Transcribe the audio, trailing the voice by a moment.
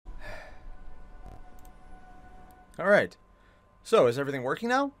Alright. So, is everything working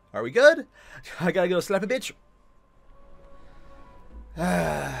now? Are we good? I gotta go slap a bitch.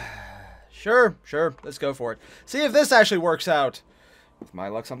 Sure. Let's go for it. See if this actually works out. With my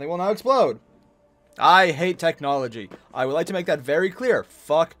luck, something will now explode. I hate technology. I would like to make that very clear.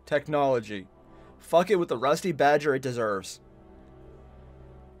 Fuck technology. Fuck it with the rusty badger it deserves.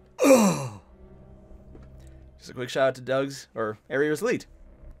 Just a quick shout out to Doug's, or Airier's Elite.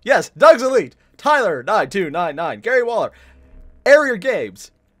 Yes, Doug's Elite. Tyler 9299, Gary Waller, Airier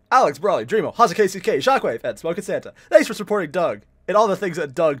Games, Alex Brawley, Dreamo, HazaKCK, Shockwave, and Smokin' Santa. Thanks for supporting Doug and all the things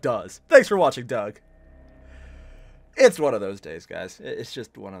that Doug does. Thanks for watching, Doug. It's one of those days, guys. It's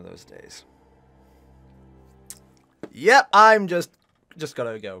just one of those days. Yep, I'm just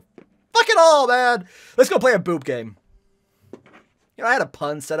gonna go. Fuck it all, man. Let's go play a boop game. You know, I had a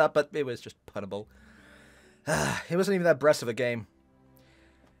pun set up, but it was just punnable. It wasn't even that breast of a game.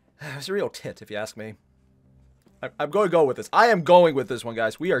 It was a real tit, if you ask me. I'm going to go with this. I am going with this one,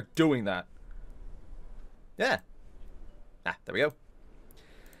 guys. We are doing that. Yeah. There we go.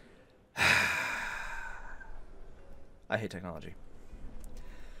 I hate technology.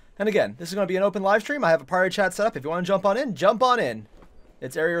 And again, this is going to be an open live stream. I have a party chat set up. If you want to jump on in, jump on in.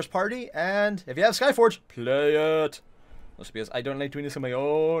 It's Airier's party, and if you have Skyforge, play it. Mostly because I don't like doing this on my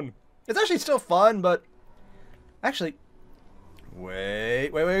own. It's actually still fun, but actually,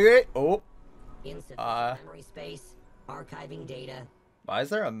 wait. Oh, insufficient memory space, archiving data. Why is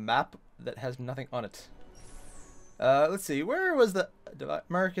there a map that has nothing on it? Let's see. Where was the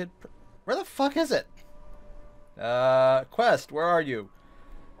market? Where the fuck is it? Quest. Where are you?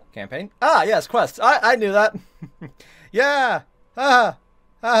 Campaign? Ah, yes, quest. I knew that. Yeah.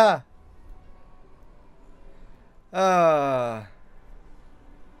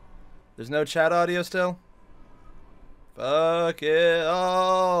 There's no chat audio still? Fuck it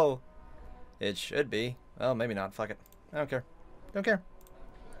all. It should be. Well, maybe not. Fuck it. I don't care. Don't care.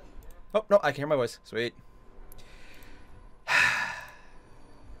 Oh, no, I can hear my voice. Sweet.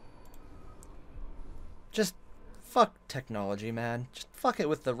 Just fuck technology, man. Just fuck it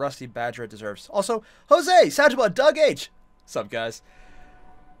with the rusty badger it deserves. Also, Jose, Sagibot, Doug H. Sup, guys?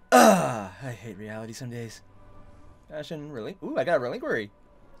 I hate reality some days. I shouldn't really. Ooh, I got a relinquiry.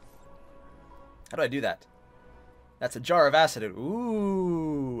 How do I do that? That's a jar of acid.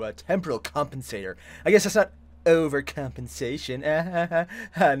 Ooh, a temporal compensator. I guess that's not overcompensation.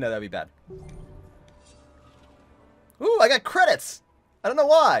 No, that'd be bad. Ooh, I got credits. I don't know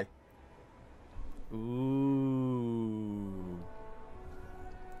why. Ooh.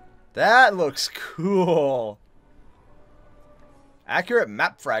 That looks cool. Accurate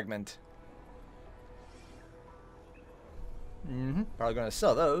map fragment. Probably gonna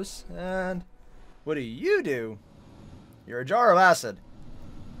sell those. And what do you do? You're a jar of acid.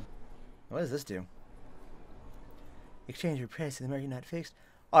 What does this do? Exchange your price to the market not fixed.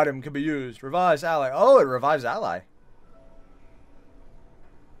 Item can be used. Revives ally. Oh, it revives ally.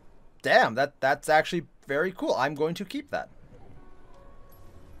 Damn, that's actually very cool. I'm going to keep that.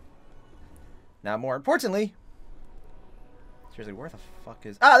 Now, more importantly, seriously, where the fuck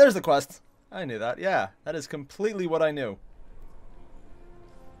is... Ah, there's the quest. I knew that. Yeah, that is completely what I knew.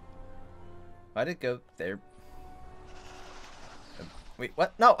 Why did it go there? Wait,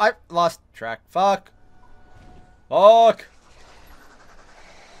 what? No, I lost track. Fuck. Fuck.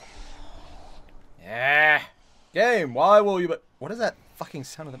 Yeah. Game, why will you... But what is that fucking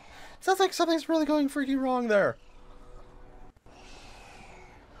sound of them? It sounds like something's really going freaking wrong there.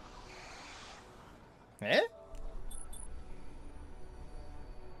 Eh?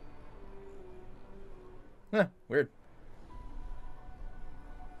 Huh, weird.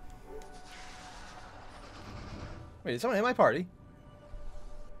 Wait, is someone in my party?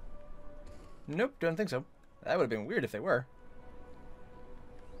 Nope, don't think so. That would have been weird if they were.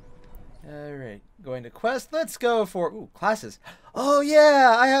 Alright, going to quest. Let's go for... Ooh, classes. Oh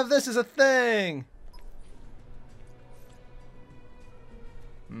yeah, I have this as a thing.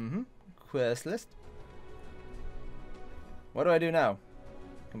 Quest list. What do I do now?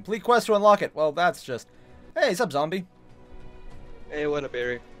 Complete quest to unlock it. Well, that's just... Hey, sup, zombie? Hey, what up,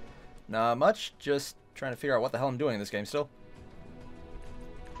 Airier? Not much. Just trying to figure out what the hell I'm doing in this game still.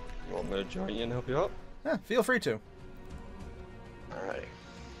 You want me to join you and help you out? Yeah, feel free to. Alrighty.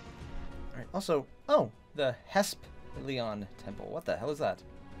 Alright, also... Oh, the Hespleon Temple. What the hell is that?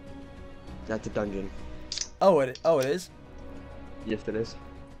 That's a dungeon. Oh, it is? Yes, it is.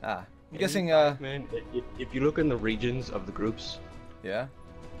 Ah. I'm guessing, Man, if you look in the regions of the groups... Yeah?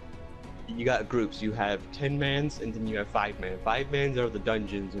 You got groups. You have 10-mans, and then you have 5-man. 5-mans are the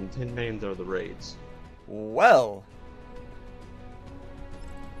dungeons, and 10-mans are the raids. Well...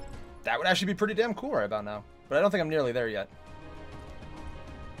 That would actually be pretty damn cool right about now. but I don't think I'm nearly there yet.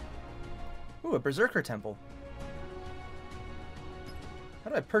 Ooh, a Berserker Temple. How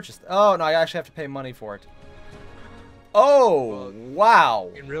do I purchase that? Oh, no, I actually have to pay money for it. Oh,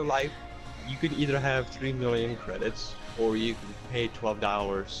 wow. In real life, you could either have 3 million credits, or you can pay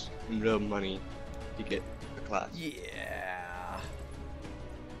 $12 in real money to get the class. Yeah.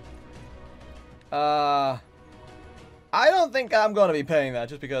 I don't think I'm going to be paying that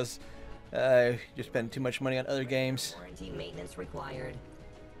just because you spend too much money on other games. Warranty maintenance required.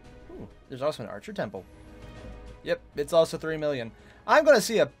 Ooh, there's also an Archer Temple. Yep, it's also 3 million. I'm going to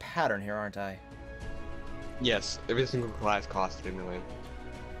see a pattern here, aren't I? Yes, every single class costs 3 million.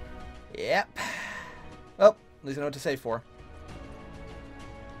 Yep. Oh, at least I know what to save for.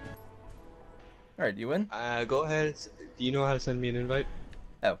 Alright, you win? Go ahead. Do you know how to send me an invite?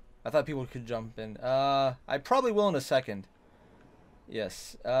 Oh, I thought people could jump in. I probably will in a second.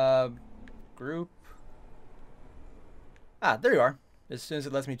 Yes. Group. Ah, there you are. As soon as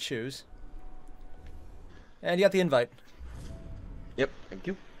it lets me choose. And you got the invite. Yep, thank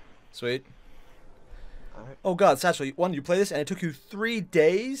you. Sweet. Alright. Oh god, Satchel, one, you play this and it took you 3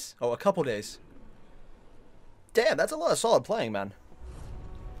 days? Oh, a couple days. Damn, that's a lot of solid playing, man.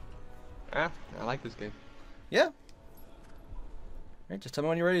 Ah, I like this game. Yeah. Alright, just tell me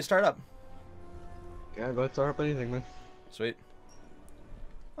when you're ready to start up. Yeah, go ahead, start up anything, man. Sweet.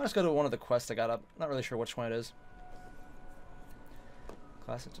 I'll just go to one of the quests I got up. Not really sure which one it is.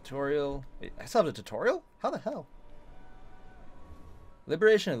 Classic tutorial. Wait, I still have a tutorial? How the hell?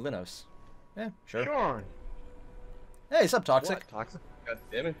 Liberation of Linos. Yeah, sure. Sean, Hey, sup, Toxic? What? Toxic? God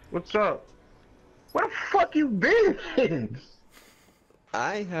damn it. what's up? Where the fuck you been?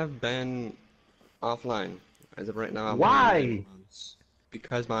 I have been offline as of right now. I'm Why?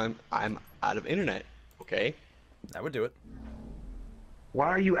 Because I'm out of internet. Okay. That would do it. Why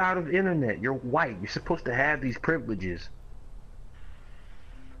are you out of internet? You're white. You're supposed to have these privileges.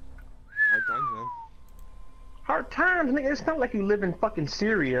 Hard times, man. Hard times, nigga. It's not like you live in fucking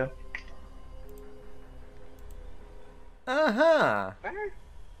Syria. Uh-huh.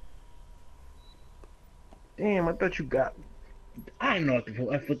 Damn, I thought you got. I don't know what the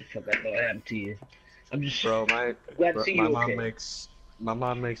fuck I thought happened to you. I'm just. Bro, my Glad to see my you mom okay. makes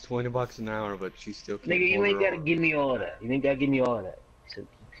 $20 an hour, but she still can't. Nigga, you hold ain't her gotta own. give me all that. You ain't gotta give me all that. So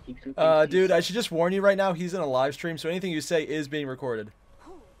keep some things to Dude, I yourself. should just warn you right now, he's in a live stream, so anything you say is being recorded.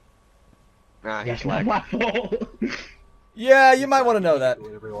 Nah, That's he's not like my fault. Yeah, you might want to know that.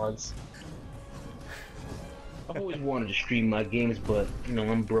 whatever he wants. I've always wanted to stream my games, but you know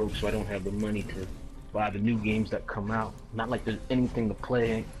I'm broke, so I don't have the money to buy the new games that come out. Not like there's anything to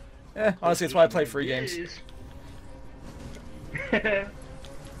play. Honestly, it's why I play free games.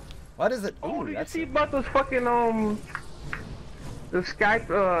 What is it? Oh, Ooh, did you that's see about those fucking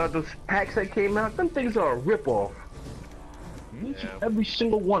those packs that came out? Them things are a ripoff. Yeah. Every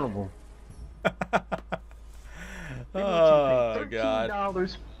single one of them. Oh god.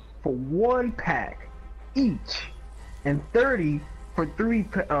 $13 for one pack each, and 30 for 3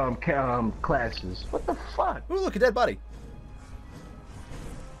 classes. What the fuck? Ooh, look, a dead body.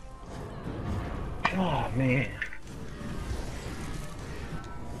 Oh man.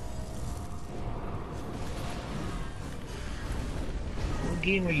 What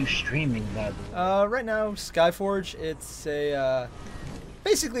game are you streaming, by the way? Right now, Skyforge, it's a,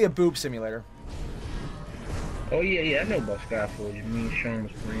 basically a boob simulator. Oh yeah, I know about Skyforge. Me and Sean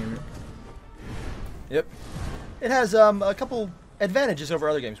was playing it. Yep. It has, a couple advantages over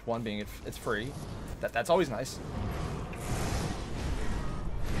other games. One being it's free. That's always nice.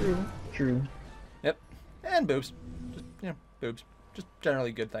 True. Yep. And boobs. Just, boobs. Just generally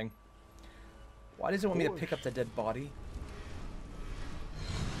a good thing. Why does it want me to pick up the dead body?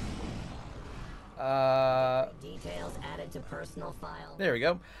 Details added to personal file. There we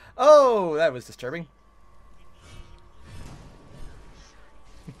go. Oh, that was disturbing.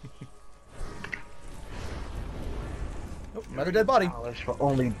 Oh, another dead body. $30 for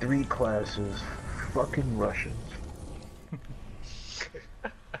only 3 classes. Fucking Russians.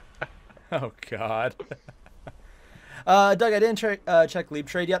 Oh god. Doug, I didn't check Leap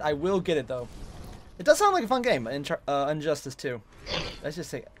Trade yet. I will get it though. It does sound like a fun game. Injustice 2. Let's just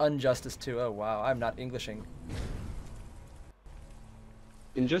say Injustice 2. Oh wow, I'm not Englishing.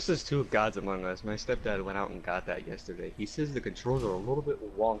 Injustice 2 Gods Among Us. My stepdad went out and got that yesterday. He says the controls are a little bit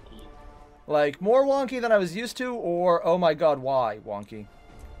wonky. Like more wonky than I was used to, or oh my god, why wonky?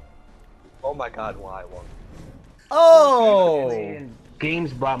 Oh my god, why wonky? Oh. Playing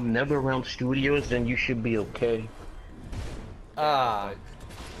games by NetherRealm Studios, then you should be okay. Ah.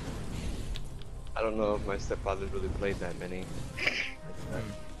 I don't know if my stepfather really played that many.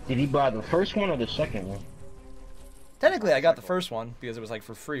 Did he buy the first one or the second one? Technically, I got the first one because it was like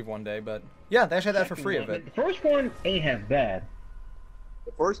for free one day, but yeah, they actually had that for free of it. The first one ain't half bad.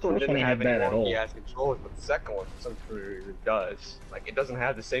 The first one didn't ain't have bad any at all. wonky ass controls, but the second one for some reason does. Like it doesn't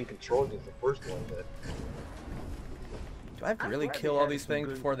have the same controls as the first one did. Do I have to really kill all these things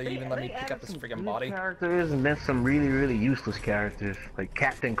before they even let me pick up this freaking body? Characters and then some really, really useless characters like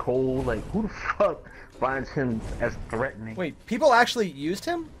Captain Cold. Like who the fuck finds him as threatening? Wait, people actually used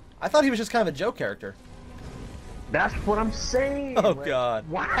him? I thought he was just kind of a joke character. That's what I'm saying. Oh like, god.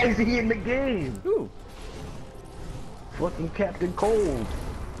 Why is he in the game? Ooh. Fucking Captain Cold.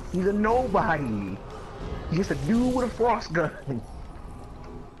 He's a nobody. He's just a dude with a frost gun.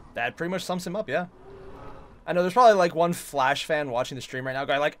 That pretty much sums him up, yeah. I know there's probably like one Flash fan watching the stream right now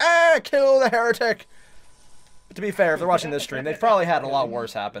going like, ah, kill the heretic! But to be fair, if they're watching this stream, they've probably had a lot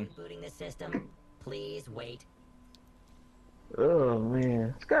worse happen. Booting the system. Please wait. Oh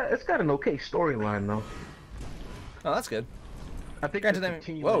man, it's got an okay storyline though. Oh, that's good. I think Granted, they're I mean,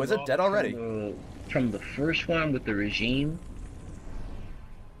 continuing whoa, is it off dead already? From the first one with the regime.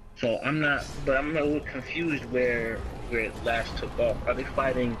 So I'm a little confused where it last took off. Are they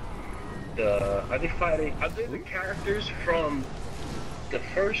are they the characters from the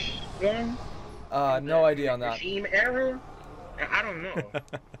first one? No idea on that. Regime era? I don't know.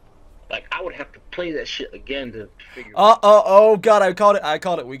 Like I would have to play that shit again to figure Oh god, I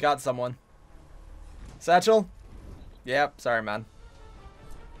called it. We got someone. Satchel? Yep, sorry man.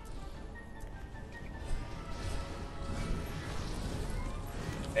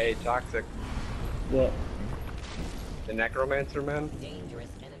 Hey, Toxic. What? The Necromancer, man. Dangerous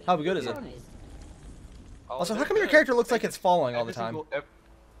enemy. How good is it? Eyes. Also, how come your character looks like it's falling all the time?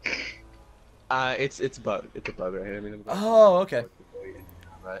 It's a bug. It's a bug right here. I mean, Oh, okay.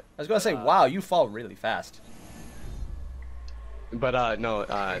 Right. I was gonna say, wow, you fall really fast. But no,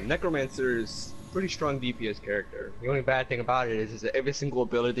 Necromancer's pretty strong DPS character. The only bad thing about it is that every single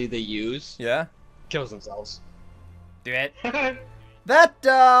ability they use Yeah? kills themselves. Do it. That,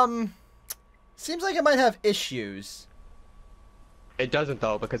 seems like it might have issues. It doesn't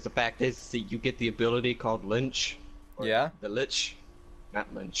though, because the fact is that you get the ability called Lynch. Or Yeah? The Lich.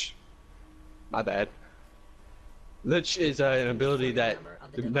 Not Lynch. My bad. Lich is an ability that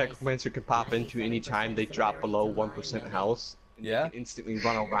the Necromancer can pop into any time they drop below 1% health. And Yeah? They can instantly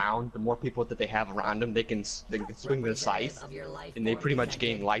run around. The more people that they have around them, they can swing their scythe, and they pretty much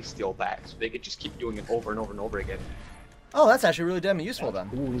gain lifesteal back. So they could just keep doing it over and over and over again. Oh, that's actually really damn useful then.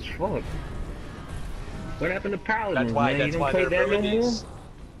 Cool as fuck. What happened to Paladins? That's why. Man? That's You don't why play their that no more? abilities.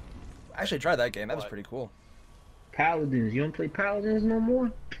 I actually tried that game. That was What? pretty cool. Paladins. You don't play Paladins no more?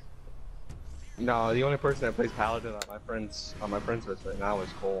 No, the only person that plays Paladin on my friends list right now is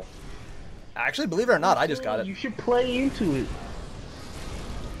Cole. Actually, believe it or not, I just got it. You should play into it.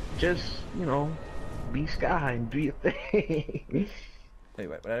 Just, you know, be Sky and do your thing. Wait,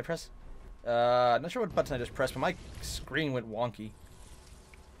 what did I press? Not sure what button I just pressed, but my screen went wonky.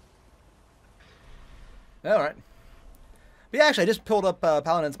 Alright. But yeah, actually, I just pulled up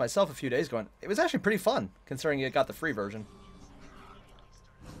Paladins myself a few days ago, and it was actually pretty fun, considering it got the free version.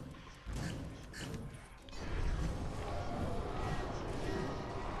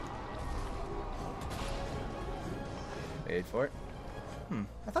 Wait for it.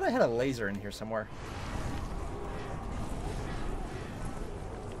 I thought I had a laser in here somewhere.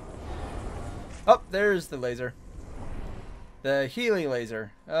 Oh, there's the laser. The healing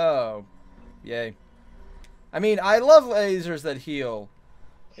laser. Oh, yay. I mean, I love lasers that heal.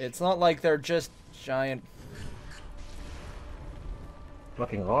 It's not like they're just giant...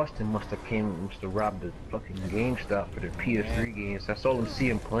 Fucking Austin must have robbed the fucking GameStop for their PS3 games. That's all I see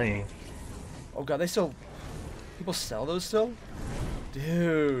him playing. Oh god, they still... People sell those still?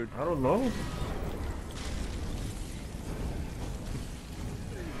 Dude. I don't know.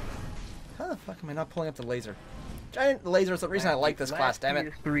 How the fuck am I not pulling up the laser? Giant laser is the reason I like this class, damn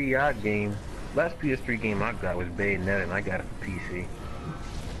it. Last PS3 game I got was Bayonetta, and I got it for PC.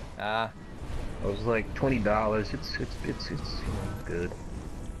 Ah. It was like $20. It's you know, good.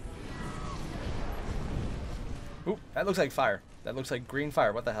 Ooh, that looks like fire. That looks like green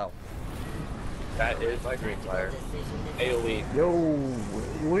fire. What the hell? That is my green fire. AoE. Yo,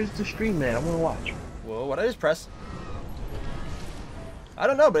 where's the stream at? I wanna watch. Whoa, what did I just press? I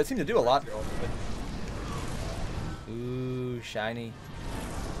don't know, but it seemed to do a lot. Ooh, shiny.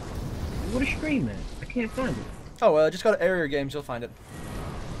 Where's the stream at? I can't find it. Oh, well, just go to Airier Games, you'll find it.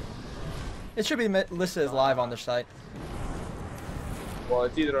 It should be listed as live on their site. Well,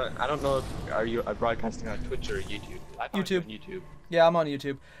 it's either I don't know if are you broadcasting on Twitch or YouTube. I found YouTube. you on YouTube. Yeah, I'm on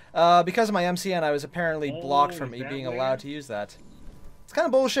YouTube. Because of my MCN, I was apparently blocked from is that being where? allowed to use that. It's kind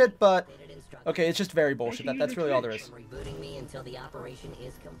of bullshit, but Okay, it's just very bullshit. That's really all there is. Rebooting me until the operation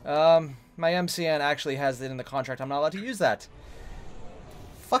is complete. My MCN actually has it in the contract. I'm not allowed to use that.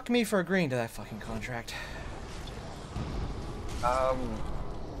 Fuck me for agreeing to that fucking contract.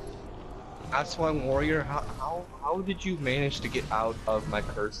 Aswan Warrior, how did you manage to get out of my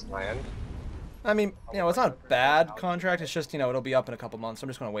cursed land? I mean, you know, it's not a bad contract. It's just, you know, it'll be up in a couple months. So I'm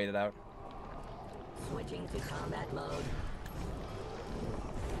just gonna wait it out. Switching to combat mode.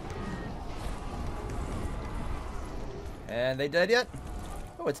 And they dead yet?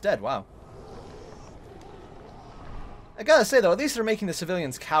 Oh, it's dead. Wow. I gotta say, though, at least they're making the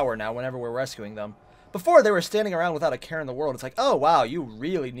civilians cower now whenever we're rescuing them. Before, they were standing around without a care in the world. It's like, oh, wow, you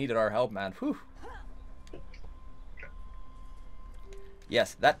really needed our help, man. Whew.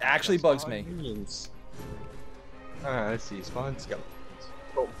 Yes, that actually bugs me. Let's see. Spawn skeletons.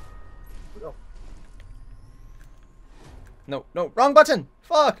 Oh. No. No, no, wrong button!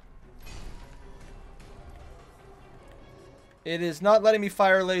 Fuck! It is not letting me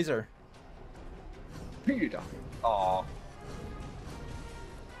fire a laser. You don't. Aw.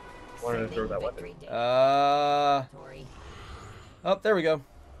 Wanted to throw that weapon. Oh, there we go.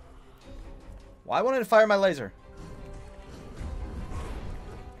 Why won't it fire my laser?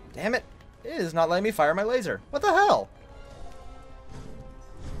 Damn it. It is not letting me fire my laser. What the hell?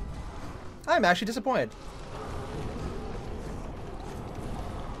 I'm actually disappointed.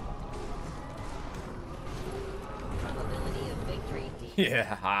 Probability of victory.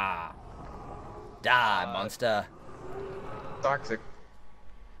 Yeah. Die, monster. Toxic.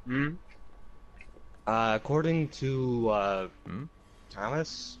 According to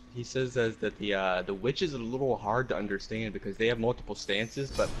Thomas, he says that the witch is a little hard to understand because they have multiple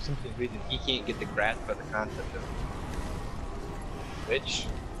stances, but for some reason he can't get the grasp of the concept of witch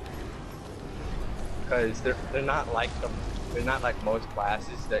because they're not like most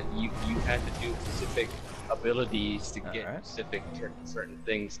classes that you have to do specific abilities to get specific certain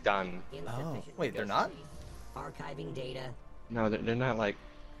things done. Oh, wait, they're not? Archiving data. No, they're not like.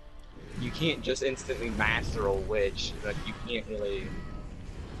 You can't just instantly master a witch. Like you can't really.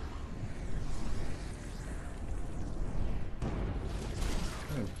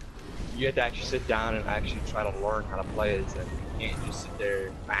 You have to actually sit down and actually try to learn how to play as them. You can't just sit there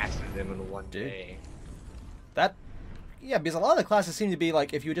and master them in one day. That, yeah, because a lot of the classes seem to be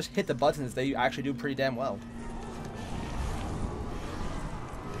like if you just hit the buttons, they actually do pretty damn well.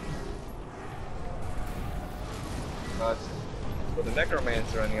 But the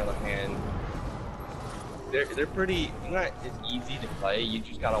Necromancer, on the other hand, they're pretty not as easy to play. You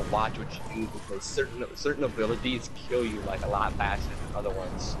just gotta watch what you do because certain abilities kill you like a lot faster than other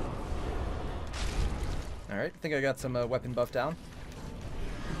ones. All right, I think I got some weapon buff down.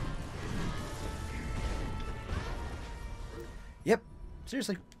 Yep,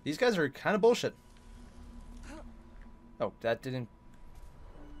 seriously, these guys are kind of bullshit. Oh, that didn't.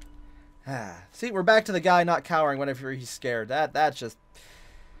 See, we're back to the guy not cowering whenever he's scared. That's just.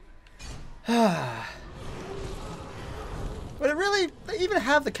 But it really, they even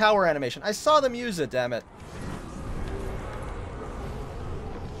have the cower animation. I saw them use it, damn it.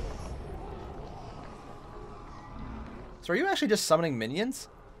 So are you actually just summoning minions?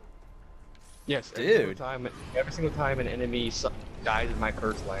 Yes, dude. Every single time an enemy dies in my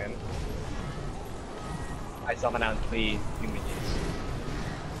cursed land, I summon out 3 minions.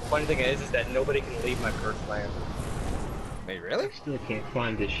 The funny thing is that nobody can leave my cursed land. Wait, really? I still can't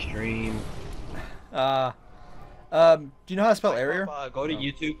find this stream. Do you know how to spell Airier? Go to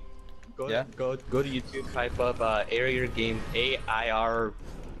YouTube. Go to YouTube. Type up Airier game. A-I-R-E-R.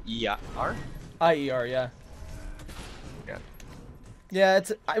 I-E-R, yeah. Yeah. Yeah,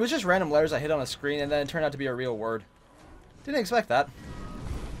 it was just random letters I hit on a screen, and then it turned out to be a real word. Didn't expect that.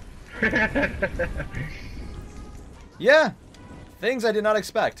 Yeah, things I did not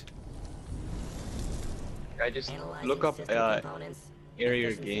expect. I just look up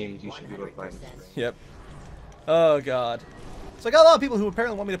Airier games. You should be able to find. Yep. Oh god. So I got a lot of people who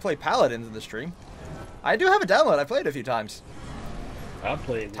apparently want me to play Paladins in the stream. I do have a download. I played it a few times. I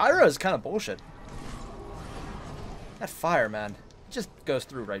played. Tyra is kind of bullshit. That fire, man, it just goes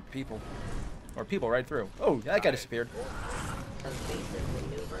through right people, or people right through. Oh, that guy disappeared. Evasive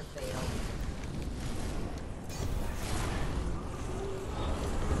maneuver failed.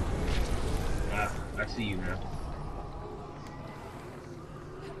 I see you now.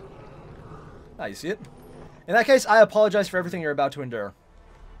 Ah, you see it? In that case, I apologize for everything you're about to endure.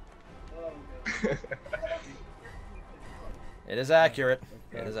 It is accurate.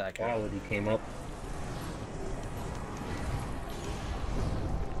 It is accurate. Quality came up.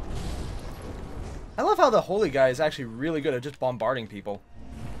 I love how the holy guy is actually really good at just bombarding people.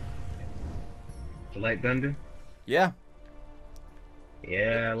 The light bender? Yeah.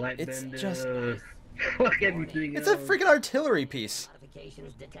 Yeah, light It's bender. just- Fuck everything It's a else. freaking artillery piece.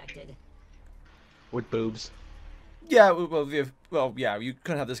 Modifications detected. With boobs. Yeah, well, yeah, you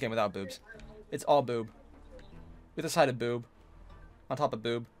couldn't have this game without boobs. It's all boob. With a side of boob. On top of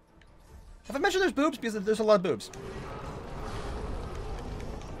boob. Have I mentioned there's boobs? Because there's a lot of boobs.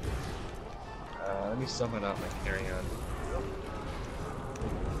 Let me summon up my carry-on.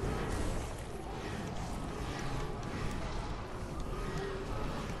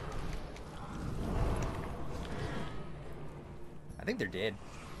 I think they're dead.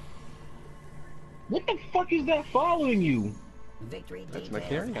 What the fuck is that following you? Victory That's my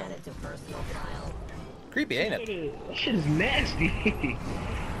details carry-on. added to personal file. Creepy, ain't it? That shit is nasty.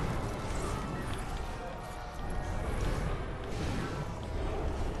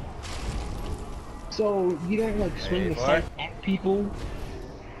 So you don't like swing the boy. scythe at people?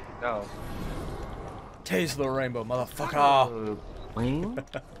 No. Taste the rainbow, motherfucker. Lame?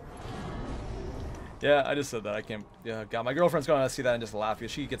 Yeah, I just said that. I can't. Yeah, God, my girlfriend's going to see that and just laugh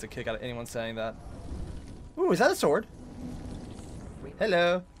because she gets a kick out of anyone saying that. Ooh, is that a sword?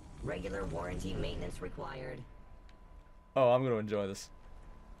 Hello. Regular warranty maintenance required. Oh, I'm going to enjoy this.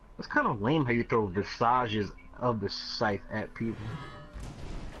 It's kind of lame how you throw visages of the scythe at people.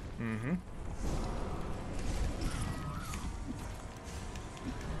 Mm-hmm.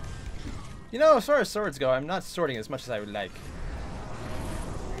 You know, as far as swords go, I'm not sorting as much as I would like.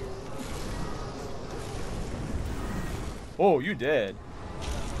 Oh, you did.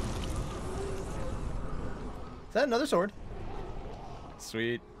 Is that another sword?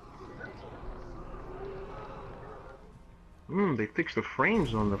 Sweet. They fixed the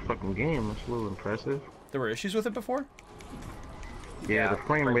frames on the fucking game. That's a little impressive. There were issues with it before? Yeah, the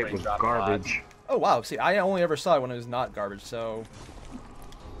frame rate was dropped a lot. garbage. Oh, wow. See, I only ever saw it when it was not garbage, so...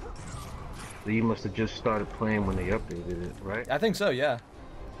 So you must have just started playing when they updated it, right? I think so, yeah.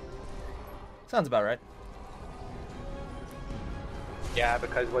 Sounds about right. Yeah,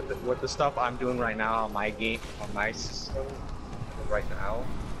 because what the stuff I'm doing right now on my game, on my system, right now,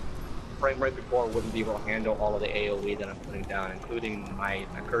 frame rate before wouldn't be able to handle all of the AOE that I'm putting down, including my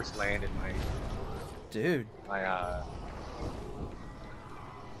cursed land and Dude. my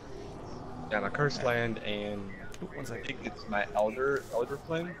my cursed land and One I second. think it's my elder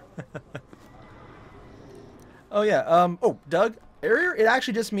flame. Oh, yeah. Oh, Doug, Airier, it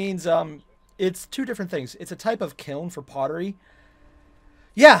actually just means, it's two different things. It's a type of kiln for pottery.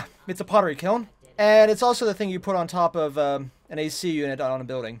 Yeah, it's a pottery kiln. And it's also the thing you put on top of an AC unit on a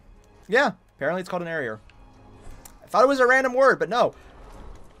building. Yeah, apparently it's called an Airier. I thought it was a random word, but no.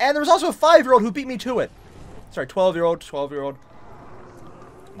 And there was also a 5-year-old who beat me to it. Sorry, 12-year-old.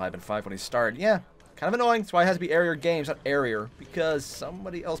 Might have been 5 when he started. Yeah, kind of annoying. That's why it has to be Airier Games, not Airier. Because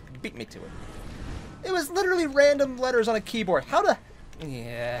somebody else beat me to it. It was literally random letters on a keyboard. How the...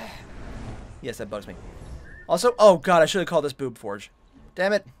 Yeah. Yes, that bugs me. Also, oh god, I should have called this Boob Forge.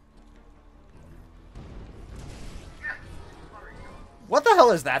 Damn it. What the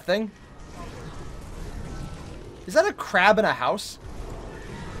hell is that thing? Is that a crab in a house?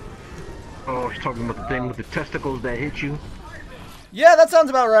 Oh, he's talking about the thing with the testicles that hit you. Yeah, that sounds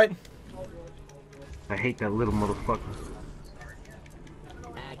about right. I hate that little motherfucker.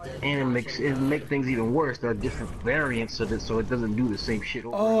 Active. And it makes things even worse. There are different variants of it, so it doesn't do the same shit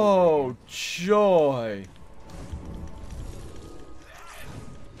over and over. Oh, joy.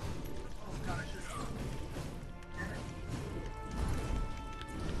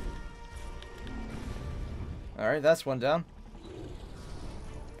 Alright, that's one down.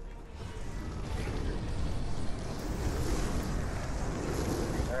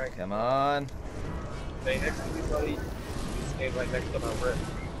 Alright, Come on. stay next to me, buddy. Stay right next to my wrist.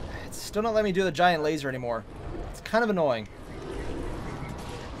 It's still not letting me do the giant laser anymore. It's kind of annoying.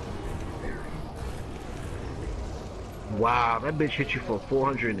 Wow, that bitch hit you for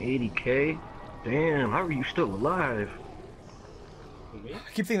 480k? Damn, how are you still alive? Me? I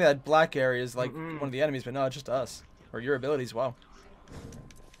keep thinking that black area is like one of the enemies, but no, it's just us. Or your abilities, wow.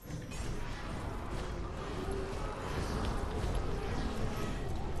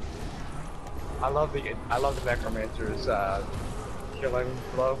 I love the Necromancer's killing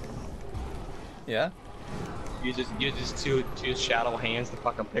blow. Yeah? You just two shadow hands to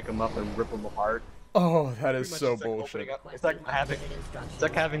fucking pick them up and rip them apart. Oh, that is Pretty much so it's like bullshit. opening up- It's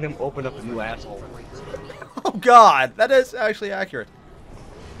like having them open up a new asshole. Oh god, that is actually accurate.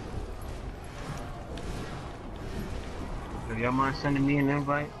 Do y'all mind sending me an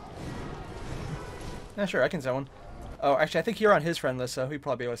invite? Yeah, sure, I can send one. Oh, actually, I think you're on his friend list, so he'll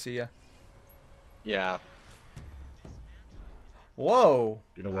probably be able to see you. Yeah. Whoa.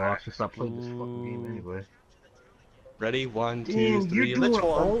 Been a while since I played this fucking game anyway. Ready? One, two, Damn, three. you're Let's doing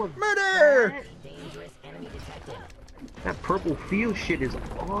form. all of Murder! that? Dangerous enemy detected. That purple field shit is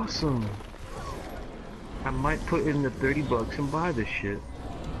awesome. I might put in the 30 bucks and buy this shit.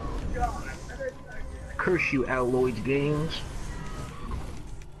 Curse you, Alloy's Games.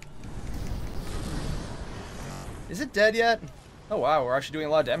 Is it dead yet? Oh wow, we're actually doing a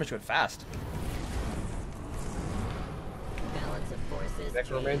lot of damage to it fast. Balance of forces.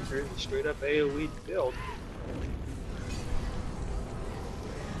 Necromancer is a straight up AoE build.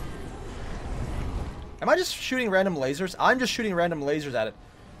 Am I just shooting random lasers? I'm just shooting random lasers at it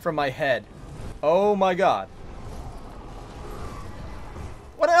from my head. Oh my god.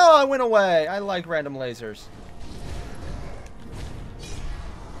 What? Oh, I went away. I like random lasers.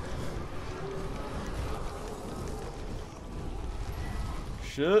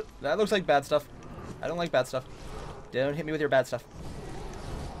 Shit. That looks like bad stuff. I don't like bad stuff. Don't hit me with your bad stuff.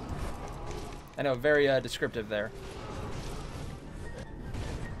 I know, very descriptive there.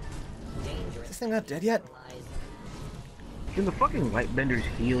 Is this thing not dead yet? Can the fucking lightbenders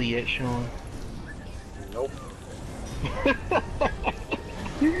heal yet, Sean? Nope.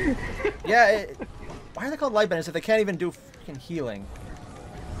 Yeah, why are they called lightbenders if they can't even do freaking healing?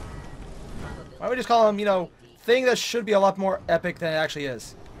 Why don't we just call them, you know, thing that should be a lot more epic than it actually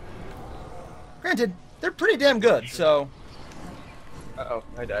is? Granted, they're pretty damn good, so... Uh-oh,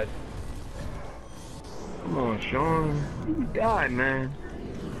 I died. Come on, Sean. You died, man.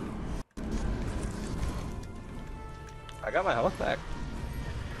 I got my health back.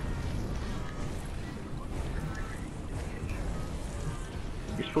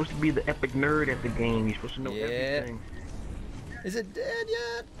 You're supposed to be the epic nerd at the game. You're supposed to know Yeah. everything. Is it dead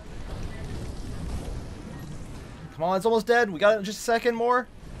yet? Come on, it's almost dead. We got it in just a second more.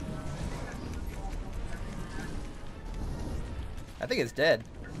 I think it's dead.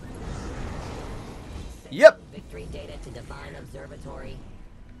 Yep. Victory data to Divine Observatory.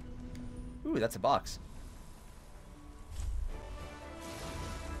 Ooh, that's a box.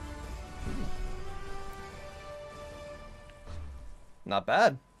 Not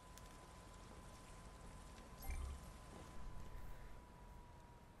bad.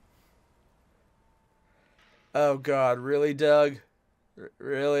 Oh god, really, Doug?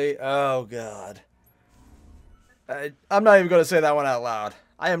 Really? Oh god. I'm not even going to say that one out loud.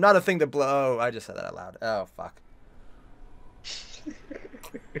 I am not a thing to blow. Oh, I just said that out loud. Oh, fuck.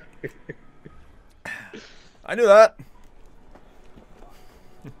 I knew that.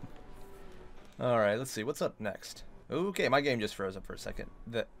 Alright, let's see. What's up next? Okay, my game just froze up for a second.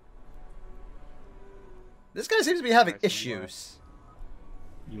 This guy seems to be having issues.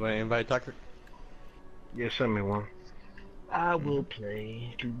 You want to invite Tucker? Yeah, send me one. I will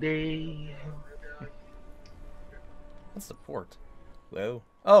play today. What's the port? Whoa.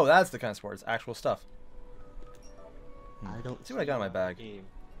 Oh, that's the kind of sport. It's actual stuff. I don't Let's see what I got in my bag.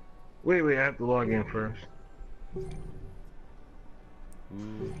 Wait, I have to log in first.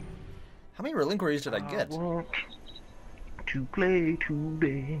 Ooh. How many relinquaries did I get? Want to play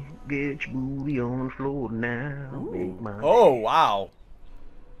today. Get your booty on the floor now. Make my Oh, wow.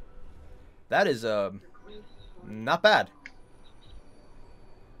 That is, not bad.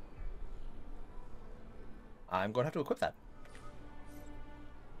 I'm going to have to equip that.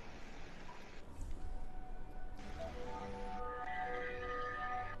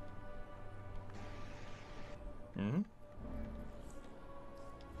 Mm-hmm.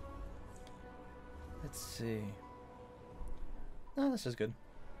 Let's see. No, this is good.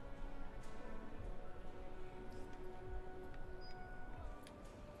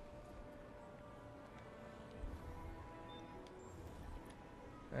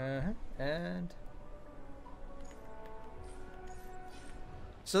 And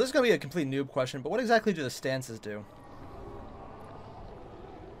so this is gonna be a complete noob question, but what exactly do the stances do?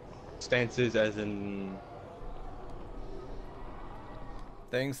 Stances as in...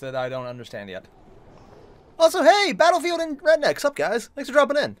 Things that I don't understand yet. Also, hey, Battlefield and Redneck, sup guys? Thanks for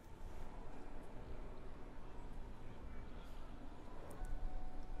dropping in.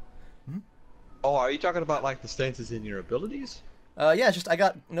 Oh, are you talking about like the stances in your abilities? Yeah, just I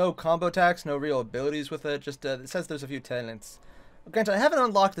got no combo attacks, no real abilities with it. Just it says there's a few talents. Granted, I haven't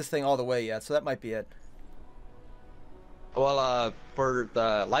unlocked this thing all the way yet, so that might be it. Well, for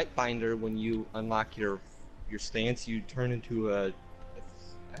the Lightbinder, when you unlock your stance, you turn into a...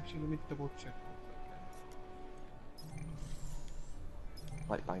 Actually, let me double check.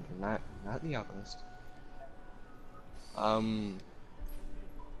 Lightbinder, not the Alchemist. Alright,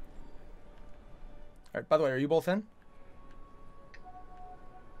 by the way, are you both in?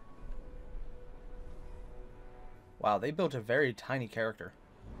 Wow, they built a very tiny character.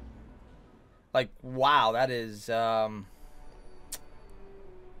 Like, wow, that is, That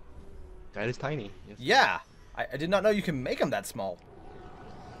is tiny. Yes. yeah. I did not know you can make them that small.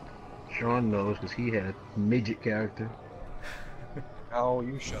 Sean knows because he had midget character. Oh,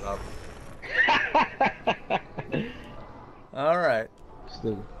 you shut up. Alright.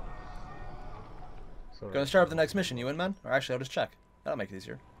 Still. Sorry. Gonna start up the next mission, you in, man? Or actually, I'll just check. That'll make it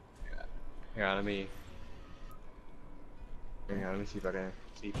easier. Hang on, let me see if I can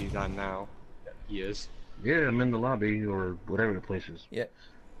see if he's on now. Yeah, he is. Yeah, I'm in the lobby or whatever the place is. Yeah.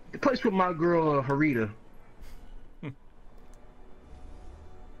 The place with my girl Harita.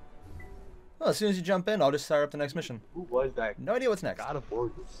 Well, as soon as you jump in, I'll just start up the next mission. Who was that? No idea what's next. God of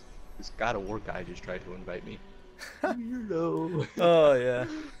War. This God of War guy just tried to invite me. Hello. Oh, yeah.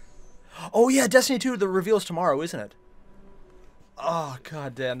 Oh, yeah, Destiny 2, the reveal's tomorrow, isn't it? Oh,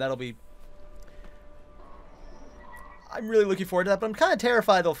 god damn, that'll be... I'm really looking forward to that, but I'm kind of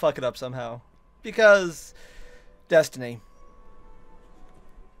terrified they'll fuck it up somehow. Because... Destiny.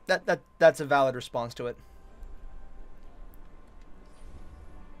 That's a valid response to it.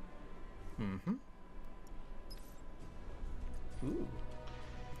 Mm-hmm. Ooh.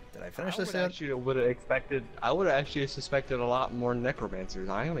 Did I finish this yet? I would have expected. I would have actually suspected a lot more necromancers.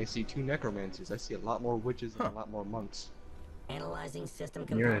 I only see 2 necromancers. I see a lot more witches and a lot more monks. Analyzing system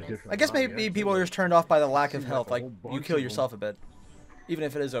You're in a components. different I guess lobby. maybe people are just turned off by the lack of Seems health. like a Like, whole you bunch kill of them. yourself a bit. Even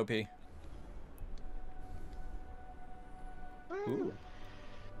if it is OP. Ooh.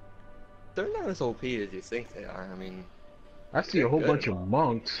 They're not as OP as you think they are. I mean, I see a whole bunch of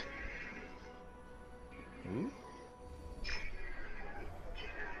monks. Ooh.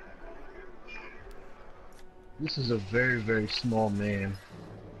 This is a very, very small man.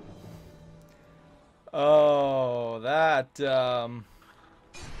 Oh, that, These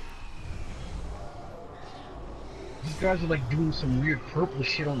guys are like doing some weird purple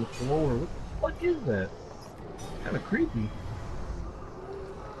shit on the floor. What the fuck is that? Kind of creepy.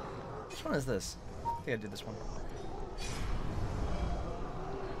 Which one is this? I think I did this one.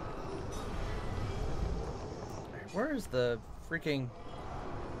 Alright, where is the freaking...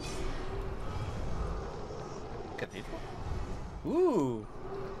 cathedral? Ooh!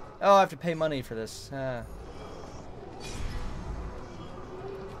 Oh, I have to pay money for this.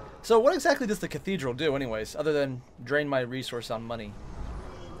 So what exactly does the cathedral do anyways, other than drain my resource on money?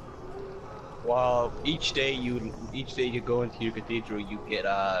 well, each day you go into your cathedral, you get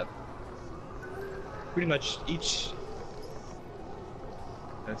pretty much each.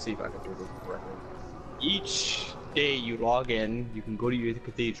 Let's see if I can do this correctly. Each day you log in, you can go to your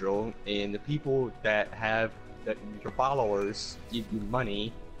cathedral, and the people that your followers give you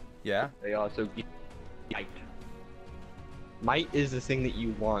money. Yeah? They also give you might. Might is the thing that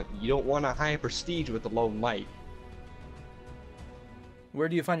you want. You don't want a high prestige with a low might. Where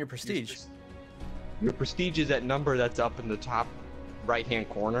do you find your prestige? Your prestige is that number that's up in the top right-hand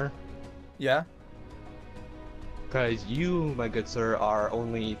corner. Yeah? Because you, my good sir, are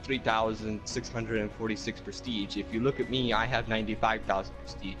only 3,646 prestige. If you look at me, I have 95,000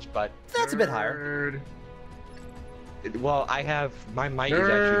 prestige, but... That's a bit higher. Well, my might is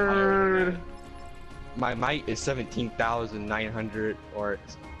actually higher than that. My might is 17,900 or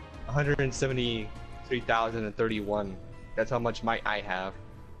 173,031. That's how much might I have.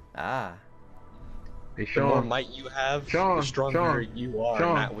 Ah. Hey, The more Sean. might you have, Sean, the stronger Sean, you are,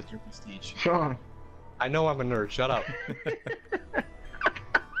 Sean. not with your prestige. Sean. I know I'm a nerd, shut up.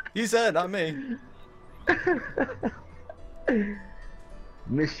 You said it, not me.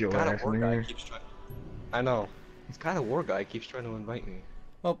 Miss your God ass, of War guy man. keeps trying. I know. This kind of war guy keeps trying to invite me.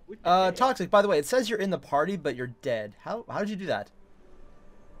 Well, Toxic, by the way, it says you're in the party, but you're dead. How did you do that?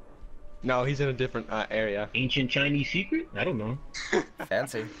 No, he's in a different area. Ancient Chinese secret? I don't know.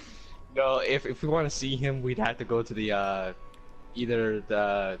 Fancy. No, if we want to see him, we'd have to go to the either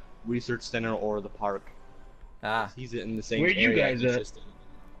the research center or the park. Ah. He's in the same Where you area. guys he's at? just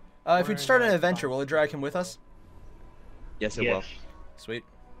in- If we'd start an adventure, will it drag him with us? Yes, it Yes. will. Sweet.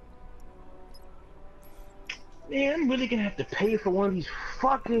 Man, I'm really gonna have to pay for one of these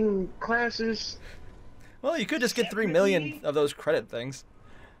fucking classes. Well, you could just get 3 million of those credit things.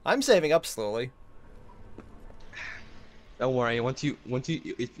 I'm saving up slowly. Don't worry. Once you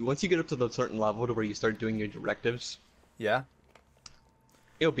get up to the certain level to where you start doing your directives, Yeah.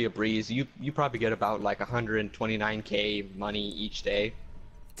 it'll be a breeze. You probably get about like 129k money each day.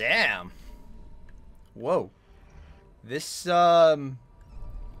 Damn. Whoa. This, Love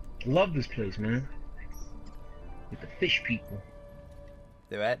this place, man. With the fish people.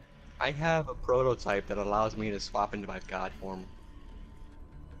 do it. I have a prototype that allows me to swap into my god form.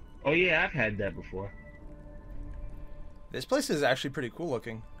 Oh yeah, I've had that before. This place is actually pretty cool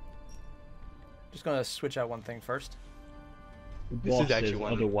looking. Just gonna switch out one thing first. The This boss is actually says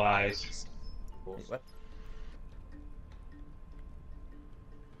one of the otherwise. nicest. Wait, what?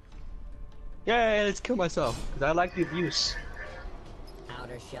 Yeah, let's kill myself because I like the abuse.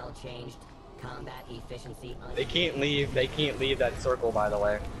 Outer shell changed. Combat efficiency. They can't leave. They can't leave that circle, by the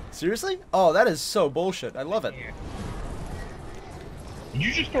way. Seriously? Oh, that is so bullshit. I love it. Did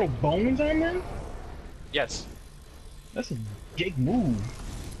you just throw bones on them? Yes. That's a big move.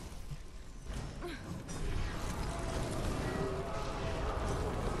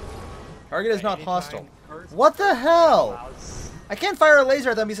 Target is not hostile. What the hell? I can't fire a laser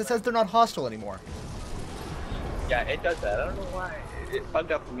at them because it says they're not hostile anymore. Yeah, it does that. I don't know why. It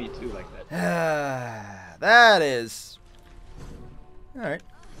bugged up for me too, like that. That is... Alright.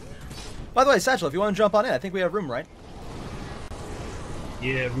 By the way, Satchel, if you want to jump on in, I think we have room, right?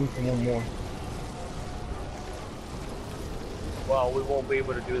 Yeah, room for one more. Well, we won't be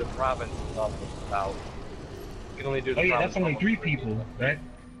able to do the province stuff without. We can only do the Oh yeah, province that's only level 3 with people, right?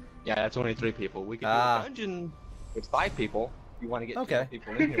 Yeah, that's only 3 people. We can do Ah. a dungeon with 5 people. If you want to get 2 Okay.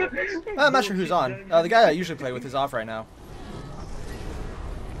 people in here with us. I'm not sure who's on. The guy I usually play with is off right now.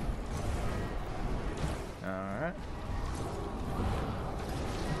 Alright.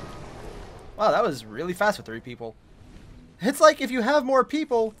 Wow, that was really fast with 3 people. It's like if you have more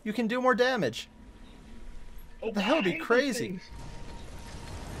people, you can do more damage. What the hell would be crazy?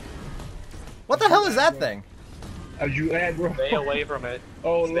 What the hell is that thing? I drew aggro. Stay away from it.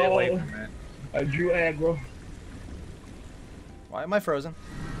 Oh Stay away no. from it. I drew aggro. Why am I frozen?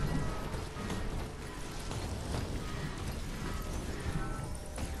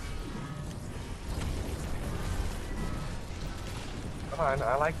 Come on,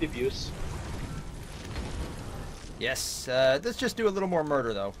 I like the abuse. Yes, let's just do a little more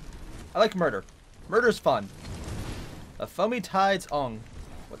murder, though. I like murder. Murder's fun. A foamy tides ong.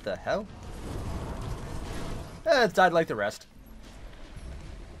 What the hell? It's died like the rest.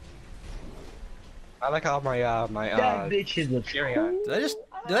 I like how my That bitch is a carry-on. Did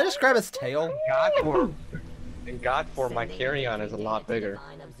I just grab its tail? God for my carry-on is a lot bigger.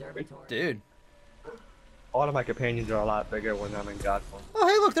 Dude. All of my companions are a lot bigger when I'm in God form. Oh,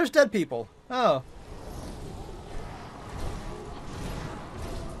 hey, look, there's dead people. Oh.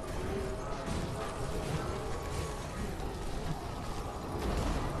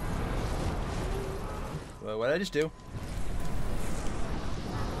 Well, what did I just do?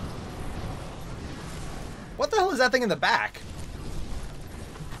 What the hell is that thing in the back?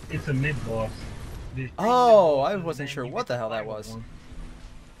 It's a mid boss. Oh, I wasn't sure what the hell that was.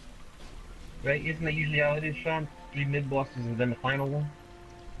 Right? Isn't that usually how it is, Sean? 3 mid bosses and then the final one?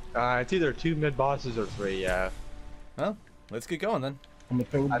 It's either 2 mid bosses or 3. Yeah. Well, let's get going then. I'm gonna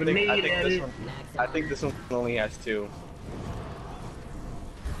throw a I grenade think at this it. one. I think this one only has 2.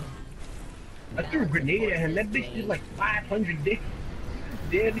 I threw a grenade at him. That bitch did like 500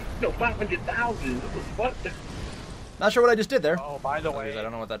 dead. No, 500,000. What the? Not sure what I just did there. Oh, by the Because way, I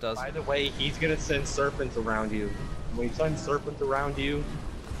don't know what that does. By the way, he's gonna send serpents around you. When he sends serpents around you,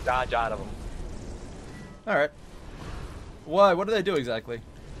 dodge out of them. Alright. Why? What do they do exactly?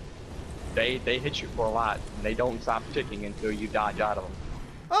 They hit you for a lot. And they don't stop ticking until you dodge out of them.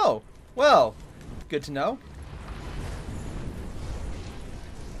 Oh, well, good to know.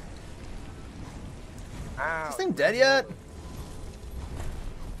 Is this thing dead yet?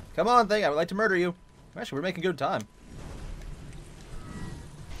 Come on, thing, I would like to murder you. Actually, we're making good time.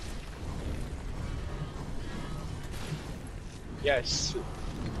 Yes.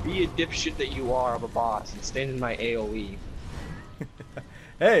 Be a dipshit that you are of a boss and stand in my AoE.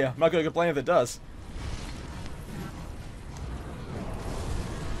 Hey, I'm not going to complain if it does.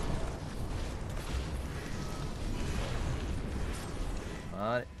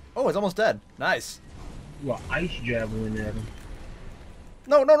 Oh, it's almost dead. Nice. Well, ice javelin at him.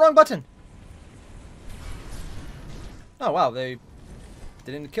 No, no, wrong button. Oh, wow, they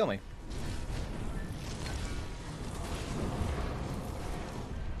didn't kill me.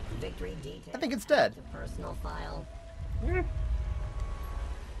 Victory detail. I think it's dead. To personal file.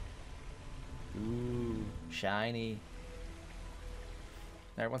 Ooh, shiny.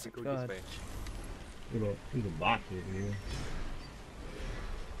 Alright, once it Go this way. There's a box over here.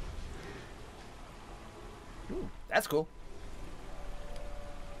 Ooh, that's cool.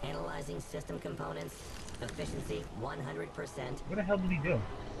 Analyzing system components. Efficiency 100%. What the hell did he do?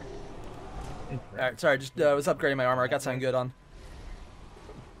 Alright, sorry, just was upgrading my armor. I got something good on.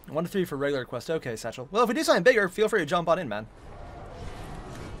 1 to 3 for regular quest. Okay, Satchel. Well, if we do something bigger, feel free to jump on in, man.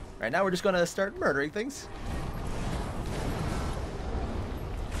 Right now, we're just going to start murdering things.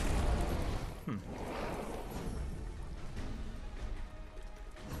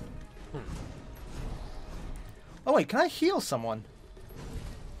 Oh wait, can I heal someone?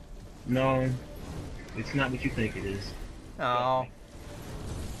 No, it's not what you think it is. Oh.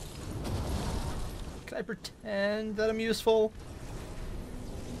 Can I pretend that I'm useful?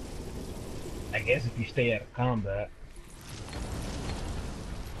 I guess if you stay out of combat.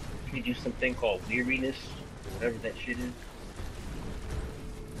 You can do something called weariness, or whatever that shit is.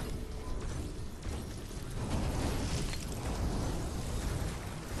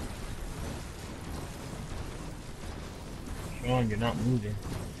 Sean, you're not moving.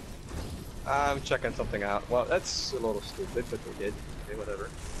 I'm checking something out. Well, that's a little stupid, but they did. Okay, whatever.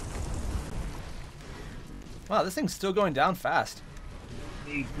 Wow, this thing's still going down fast.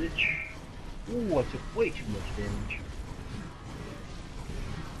 Hey, bitch. Ooh, I took way too much damage.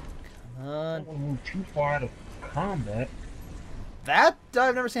 Come I on. don't want to move too far out of combat. That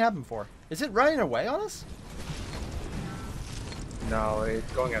I've never seen happen before. Is it running away on us? No,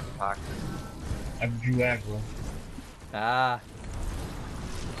 it's going after toxin. I drew aggro. Ah.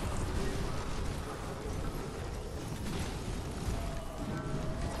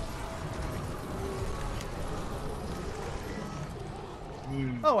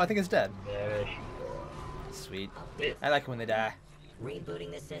 Oh, I think it's dead. There she Sweet. goes. I like it when they die.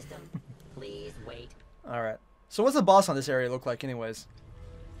 Rebooting the system. Please wait. Alright. So what's the boss on this area look like anyways?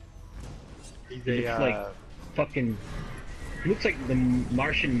 He's He looks like fucking. He looks like the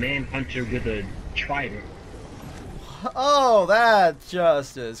Martian Manhunter with a trident. Oh, that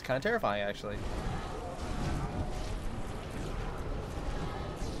just is kind of terrifying actually.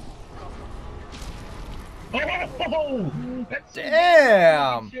 Oh, that's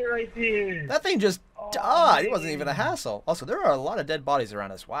Damn! shit right there. That thing just died. It wasn't even a hassle. Also, there are a lot of dead bodies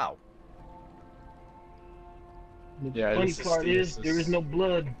around us. Wow. The Yeah, funny this is- part this is there is no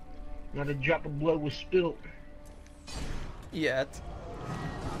blood. Not a drop of blood was spilled. Yet.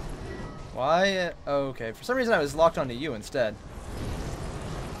 Why? Okay, for some reason I was locked onto you instead.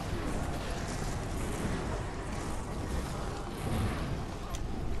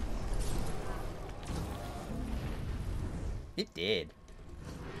 It did.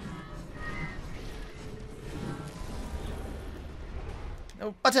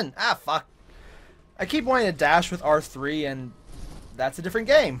 No button! Ah, fuck. I keep wanting to dash with R3 and that's a different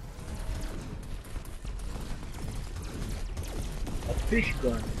game. A fish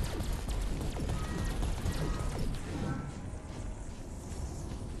gun.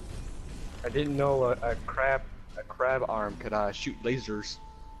 I didn't know a crab arm could shoot lasers.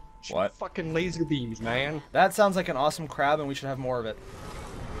 Shoot What? fucking laser beams, man. That sounds like an awesome crab and we should have more of it.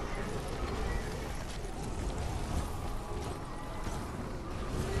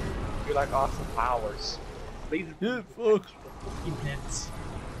 You're like awesome powers. Laser Yeah, fuck. fucking hits.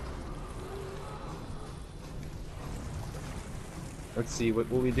 Let's see what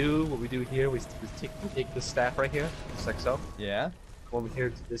we do. What we do here? We take the staff right here, just like so. Yeah. Come over here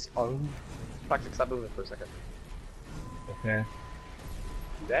to this arm. Toxic, stop moving for a second. Okay.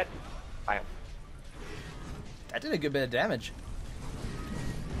 Do that. Bam. That did a good bit of damage.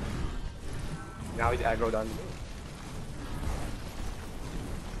 Now he's aggro down.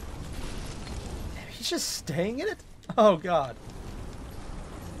 He's just staying in it? Oh god.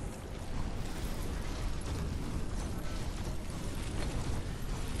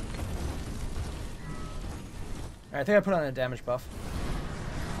 Alright, I think I put on a damage buff.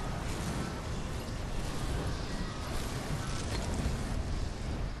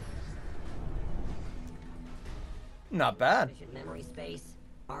 Not bad. Sufficient memory space.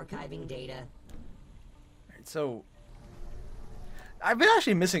 Archiving data. Alright, so I've been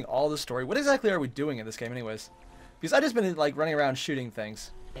actually missing all the story. What exactly are we doing in this game anyways? Because I've just been like running around shooting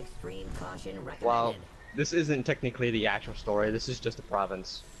things. Extreme caution recommended. Well, this isn't technically the actual story. This is just a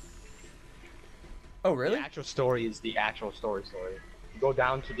province. Oh really? The actual story is the actual story. You go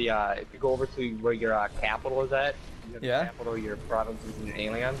down to the if you go over to where your capital is at, you have Yeah. the capital, your province is in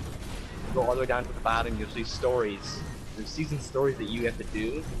Alien. You go all the way down to the bottom, you'll see stories. There's season stories that you have to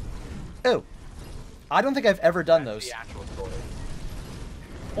do. Oh. I don't think I've ever done That's those. the actual story.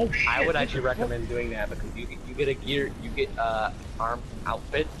 Oh shit. I would what actually the fuck? recommend doing that because you get a gear, you get arm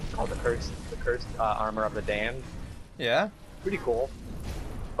outfit called the cursed armor of the damned. Yeah? Pretty cool.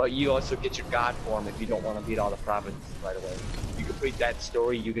 But you also get your god form if you don't want to beat all the provinces right away. If you complete that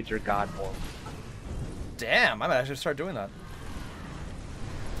story, you get your god form. Damn, I might actually start doing that.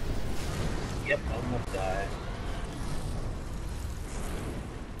 Yep, I almost died.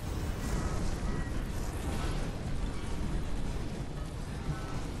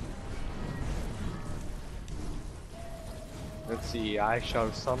 Let's see, I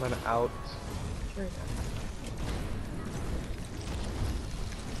shall summon out.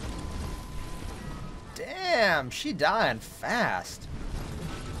 Damn, she dying fast.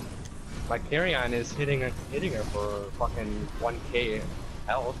 My carry-on is hitting her for fucking 1k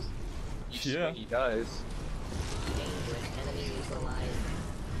health. Each swing he does. Dangerous enemy neutralized.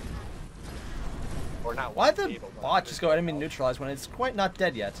 Or not. Why'd 1K, the but bot just go enemy neutralized when it's quite not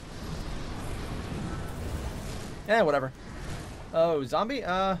dead yet? Eh, whatever. Oh, zombie?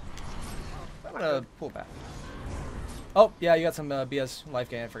 I'm gonna pull back. Oh, yeah, you got some BS life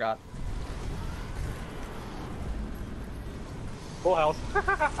gain, I forgot. Full health.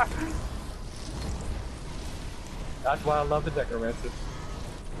 That's why I love the Necromancer.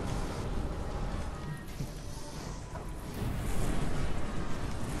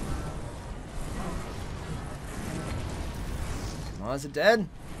 Oh, is it dead?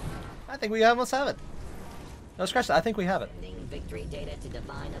 I think we almost have it. No, scratch that. I think we have it. Sending victory data to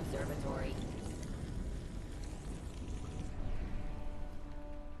Divine Observatory.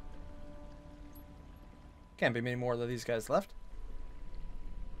 Can't be many more of these guys left.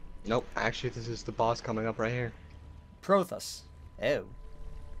 Nope, actually this is the boss coming up right here. Prothus. Oh.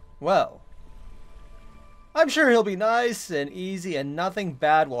 Well. I'm sure he'll be nice and easy and nothing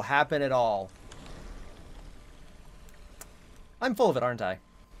bad will happen at all. I'm full of it, aren't I?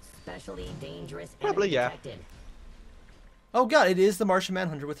 Especially dangerous Probably, enemy yeah. detected. Oh god, it is the Martian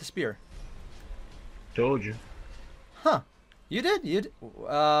Manhunter with the spear. Told you. Huh. You did? You did?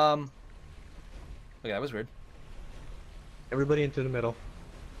 Okay, that was weird. Everybody into the middle.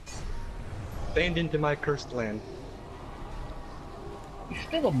 Stand into my cursed land. You're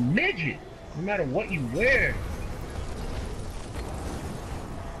still a midget, no matter what you wear.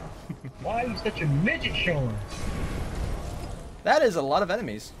 Why are you such a midget, Sean? That is a lot of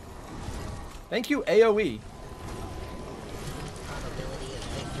enemies. Thank you, AoE. Probability of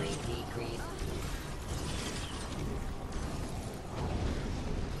victory decreased.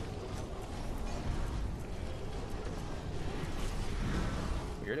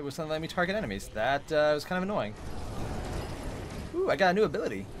 Weird, it wasn't letting me target enemies. That was kind of annoying. Ooh, I got a new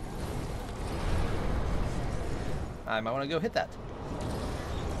ability. I might want to go hit that.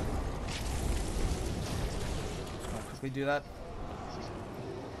 I'll quickly do that.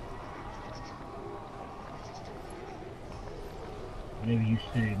 Maybe you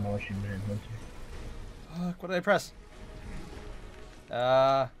say Martian Manhunter. Fuck, what did I press?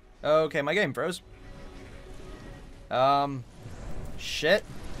 Okay, my game froze. Shit.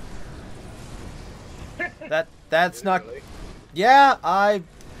 That's not... Yeah, I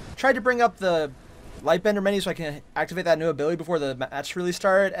tried to bring up the Lightbender menu so I can activate that new ability before the match really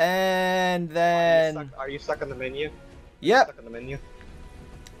started, and then... Are you stuck on the menu? Yep. Stuck on the menu?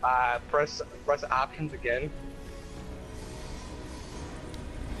 Press options again.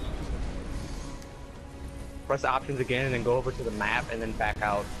 Press options again and then go over to the map and then back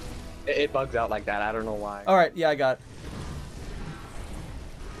out. It bugs out like that, I don't know why. Alright, yeah, I got it.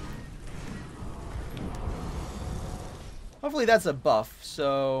 Hopefully that's a buff,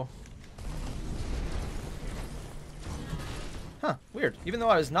 so... Huh, weird. Even though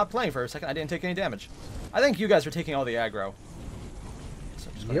I was not playing for a second, I didn't take any damage. I think you guys are taking all the aggro. So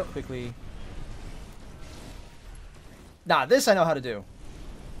I'm just gonna quickly... Nah, this I know how to do.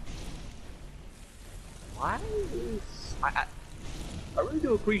 Why is... I really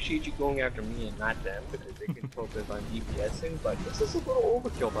do appreciate you going after me and not them because they can focus on DPSing, but this is a little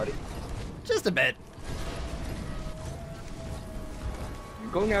overkill, buddy. Just a bit.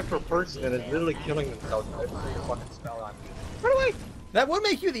 You're going after a person that is literally killing themselves with every single fucking spell on you. Run away! That would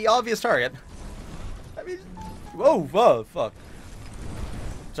make you the obvious target. I mean... Whoa, whoa, fuck.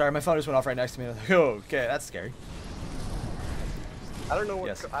 Sorry, my phone just went off right next to me. I was like, oh, okay, that's scary. I don't know what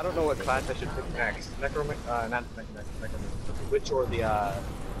Yes. I don't know what class I should pick next. Not Necromancer, the Witch or the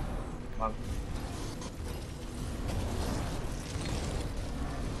Monk.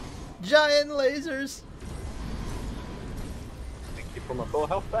 Giant lasers! Thank you for my full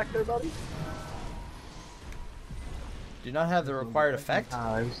health back there, buddy. Do not have the required effect?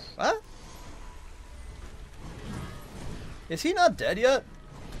 What? Is he not dead yet?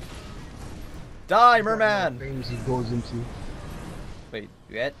 Die, merman! Things he goes into. Wait,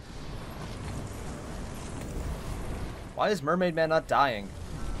 yet? Why is Mermaid Man not dying?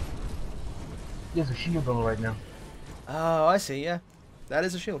 He has a shield on right now. Oh, I see, yeah. That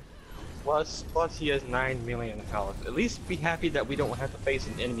is a shield. Plus he has 9 million health. At least be happy that we don't have to face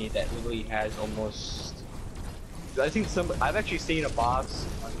an enemy that literally has almost. I think I've actually seen a boss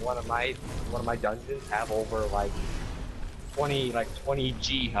on one of my dungeons have over like 20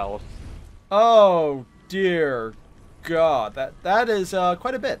 G health. Oh, dear God. That is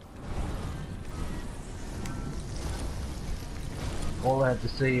quite a bit. All I have to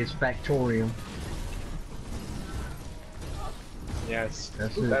say is Factorium. Yes.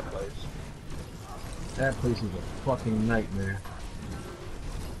 That's Ooh, it. that place. That place is a fucking nightmare.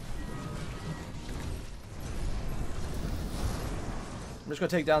 I'm just gonna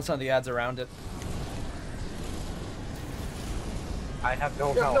take down some of the ads around it. I have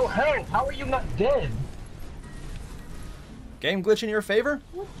no You have no help. help. How are you not dead? Game glitch in your favor?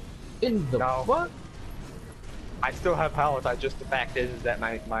 In the No. fuck? I still have health. Just the fact is that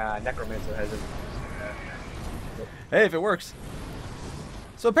my necromancer hasn't. Hey, if it works.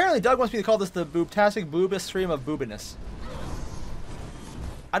 So apparently Doug wants me to call this the boobtastic boobist stream of boobiness.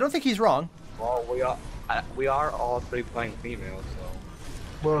 I don't think he's wrong. Well, we are all three playing female, so.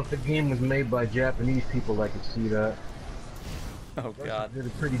 Well, if the game was made by Japanese people, I could see that. Oh god. Did a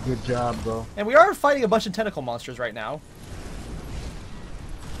pretty good job, though. And we are fighting a bunch of tentacle monsters right now.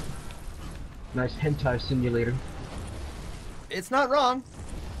 Nice hentai simulator. It's not wrong.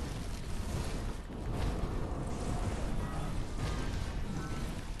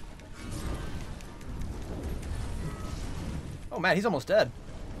 Oh man, he's almost dead.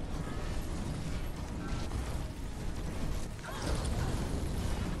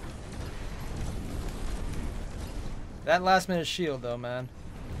 That last minute shield though, man.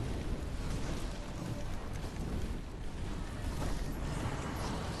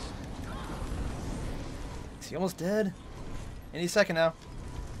 Is he almost dead? Any second now.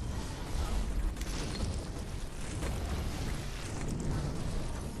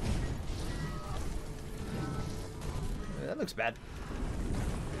 That looks bad.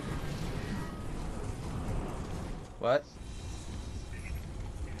 What?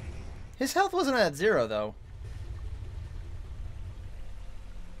 His health wasn't at 0 though.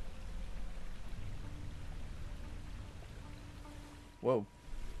 Whoa.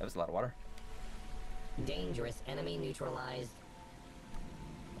 That was a lot of water. Dangerous enemy neutralized.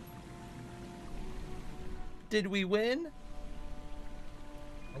 Did we win?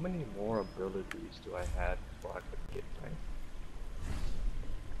 How many more abilities do I have before I could get my?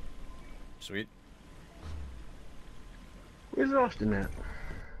 Sweet. Where's Austin at?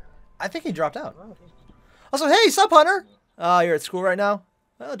 I think he dropped out. Also, hey, Sub Hunter! You're at school right now?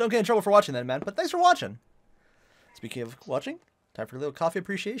 Well, don't get in trouble for watching then, man, but thanks for watching. Speaking of watching, time for a little coffee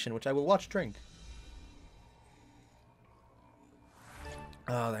appreciation, which I will watch drink.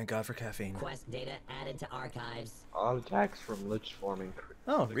 Oh, thank God for caffeine. Quest data added to archives. All attacks from Lich Form increase.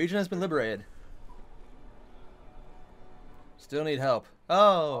 Oh, region has been liberated. Still need help. Oh.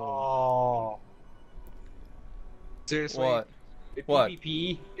 Oh. Seriously? What? In What?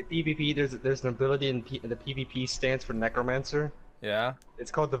 PvP, there's an ability in the PvP stands for Necromancer. Yeah?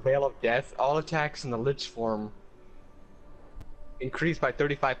 It's called the Veil of Death. All attacks in the Lich form increase by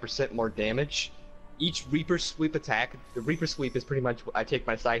 35% more damage. Each Reaper Sweep attack, the Reaper Sweep is pretty much I take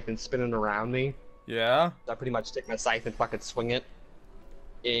my scythe and spin it around me. Yeah? I pretty much take my scythe and fucking swing it.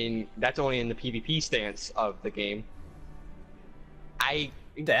 And that's only in the PvP stance of the game. I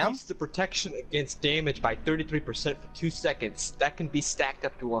increase the protection against damage by 33% for 2 seconds. That can be stacked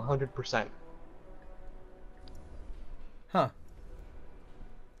up to 100%. Huh.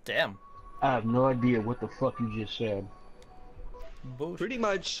 Damn. I have no idea what the fuck you just said. Bullshit. Pretty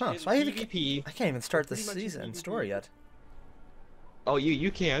much Huh, in so I PvP. can't even start the pretty much in season PvP. story yet. Oh, you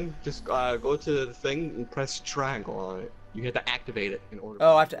can just go to the thing and press triangle on it. You have to activate it in order.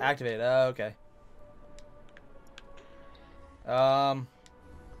 Oh, I have to activate it. Oh, okay.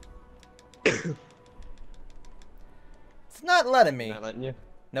 It's not letting me. Not letting you.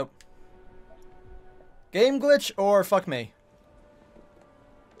 Nope. Game glitch or fuck me?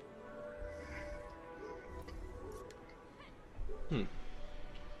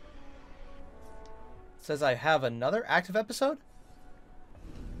 Says I have another active episode?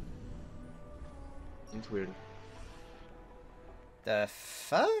 It's weird. The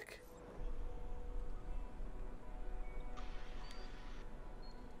fuck?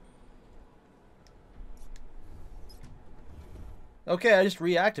 Okay, I just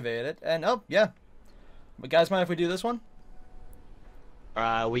reactivated it, and oh, yeah. But guys, mind if we do this one?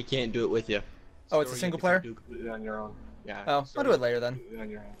 We can't do it with you. Oh, it's a single player? Do completely on your own. Yeah. Oh, I'll do it later then. On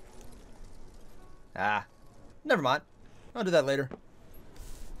your own. Ah, never mind. I'll do that later.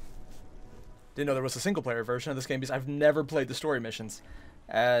 Didn't know there was a single player version of this game because I've never played the story missions,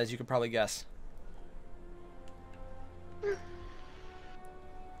 as you could probably guess.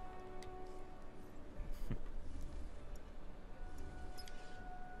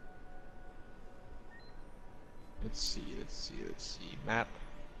 Let's see. Map.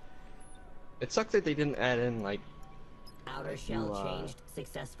 It sucks that they didn't add in like. Outer shell changed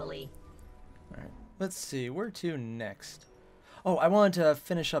successfully. Alright, let's see. Where to next? Oh, I wanted to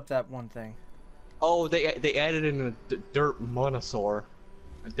finish up that one thing. Oh, they added in a dirt monosaur,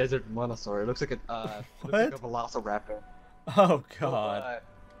 a desert monosaur. It looks like a looks like a velociraptor. Oh So, god.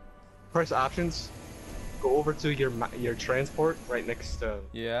 press options. Go over to your transport right next to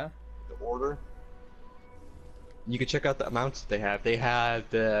Yeah. the order. You can check out the amounts they have. They have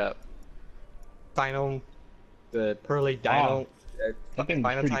the Dino, the Pearly Dino, That thing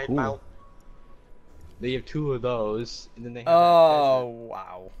was pretty Phenotype cool. mount. They have 2 of those, and then they have that Oh desert.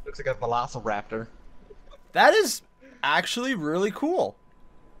 wow. Looks like a velociraptor. That is actually really cool.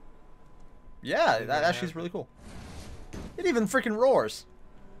 Yeah, And that they actually is have- really cool. It even freaking roars.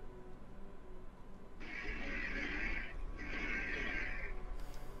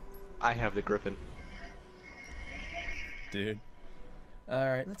 I have the Griffin. Dude.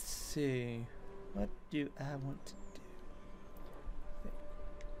 Alright, let's see. What do I want to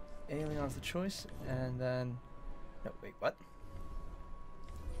do? Alion's the choice, and then... No, wait, what?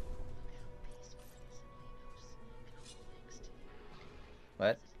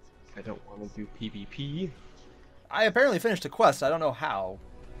 What? I don't want to do PvP. I apparently finished a quest, I don't know how.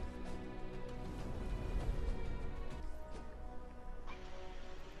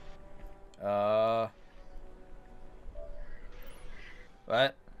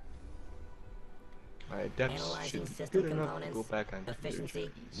 What? My depths Analyzing should be system good enough to components. go back on Efficiency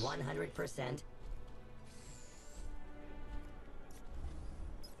 100%.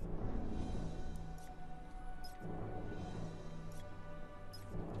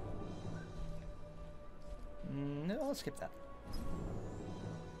 No, I'll skip that.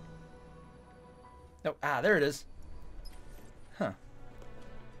 No, there it is. Huh.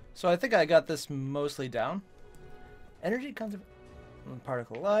 So I think I got this mostly down. Energy conservation.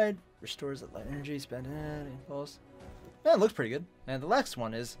 Particle light restores the light energy spent in it. Falls. Yeah, it looks pretty good. And the next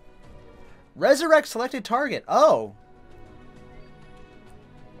one is resurrect selected target. Oh,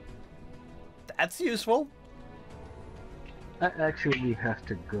 that's useful. I actually have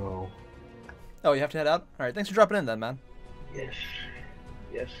to go. Oh, you have to head out. All right, thanks for dropping in, then, man. Yes.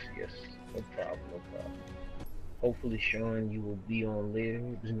 Yes, yes. No problem, no problem. Hopefully, Sean, you will be on later.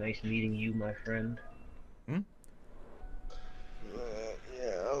 It was nice meeting you, my friend. Yeah,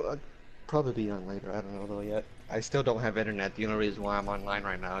 I'll probably be on later. I don't know though yet. I still don't have internet. The only reason why I'm online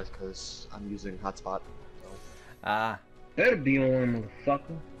right now is because I'm using hotspot. So. Ah, Better be on,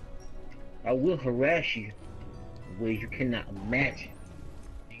 motherfucker. I will harass you in ways you cannot imagine.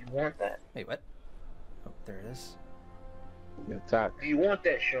 Do you want that? wait, what? Oh, there it is. Yo, talk. Do you want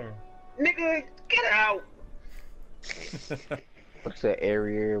that, Sean? Nigga, get out! What's that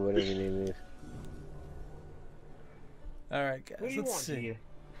Airier, whatever your name is? All right, guys, What do you let's want see. here?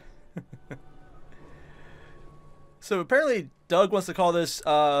 So apparently Doug wants to call this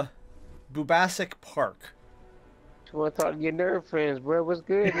Bubasic Park. Just want to talk to your nerd friends, bro. What's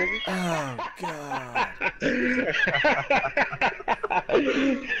good, nigga? Oh god.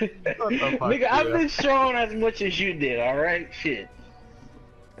 Nigga, I miss Sean as much as you did, alright? Shit.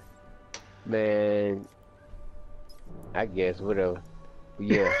 Man, I guess, whatever. But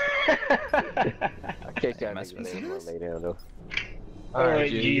yeah, I'll catch y'all Am I niggas supposed to later. do I'm this? gonna lay down, though.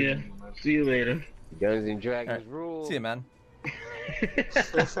 Alright, G. yeah. See you later. Guns and Dragons Alright, rule. see you, man.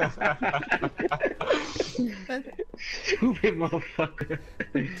 Stupid motherfucker.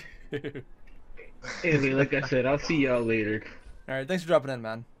 Anyway, like I said, I'll see y'all later. All right, thanks for dropping in,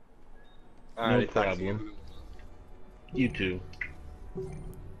 man. Alright, No talk to you. problem. You too.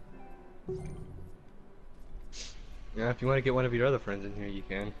 Yeah, if you want to get one of your other friends in here, you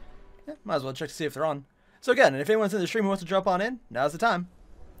can. Yeah, might as well check to see if they're on. So again, if anyone's in the stream who wants to drop on in, now's the time.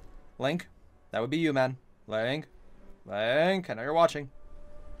 Link, that would be you, man. Link, I know you're watching.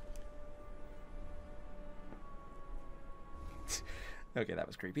 Okay, that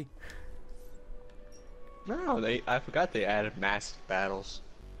was creepy. No, I forgot they added massive battles.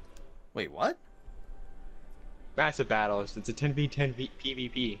 Wait, what? Massive battles. It's a 10v10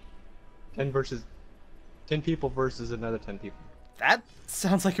 PvP. 10 people versus another 10 people. That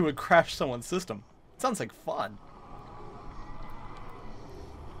sounds like it would crash someone's system. It sounds like fun.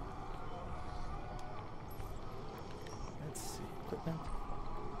 Let's see, equipment.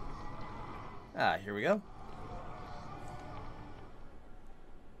 Here we go.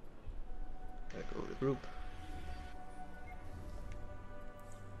 Gotta go to group.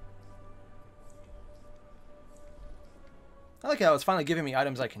 I like how it's finally giving me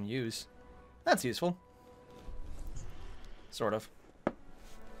items I can use. That's useful. Sort of.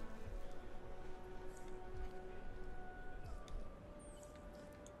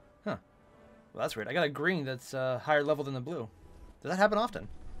 Huh. Well, that's weird. I got a green that's higher level than the blue. Does that happen often?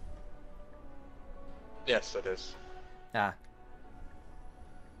 Yes, it is. Ah.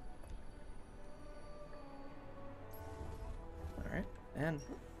 And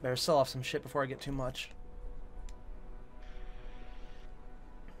better sell off some shit before I get too much.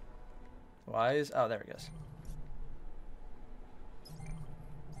 Why is... Oh, there it goes.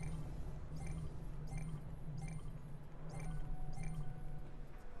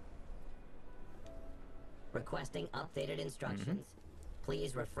 Requesting updated instructions.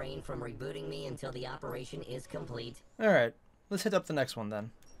 Please refrain from rebooting me until the operation is complete. Alright, let's hit up the next one then.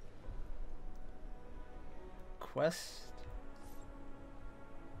 Quest.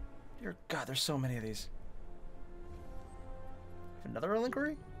 Dear God, there's so many of these. Another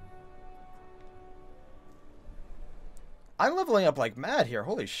inquiry? I'm leveling up like mad here.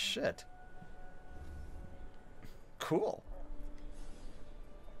 Holy shit. Cool.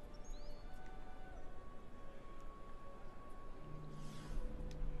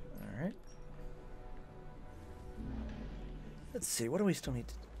 Alright. Let's see, what do we still need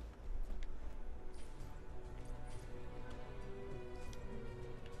to...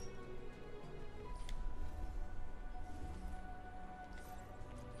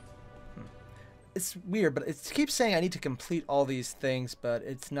 It's weird, but it keeps saying I need to complete all these things, but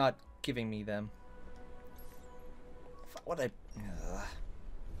it's not giving me them.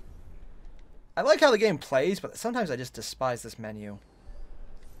 I like how the game plays, but sometimes I just despise this menu.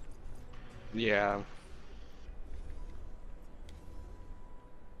 Yeah.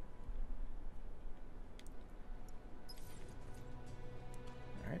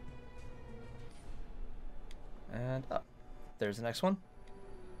 Alright. And up. There's the next one.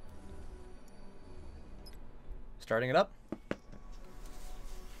 Starting it up.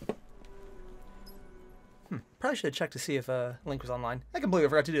 Probably should have checked to see if Link was online. I completely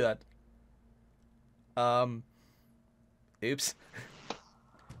forgot to do that. Oops.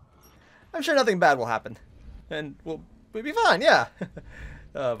 I'm sure nothing bad will happen. And we'll be fine, yeah.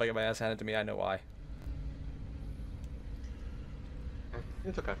 If I get my ass handed to me, I know why.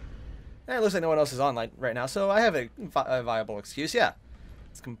 It's okay. And it looks like no one else is online right now, so I have a viable excuse, yeah.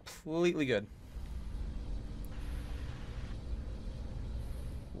 It's completely good.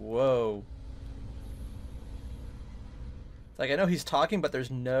 Whoa. It's like I know he's talking, but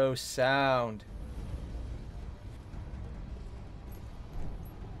there's no sound.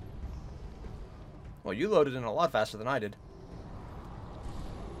 Well, you loaded in a lot faster than I did.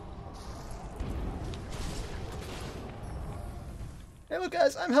 Hey, look,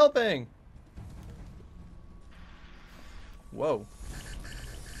 guys, I'm helping. Whoa.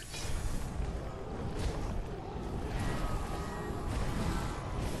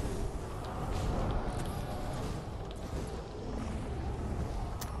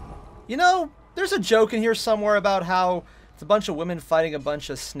 You know, there's a joke in here somewhere about how it's a bunch of women fighting a bunch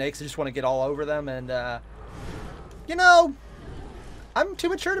of snakes that just want to get all over them, and, you know, I'm too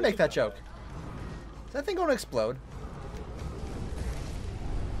mature to make that joke. Is that thing going to explode?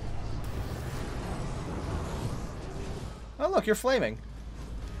 Oh, look, you're flaming.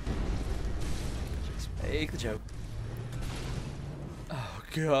 Just make the joke. Oh,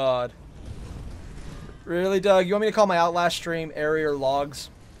 God. Really, Doug? You want me to call my Outlast stream Airier Logs?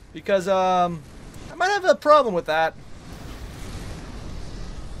 Because, I might have a problem with that.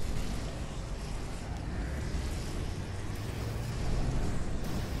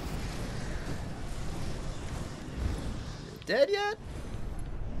 Dead yet?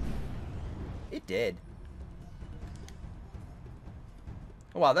 It did.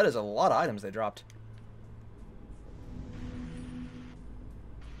 Oh, wow, that is a lot of items they dropped.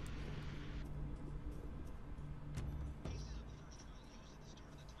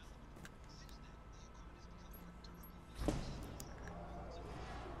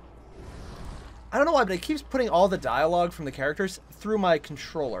 I don't know why, but it keeps putting all the dialogue from the characters through my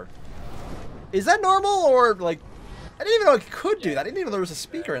controller. Is that normal, or, like... I didn't even know it could do that. I didn't even know there was a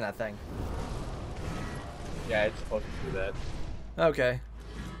speaker in that thing. Yeah, it's supposed to do that. Okay.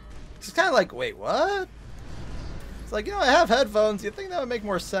 It's kind of like, wait, what? It's like, you know, I have headphones. You'd think that would make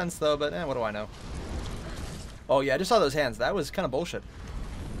more sense, though, but what do I know? Oh, yeah, I just saw those hands. That was kind of bullshit.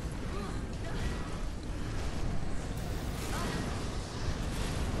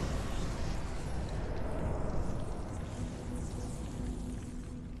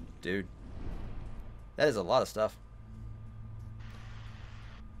 Dude. That is a lot of stuff.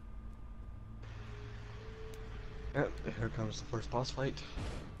 Yep, here comes the first boss fight.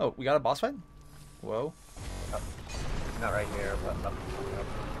 Oh, we got a boss fight? Whoa. Not right here, but up.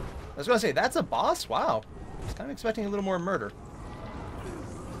 I was going to say, that's a boss? Wow. I was kind of expecting a little more murder.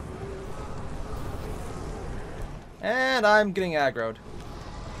 And I'm getting aggroed.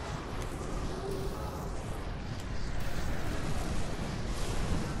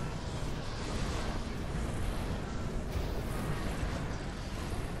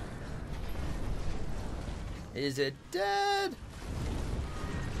 Is it dead?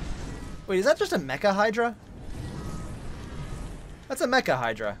 Wait, is that just a Mecha Hydra? That's a Mecha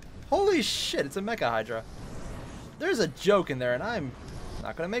Hydra. Holy shit, it's a Mecha Hydra. There's a joke in there, and I'm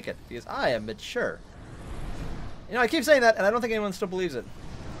not going to make it, because I am mature. You know, I keep saying that, and I don't think anyone still believes it.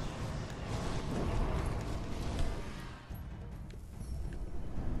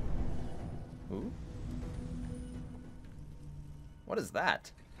 Ooh. What is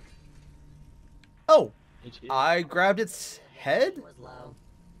that? Oh! I grabbed its head? Was low.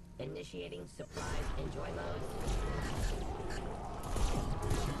 Initiating surprise enjoy mode.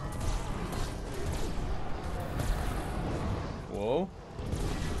 Whoa.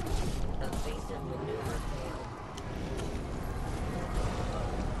 Evasive maneuver failed.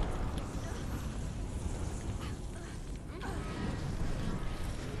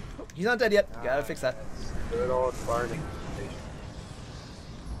 He's not dead yet. Gotta fix that. Good old farming.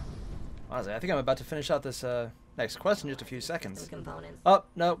 Honestly, I think I'm about to finish out this next quest in just a few seconds. Components. Oh,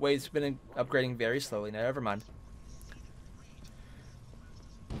 no, Wade's been upgrading very slowly. Now, never mind.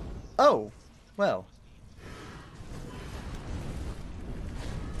 Oh, well.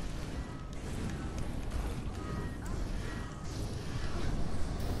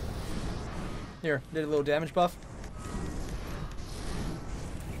 Here, did a little damage buff.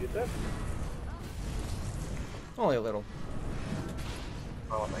 You get that? Only a little.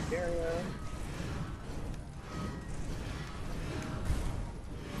 Oh, my carrier.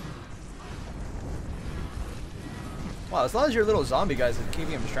 Wow, as long as your little zombie guys are keeping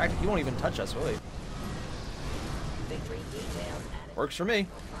him distracted, he won't even touch us, will he? Victory details added. Works for me.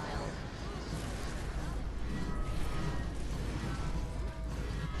 File.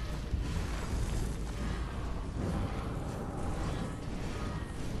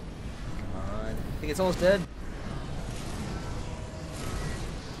 Come on. I think it's almost dead.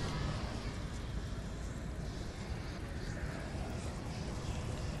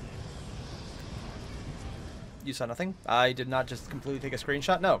 You saw nothing? I did not just completely take a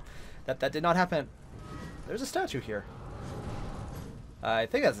screenshot? No. That did not happen. There's a statue here. I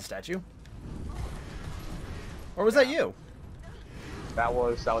think that's a statue. Or was that you? That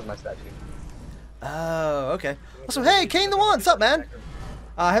was my statue. Oh, okay. Also, hey, Kane the One, what's up, man?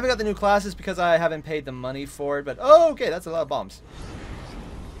 I haven't got the new classes because I haven't paid the money for it, but oh, okay, that's a lot of bombs.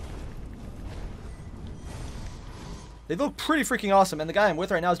 They look pretty freaking awesome, and the guy I'm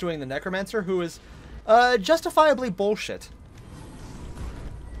with right now is doing the Necromancer, who is justifiably bullshit.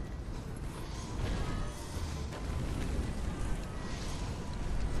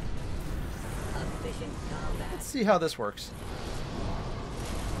 Efficient combat. Let's see how this works.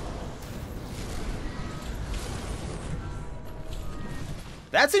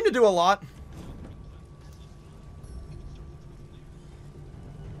 That seemed to do a lot.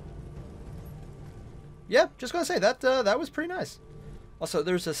 Yeah, just gonna say that that was pretty nice. Also,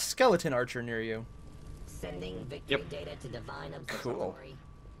 there's a skeleton archer near you. Sending victory data to Divine Observatory.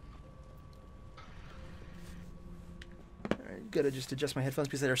 Alright, gotta just adjust my headphones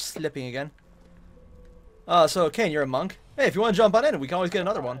because they're slipping again. So Kane, you're a monk. Hey, if you want to jump on in, we can always get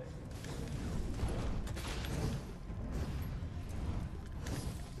another one.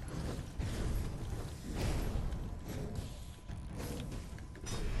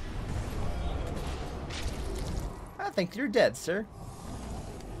 I think you're dead, sir.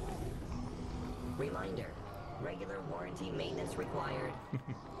 Reminder. Regular warranty maintenance required.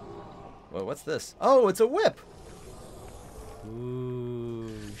 Whoa, what's this? Oh, it's a whip! Ooh,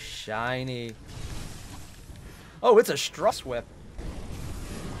 shiny. Oh, it's a Struss whip.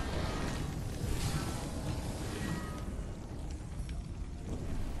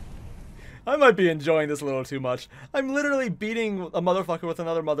 I might be enjoying this a little too much. I'm literally beating a motherfucker with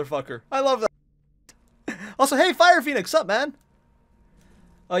another motherfucker. I love that. Also, hey, Fire Phoenix, up, man?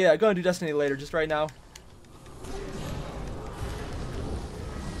 Oh yeah, go and do Destiny later, just right now.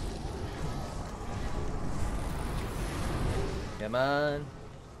 Come on.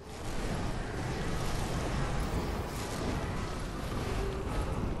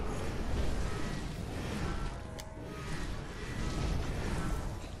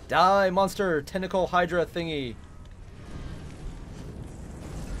 Die, monster, tentacle hydra thingy.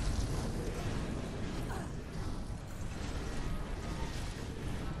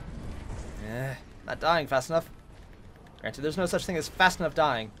 Not dying fast enough. Granted, there's no such thing as fast enough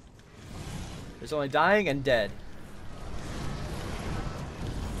dying. There's only dying and dead.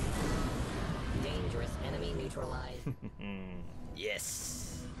 Dangerous enemy neutralized.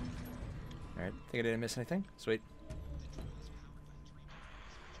 Yes. Alright, think I didn't miss anything. Sweet.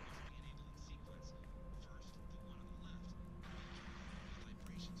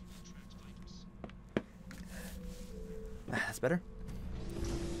 better.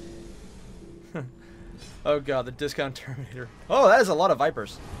 Oh god, the discount Terminator. Oh, that is a lot of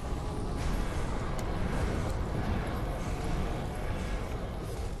Vipers.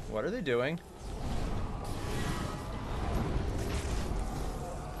 What are they doing?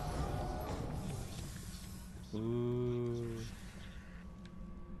 Ooh.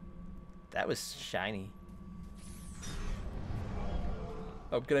 That was shiny.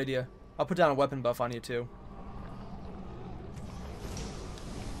 Oh, good idea. I'll put down a weapon buff on you too.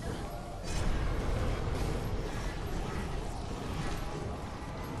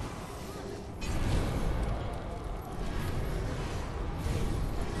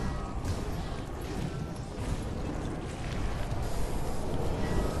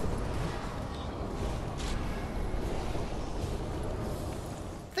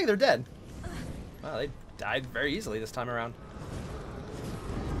 I think they're dead. Wow, they died very easily this time around.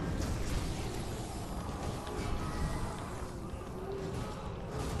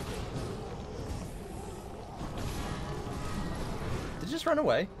 Did he just run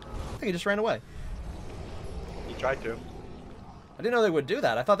away? I think he just ran away. He tried to. I didn't know they would do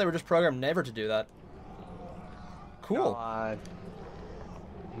that. I thought they were just programmed never to do that. Cool. No,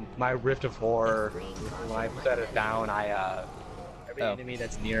 my Rift of Horror, when I set it down, every enemy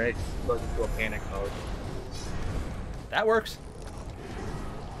that's near it goes into a panic mode. That works.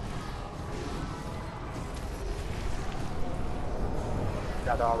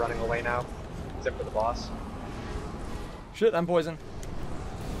 Now they're all running away now, except for the boss. Shit, I'm poisoned.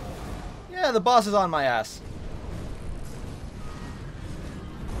 Yeah, the boss is on my ass.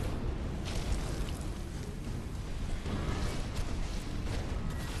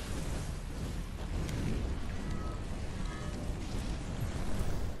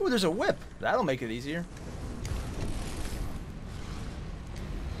 Ooh, there's a whip. That'll make it easier.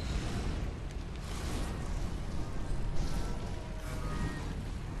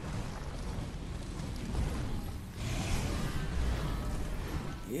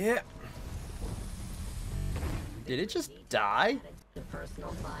 Yeah. Did it just die? The personal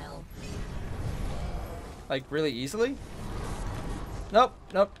file. Like, really easily? Nope,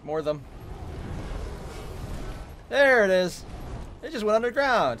 nope, more of them. There it is. It just went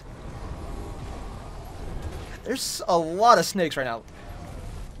underground. There's a lot of snakes right now.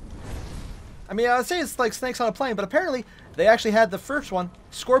 I mean, I would say it's like snakes on a plane, but apparently they actually had the first one.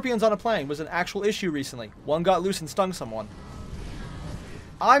 Scorpions on a plane was an actual issue recently. One got loose and stung someone.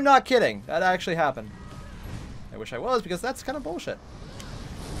 I'm not kidding. That actually happened. I wish I was, because that's kind of bullshit.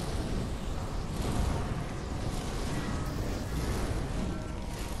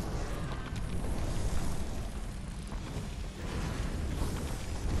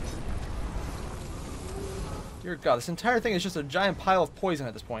 Dear God, this entire thing is just a giant pile of poison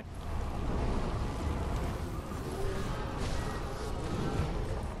at this point.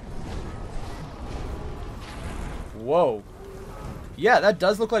 Whoa. Yeah, that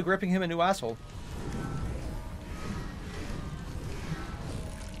does look like ripping him a new asshole.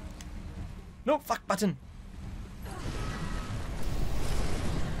 No, fuck button.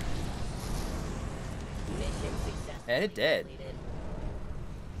 Mission successful. And it did. Completed.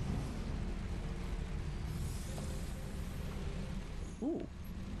 Ooh.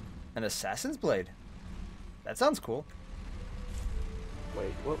 An assassin's blade. That sounds cool.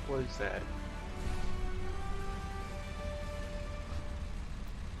 Wait, what was that?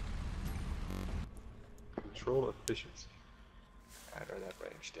 Control efficiency. Add or that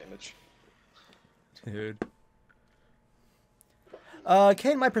range damage. Dude.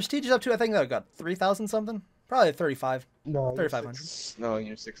 Kane, my prestige is up to, I think I got 3,000 something? Probably 35. No, 3,500. No,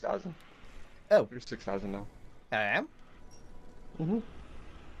 you're 6,000. Oh. You're 6,000 now. I am? Mm-hmm.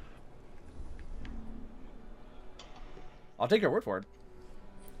 I'll take your word for it.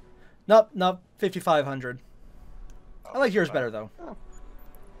 Nope, nope, 5,500. I like yours better, though. Oh.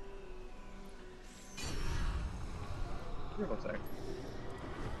 Here, one sec.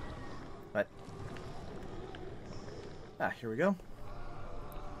 Right. Ah, here we go.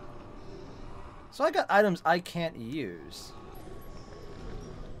 So I got items I can't use.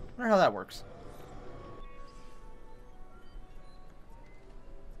 Wonder how that works.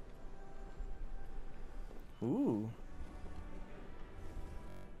 Ooh.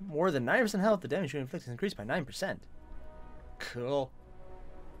 More than 9% health, the damage you inflict is increased by 9%. Cool.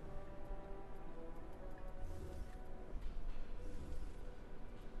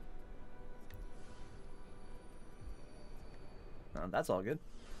 Oh, that's all good.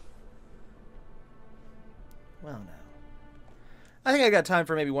 Well, now. I think I got time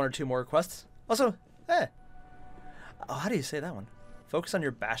for maybe one or two more quests. Also, oh, how do you say that one? Focus on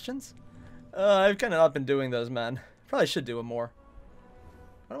your bastions? I've kind of not been doing those, man. Probably should do it more.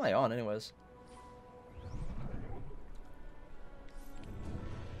 What am I on, anyways?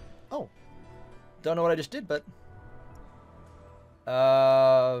 Oh. Don't know what I just did, but...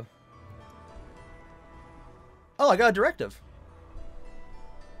 Oh, I got a directive.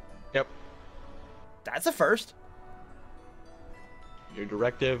 Yep. That's a first. Your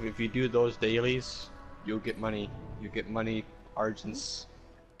directive, if you do those dailies, you'll get money. You get money, argents,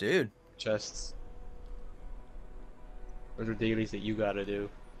 Dude. chests. Those are dailies that you gotta do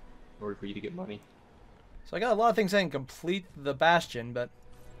in order for you to get money. So I got a lot of things saying complete the bastion, but...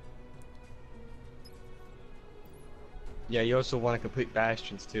 Yeah, you also want to complete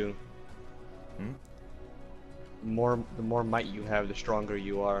bastions too. Hmm? The more might you have, the stronger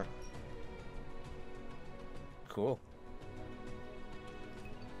you are. Cool.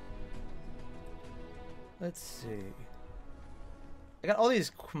 Let's see. I got all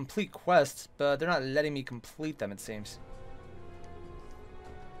these complete quests, but they're not letting me complete them, it seems.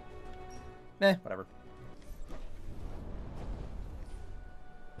 Eh, whatever.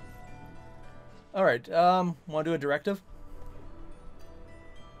 Alright, wanna do a directive?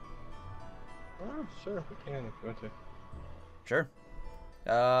 Oh, sure, we can if you want to. Sure.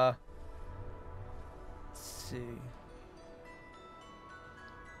 Let's see.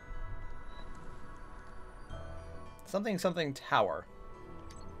 Something tower.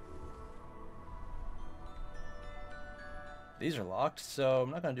 These are locked, so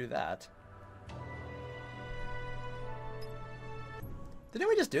I'm not gonna do that. Didn't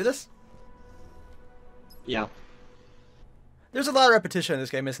we just do this? Yeah. There's a lot of repetition in this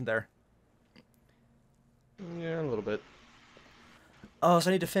game, isn't there? Yeah, a little bit. Oh, so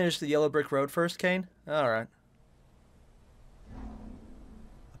I need to finish the yellow brick road first, Kane? Alright.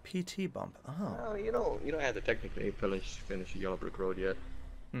 A PT bump. Oh. No, you don't have to technically finish the yellow brick road yet.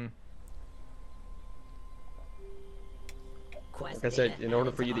 Hmm. Quest Like I said, data in order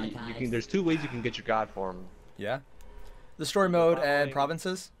added for you to, archives. there's two ways you can get your god form. Yeah. The story mode and Following-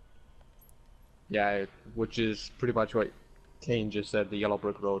 provinces? Yeah, which is pretty much what Kane just said the yellow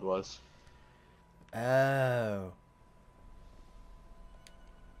brick road was. Oh.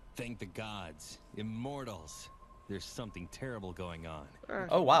 Thank the gods, immortals. There's something terrible going on.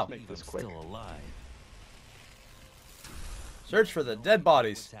 Oh, wow. Make this I'm quick. still alive. Search for the dead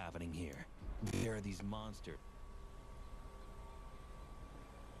bodies. What's happening here? There are these monsters.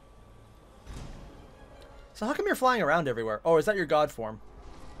 So how come you're flying around everywhere? Oh, is that your god form?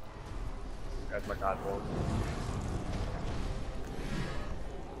 That's my god form.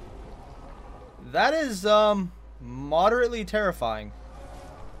 That is, moderately terrifying.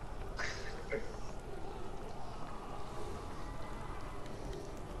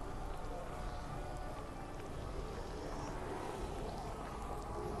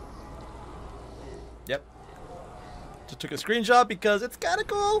 Yep. Just took a screenshot because it's kind of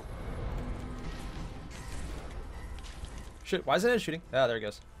cool. Shit, why isn't it shooting? Ah, there it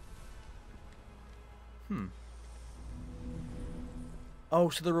goes. Oh,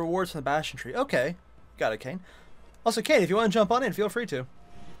 so the rewards from the Bastion tree. Okay. Got it, Kane. Also, Kane, if you want to jump on in, feel free to.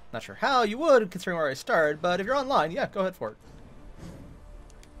 Not sure how you would, considering where I started, but if you're online, yeah, go ahead for it.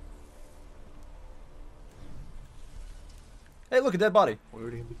 Hey, look, a dead body. We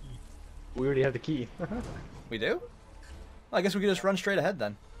already have the key. We already have the key. We do? Well, I guess we could just run straight ahead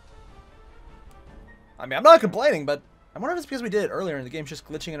then. I mean, I'm not complaining, but I wonder if it's because we did it earlier and the game's just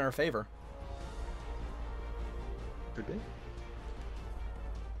glitching in our favor. Could be.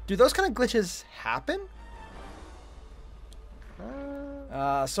 Do those kind of glitches happen?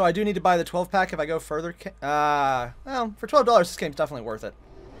 So I do need to buy the 12-pack if I go further. Well, for $12, this game's definitely worth it.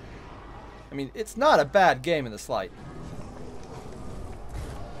 I mean, it's not a bad game in the slight.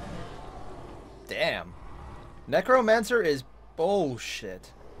 Damn. Necromancer is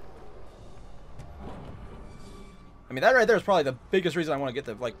bullshit. I mean, that right there is probably the biggest reason I want to get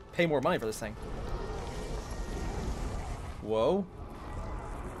the, like, pay more money for this thing. Whoa.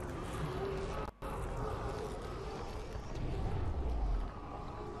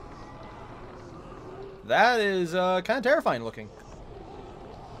 That is kind of terrifying looking.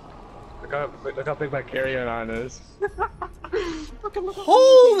 Look how big my carry-on is.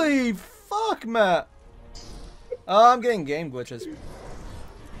 Holy fuck, Matt! I'm getting game glitches.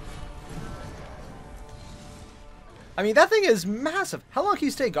 I mean, that thing is massive. How long can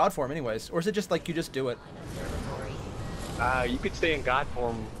you stay God form anyways? Or is it just like you just do it? You could stay in god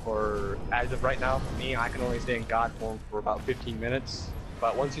form for, as of right now, for me, I can only stay in god form for about 15 minutes.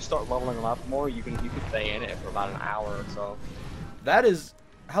 But once you start leveling up more, you can stay in it for about an hour or so. That is...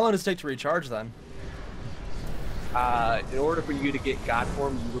 How long does it take to recharge then? in order for you to get God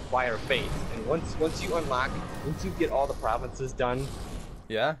form, you require faith. And once you get all the provinces done,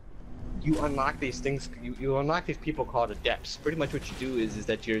 Yeah. you unlock these things. You unlock these people called adepts. Pretty much what you do is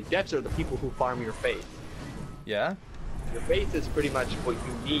that your adepts are the people who farm your faith. Yeah. Your faith is pretty much what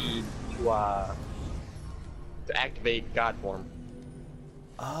you need to activate God form.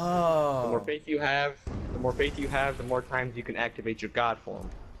 Oh. The more faith you have, the more times you can activate your God form.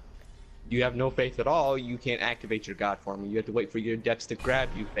 You have no faith at all, you can't activate your God form. You have to wait for your adepts to grab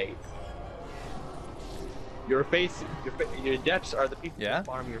you faith. Your adepts are the people Yeah? who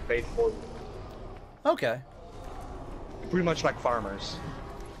farm your faith for you. Okay. Pretty much like farmers.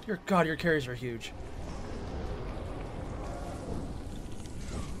 Dear God, your carries are huge.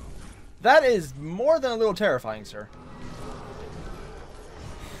 That is more than a little terrifying, sir.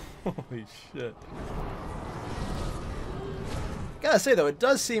 Holy shit. Gotta say though, it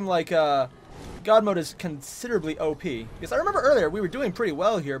does seem like God mode is considerably OP. Because I remember earlier we were doing pretty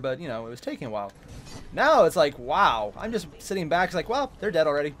well here, but you know, it was taking a while. Now it's like, wow. I'm just sitting back, it's like, well, they're dead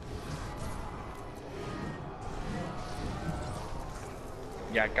already.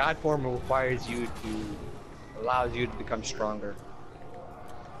 Yeah, God form requires you allows you to become stronger.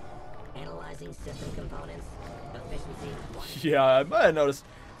 Analyzing system components. Efficiency 1. Yeah, I might have noticed.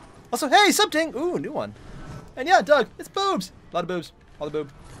 Also, hey, something! Ooh, new one. And yeah, Doug, it's boobs! A lot of boobs. All the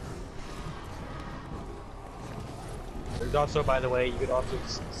boob. There's also, by the way, you could also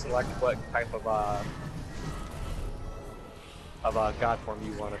select what type of God form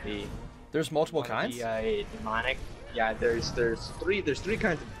you want to be. There's multiple You wanna kinds? be a demonic. Yeah, there's three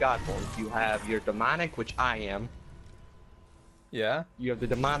kinds of God forms. You have your demonic, which I am. Yeah. You have the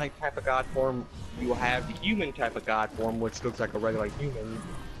demonic type of God form. You have the human type of God form, which looks like a regular human,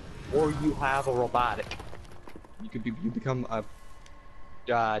 or you have a robotic. You become a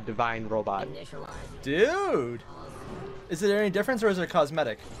divine robot. Initializing. Dude! Is there any difference or is it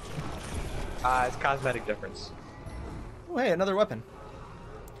cosmetic? It's cosmetic difference. Oh, hey, another weapon.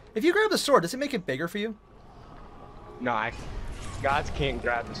 If you grab the sword, does it make it bigger for you? No, gods can't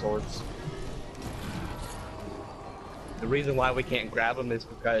grab the swords. The reason why we can't grab them is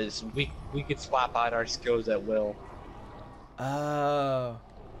because we could swap out our skills at will. Oh.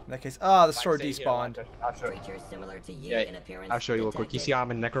 In that case, oh, the sword Like, say, despawned. Here, I'll show you. Creatures similar to you Yeah, in appearance. I'll show you real quick. You see how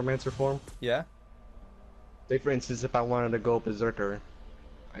I'm in necromancer form? Yeah. Say for instance, if I wanted to go berserker,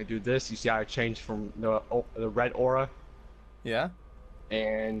 I do this. You see how I change from the red aura, Yeah.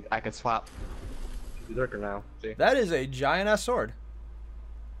 and I can swap to berserker now. See? That is a giant ass sword.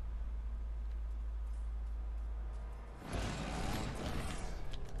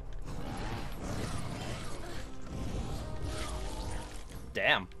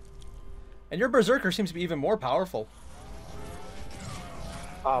 Damn. And your berserker seems to be even more powerful.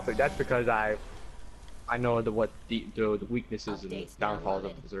 Oh, but that's because I know what the weaknesses and Updates downfalls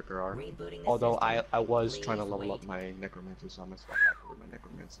downloaded. of berserker are. Rebooting the Although system. I was trying to Please level up wait. my necromancer, so I'm gonna swap back over my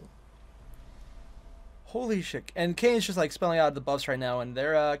necromancer. Holy shit. And Kane's just like spelling out the buffs right now, and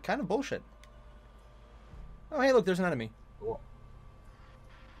they're kind of bullshit. Oh, hey, look, there's an enemy. Cool.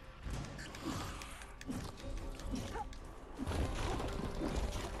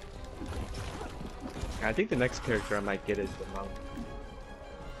 I think the next character I might get is the monk.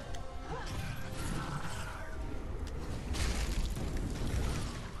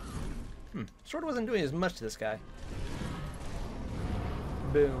 Sword wasn't doing as much to this guy.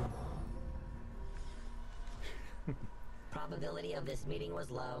 Boom. Probability of this meeting was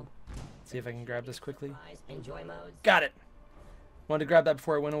low. See if I can grab this quickly. Rise, enjoy modes. Got it. Wanted to grab that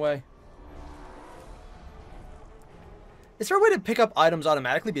before it went away. Is there a way to pick up items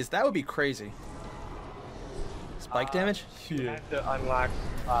automatically? Because that would be crazy. Spike damage? You have to unlock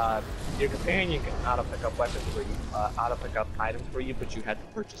your companion can auto pick up weapons for you, auto pick up items for you, but you had to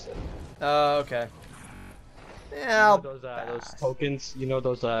purchase it. Oh, okay. Yeah, You I'll know those tokens. You know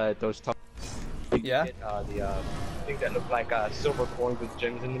those tokens. Yeah. Get, the things that look like silver coins with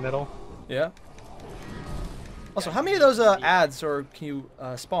gems in the middle. Yeah. Also, how many of those ads or can you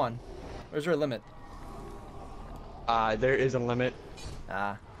spawn? Or is there a limit? There is a limit.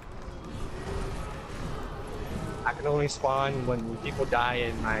 Ah. I can only spawn when people die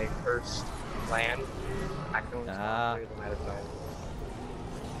in my first land. I can only spawn 3 of them at a time.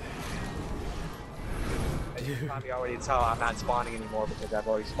 And you can probably already tell I'm not spawning anymore because I've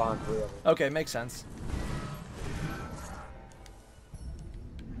already spawned 3 of them. Okay, makes sense.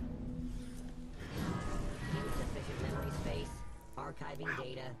 Insufficient memory space. Archiving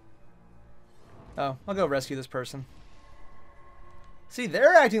data. Oh, I'll go rescue this person. See,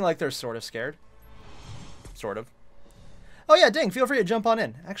 they're acting like they're sort of scared. Sort of. Oh yeah, Ding, feel free to jump on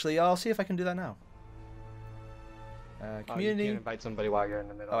in. Actually, I'll see if I can do that now. You Community. can't invite somebody while you're in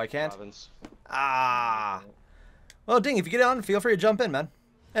the middle Oh, I of the can't? province. Ah. Well, Ding, if you get on, feel free to jump in, man.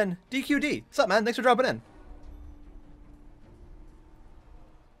 And DQD, what's up, man? Thanks for dropping in.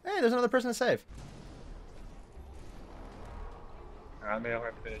 Hey, there's another person to save. I may have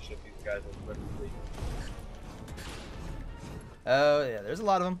to finish with these guys quickly. Oh, yeah, there's a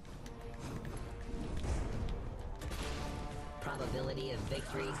lot of them. Probability of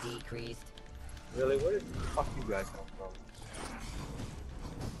victory decreased. Really? Where did the fuck you guys come from?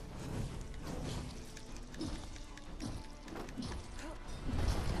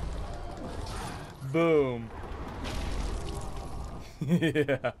 Boom.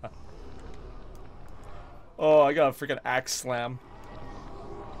 Yeah. Oh, I got a freaking axe slam.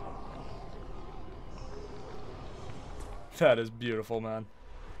 That is beautiful, man.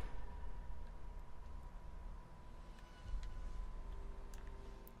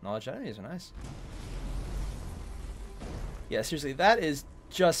 Knowledge enemies are nice. Yeah, seriously, that is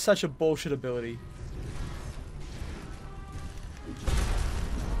just such a bullshit ability.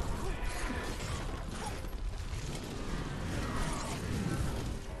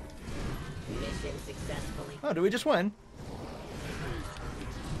 Mission successfully. Oh, did we just win?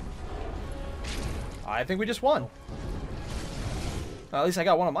 I think we just won. Well, at least I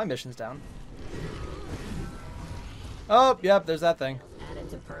got one of my missions down. Oh, yep, there's that thing. Added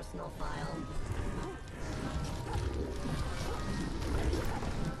to personal file.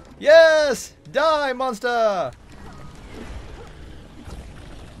 Yes! Die, monster!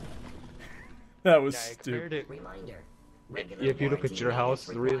 That was stupid. Reminder. If you look at your house,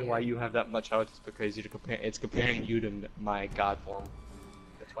 the reason why you have that much health is because it's comparing you to my god form.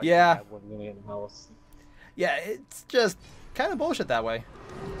 That's why Yeah. you have 1 million health. Yeah, it's just kind of bullshit that way.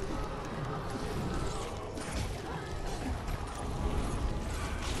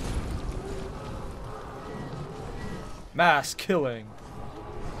 Mass killing.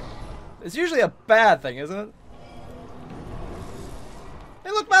 It's usually a bad thing, isn't it? Hey,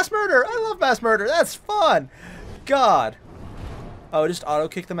 look, mass murder! I love mass murder. That's fun. God. Oh, just auto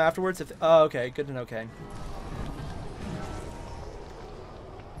kick them afterwards. Oh, okay. Good to know, Kane.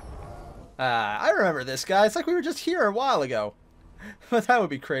 I remember this guy. It's like we were just here a while ago. But that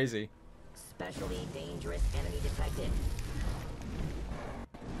would be crazy. Specially dangerous enemy detected.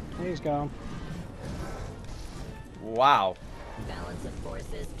 He's gone. Wow. Balance of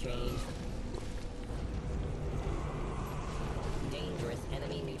forces changed. Dangerous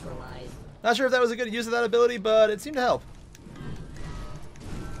enemy neutralized. Not sure if that was a good use of that ability, but it seemed to help.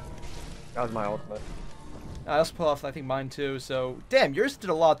 That was my ultimate. I also pull off, I think, mine too. So, damn, yours did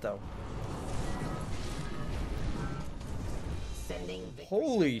a lot though. Sending victory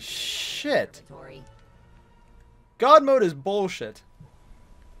Holy shit. territory. God mode is bullshit.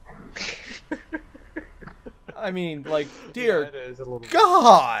 I mean, like, dear it is a little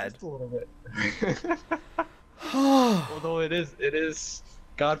God. Just a little bit. Although it is.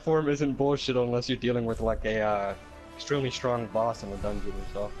 God form isn't bullshit unless you're dealing with like a extremely strong boss in a dungeon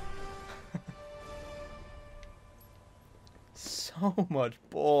or so. So much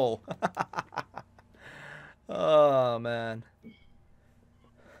bull. Oh, man.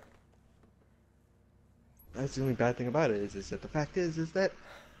 That's the only bad thing about it is that the fact is that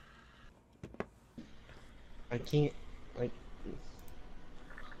I can't like.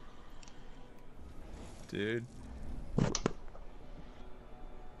 Dude.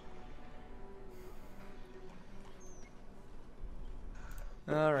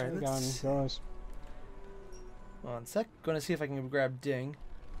 Alright, Hang on, let's... guys. One sec. Gonna see if I can grab Ding.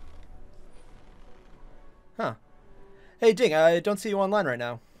 Huh. Hey, Ding, I don't see you online right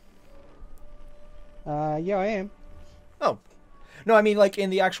now. Yeah, I am. Oh. No, I mean, like, in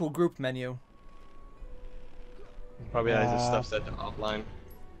the actual group menu. Probably has his stuff set to offline.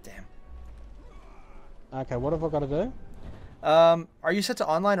 Damn. Okay, what have I got to do? Are you set to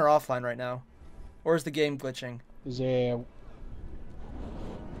online or offline right now? Or is the game glitching? Is there...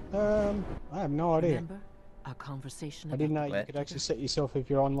 I have no idea. Remember our conversation I didn't know about you What? could actually set yourself if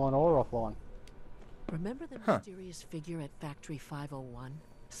you're online or offline. Remember the Huh. mysterious figure at Factory 501?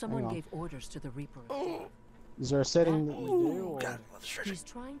 Someone on. gave orders to the Reaper. Is there a setting that you do? Or... God, I love this treasure. He's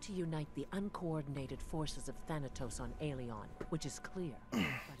trying to unite the uncoordinated forces of Thanatos on Airier, which is clear. But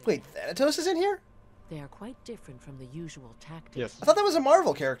Wait, Thanatos is in here? they are quite different from the usual tactics. Yes. I thought that was a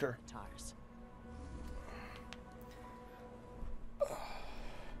Marvel character. Avatars.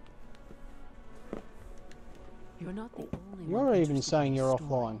 You're not the only one You're even interested saying in you're the story.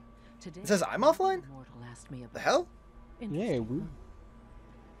 offline. Today, It says I'm offline? Immortal asked me The about hell? Yeah, Interesting, we... huh?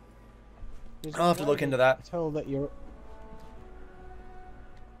 There's I'll have to no look way into that. Tell that you're...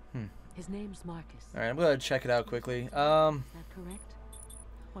 His name's Marcus. All right, I'm gonna check it out quickly. Is that correct?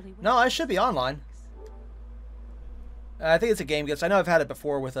 Well, he No, was- I should be online. I think it's a game glitch. I know I've had it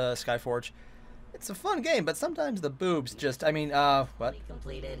before with Skyforge. It's a fun game, but sometimes the boobs just, I mean, what? Fully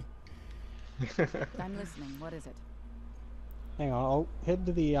completed. I'm listening. What is it? Hang on, I'll head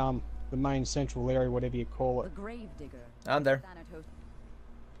to the main central area, whatever you call The it. Gravedigger. I'm there. Thanatos.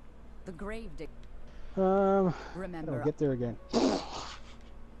 The Gravedigger. I'll get there again.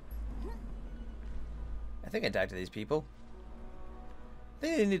 I think I died to these people. I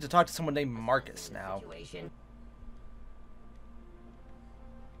think I need to talk to someone named Marcus now. Situation.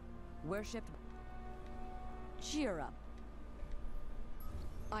 Worshipped. Cheer up.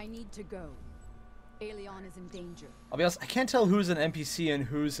 I need to go. Airier is in danger. I'll be honest, I can't tell who's an NPC and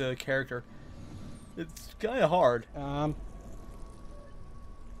who's a character. It's kind of hard. Oh.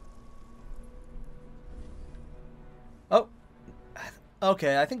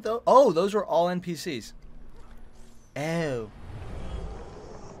 Okay, I think though. Oh, those were all NPCs. Oh.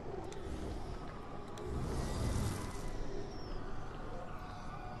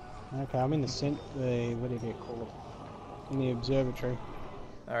 Okay, I'm in the whatever you call it, in the observatory.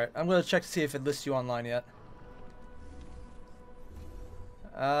 All right, I'm gonna check to see if it lists you online yet.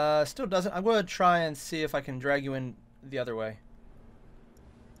 Still doesn't. I'm gonna try and see if I can drag you in the other way.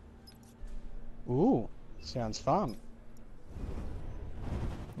 Ooh, sounds fun.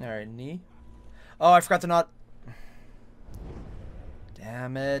 All right, knee. Oh, I forgot to not.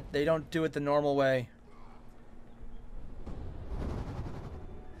 Damn it! They don't do it the normal way.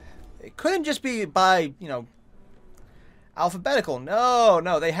 It couldn't just be by, you know, alphabetical. No,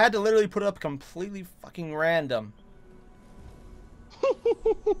 no, they had to literally put it up completely fucking random.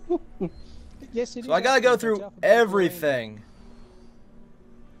 Yes, it is. So I gotta go through everything.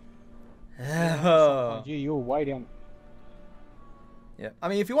 Oh. You're way down. Yeah, I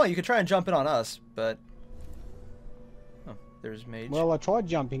mean, if you want, you could try and jump in on us, but... Oh, there's Mage. Well, I tried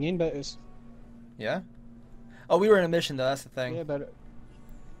jumping in, but it's... Yeah? Oh, we were in a mission, though, that's the thing. Yeah, but...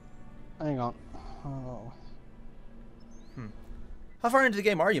 Hang on. Oh. How far into the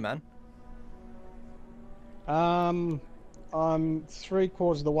game are you, man? I'm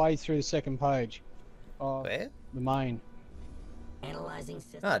 3/4 of the way through the second page. Wait? The main. Analyzing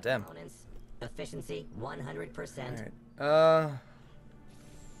system Ah, damn. components. Efficiency 100%. Alright,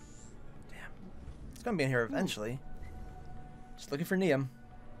 damn. It's gonna be in here eventually. Just looking for Neum.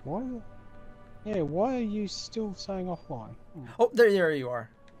 Why? Yeah, why are you still saying offline? Oh, there you are.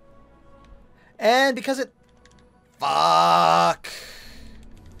 And because it... Fuck!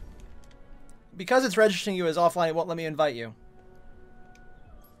 Because it's registering you as offline, it won't let me invite you.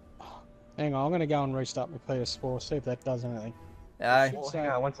 Hang on, I'm gonna go and restart my PS4, see if that does anything. Well, hang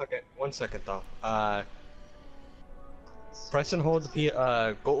on 1 second. 1 second though. Press and hold the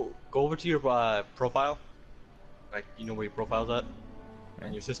go over to your profile. Like, you know where your profile's at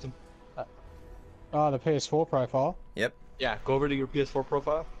on your system. Oh, the PS4 profile. Yep. Yeah, go over to your PS4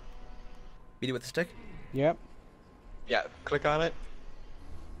 profile. Beat it with the stick? Yep. Yeah, click on it.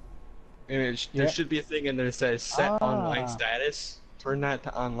 And there should be a thing in there that says set online status. Turn that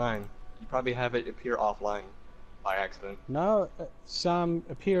to online. You probably have it appear offline by accident. No, some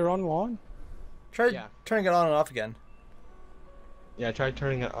appear online. Try turning it on and off again. Yeah, try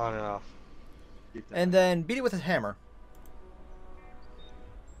turning it on and off. And then beat it with a hammer.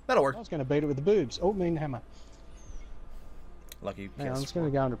 That'll work. I was gonna beat it with the boobs. Oh, mean hammer. Lucky. Yeah, I'm just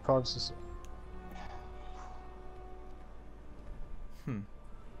gonna go into privacy.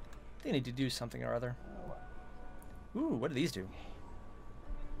 They need to do something or other. Ooh, what do these do?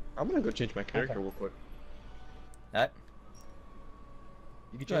 I'm gonna go change my character real quick. That.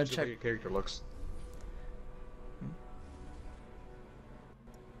 You can Go ahead, change the check. way your character looks.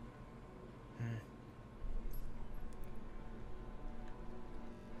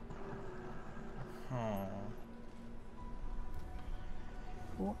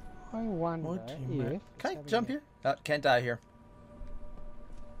 Well, I wonder if... Can I jump here? Can't die here.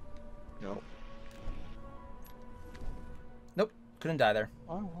 No. Nope, couldn't die there.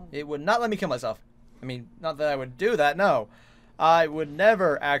 I wonder... It would not let me kill myself. I mean, not that I would do that, no. I would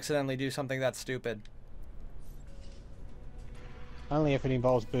never accidentally do something that stupid. Only if it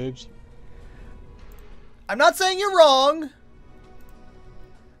involves boobs. I'm not saying you're wrong.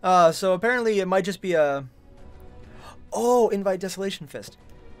 So apparently it might just be a... Oh, invite Desolation Fist.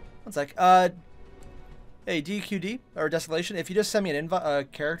 One sec. Hey, DQD, or Desolation, if you just send me an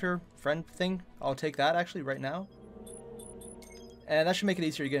invite, character, friend thing, I'll take that actually right now. And that should make it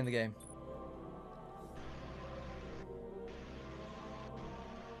easier to get in the game.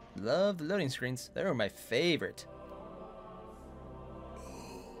 Love the loading screens. They were my favorite.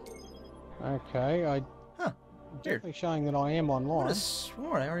 Okay, I Huh. Weird. definitely showing that I am I would online. have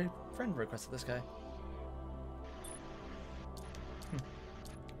sworn I already friend requested this guy.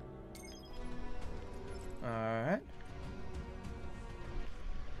 Alright.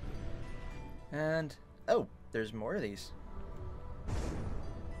 And, oh, there's more of these.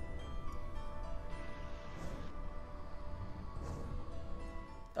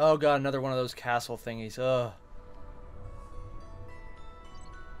 Oh god, another one of those castle thingies. Ugh.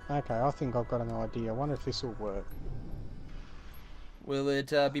 Okay, I think I've got an idea. I wonder if this will work. Will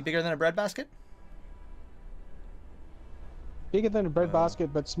it be bigger than a breadbasket? Bigger than a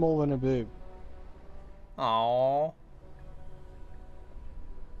breadbasket, but smaller than a boob. Aww.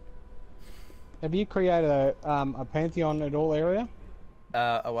 Have you created a pantheon at all area?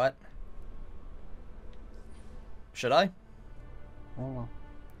 A what? Should I? Oh,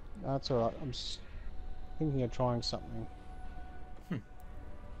 that's alright. I'm thinking of trying something.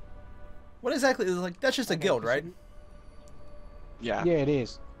 What exactly is like? That's just a guild, right? Yeah. Yeah, it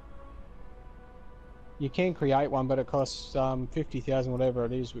is. You can create one, but it costs 50,000, whatever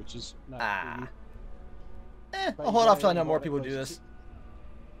it is, which is not Ah. But I'll you hold off till I gotta know more invite people it do this.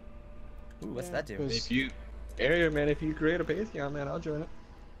 Ooh, what's Yeah, that do? 'cause- If you, Airier, man, if you create a Pantheon, man, I'll join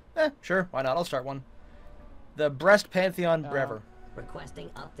it. Sure, why not? I'll start one. The Breast Pantheon Brever. Requesting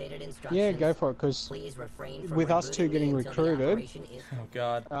updated instructions. Yeah, go for it, because Please refrain from with us two rebooting me getting until the recruited, operation is Oh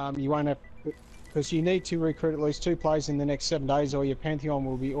god. you won't have, because you need to recruit at least 2 players in the next 7 days, or your pantheon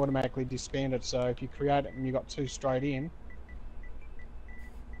will be automatically disbanded. So if you create it and you got 2 straight in,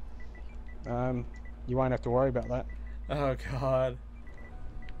 you won't have to worry about that. Oh god.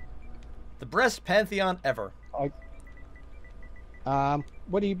 The Breast Pantheon ever. What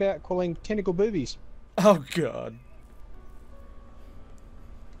are you about calling tentacle boobies? Oh god.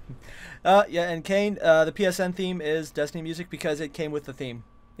 Yeah, and Kane, the PSN theme is Destiny music because it came with the theme.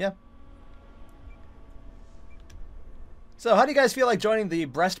 Yeah. So, how do you guys feel like joining the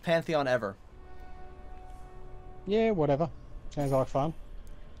Breast Pantheon ever? Yeah, whatever. Sounds like fun.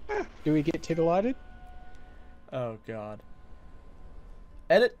 Do we get titillated? Oh god.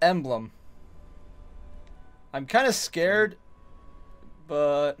 Edit emblem. I'm kind of scared,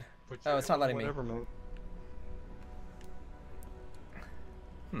 but oh, it's not letting me. Whatever, man.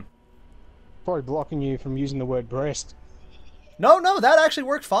 Probably blocking you from using the word breast. No, that actually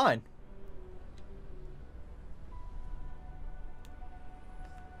worked fine.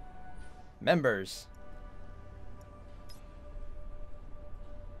 Members.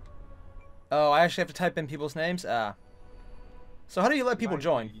 Oh, I actually have to type in people's names? Ah. So how do you let people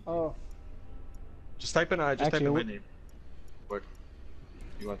join? Oh. Just type in my Actually, name. Work.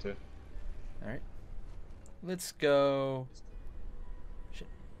 If you want to. Alright. Let's go... Shit.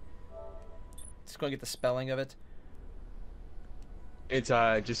 Just gonna get the spelling of it. It's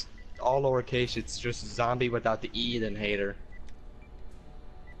just all lowercase. It's just zombie without the E, then hater.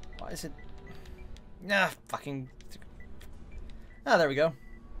 Why is it... Nah, fucking... Ah, there we go.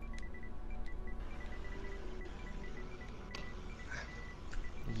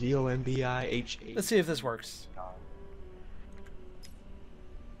 ZOMBIHA. Let's see if this works.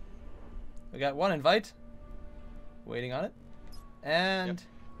 We got one invite. Waiting on it. And...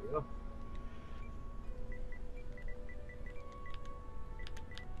 Yep.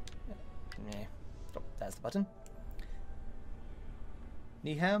 Meh. Oh, that's the button.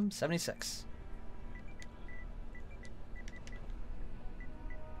 Neham 76.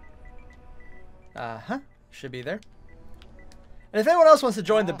 Uh-huh. Should be there. And if anyone else wants to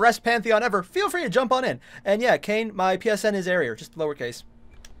join the Breast Pantheon ever, feel free to jump on in. And yeah, Kane, my PSN is Airier, just lowercase.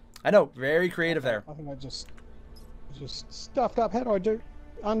 I know, very creative there. I think I just stuffed up. How do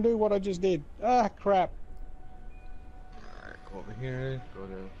I undo what I just did? Ah, crap. Alright, go over here. Go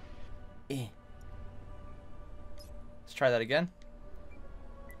to. Let's try that again.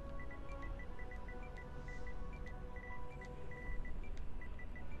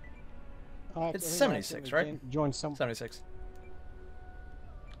 It's 76, right? Join some. 76.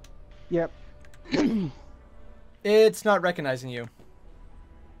 Yep. It's not recognizing you.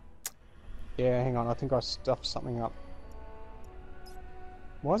 Yeah, hang on. I think I stuffed something up.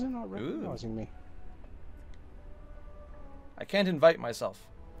 Why is it not recognizing me? I can't invite myself.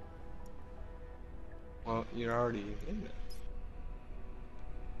 Well, you're already in it.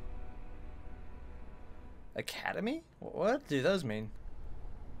 Academy? What do those mean?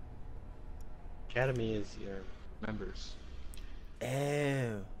 Academy is your members.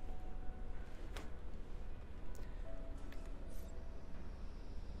 Oh.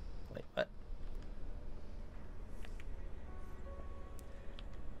 Wait, what?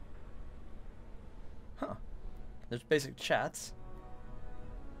 Huh. There's basic chats.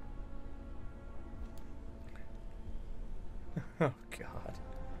 Oh, God.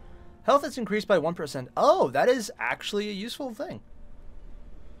 Health is increased by 1%. Oh, that is actually a useful thing.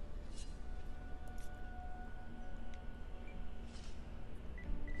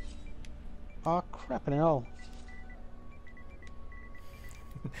 Oh, crap and hell.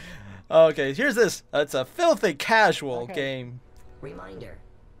 Okay, here's this. It's a filthy casual Okay. game. Reminder.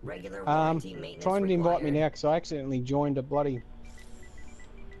 Regular warranty maintenance Trying to invite me required. now because I accidentally joined a bloody...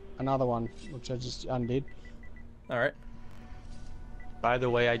 another one, which I just undid. Alright, By the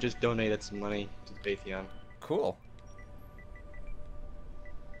way, I just donated some money to the Patreon. cool.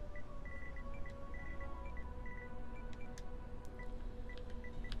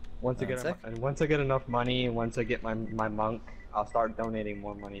 Once I One get sec. and once I get enough money, and once I get my monk, I'll start donating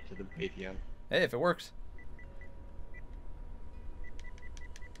more money to the Patreon. Hey, if it works.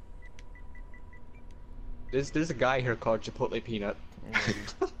 There's a guy here called Chipotle Peanut.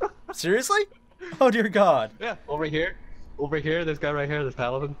 Seriously? Oh, dear God. Yeah, over here, this guy right here, this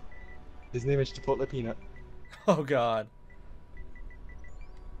paladin. His name is Chipotle Peanut. Oh, God.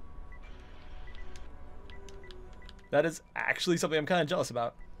 That is actually something I'm kind of jealous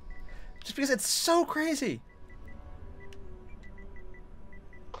about. Just because it's so crazy.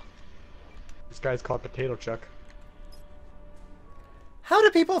 This guy's called Potato Chuck. How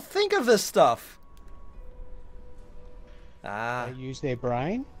do people think of this stuff? Ah, They use their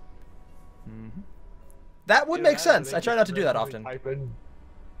brain. that would make sense. I try not to do that often.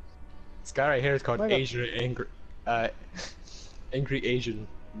 This guy right here is called Wait a- Asian Angry Asian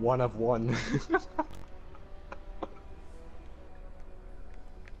 1 of 1.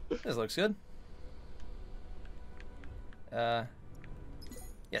 This looks good.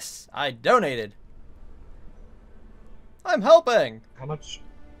 Yes, I donated. I'm helping. How much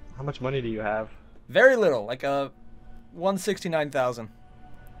money do you have? Very little, like 169,000.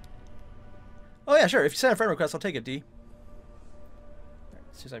 Oh yeah, sure. If you send a friend request, I'll take it, D. Alright,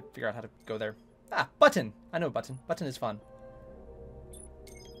 as soon as I figure out how to go there. Ah, button. I know button. Button is fun.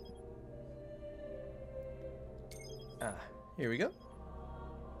 Ah, here we go.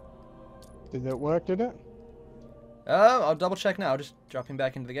 Did it work, did it? I'll double check now. Just dropping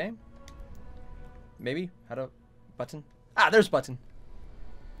back into the game. Maybe. How to button? Ah, there's button.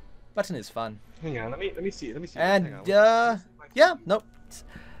 Button is fun. Hang on, let me see. Hang And on. yeah, nope.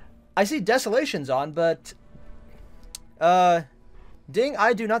 I see Desolation's on, but Ding,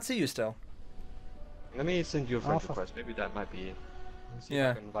 I do not see you still. Let me send you a friend Oh, request. Maybe that might be it. Let me see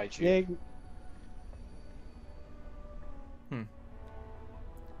Yeah. if I can invite you. Yeah.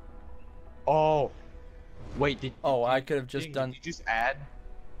 Oh, wait. Oh, I could have just Ding, done. Did you just add?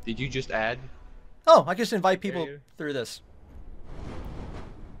 Did you just add? Oh, I can just invite people you- through this.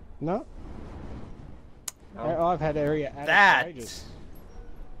 No? No? I've had area added That. for ages.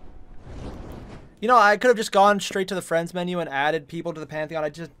 You know, I could have just gone straight to the friends menu and added people to the Pantheon. I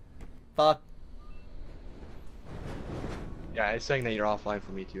just, fuck. Yeah, it's saying that you're offline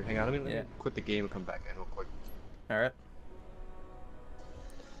for me too. Hang on, let me Yeah. quit the game and come back in real quick. All right.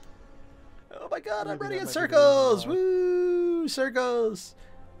 Oh my God, I'm Maybe running that in might be the circles. reason Woo, circles.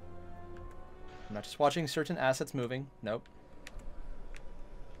 I'm not just watching certain assets moving. Nope.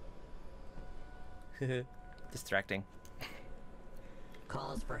 Distracting.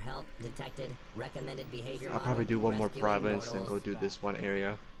 Calls for help detected. Recommended behavior. I'll model, probably do one more rescuing province and go mortals. do this one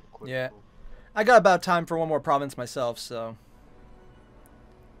area. Quick. Yeah. I got about time for one more province myself, so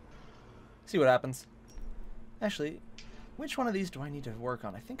see what happens. Actually, which one of these do I need to work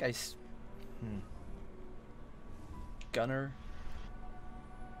on? I think Gunner.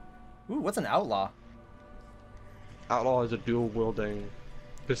 Ooh, what's an outlaw? Outlaw is a dual wielding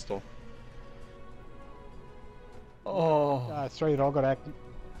pistol. Oh, Three that I've got active.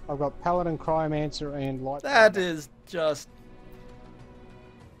 I've got Paladin, Cryomancer, and Light. that is just.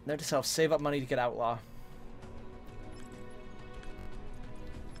 Note to self: save up money to get outlaw.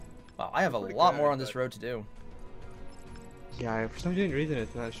 Wow, I have a Pretty lot good, more on this but- road to do. Yeah, for some reason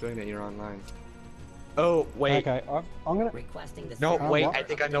it's not showing that you're online. Oh wait, Okay, I'm gonna. Requesting the no serial wait, what? I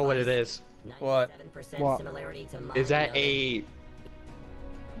think I know what it is. What? 97% What? Similarity to Is that mine, a?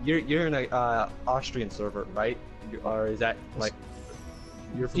 You're in a Austrian server, right? Or is that like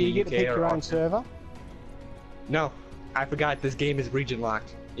you're from Do you the get UK to pick or your own Austria? server? No, I forgot. This game is region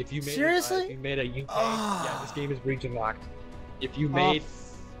locked. If you made Seriously? if you made a UK, Ah. yeah, this game is region locked. If you Oh, made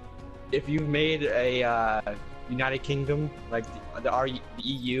if you made a United Kingdom like the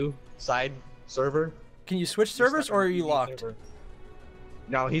EU side server, Can you switch you're servers, stuck or on are the you EU locked? server.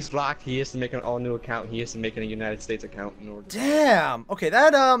 No, he's locked. He has to make an all new account. He has to make a United States account in order. Damn. Okay,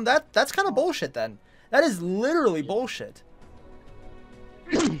 that's kind of bullshit then. That is literally bullshit.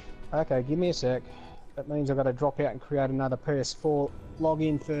 Okay, give me a sec. That means I've got to drop out and create another PS4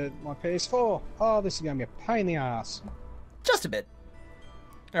 login for my PS4. Oh, this is going to be a pain in the ass. Just a bit.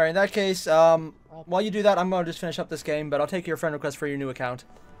 Alright, in that case, while you do that, I'm going to just finish up this game, but I'll take your friend request for your new account.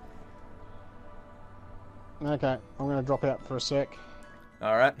 Okay, I'm going to drop out for a sec.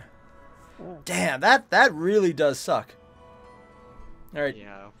 Alright. Damn, that really does suck. Alright,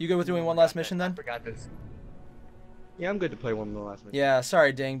 Yeah. you good with doing one last mission then? I forgot this. Yeah, I'm good to play one of the last mission. Yeah,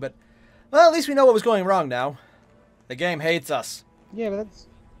 sorry, Ding, but... Well, at least we know what was going wrong now. The game hates us. Yeah, but that's...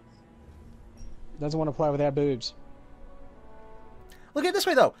 Doesn't want to play with our boobs. Look at it this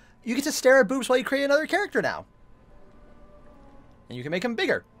way, though. You get to stare at boobs while you create another character now. And you can make them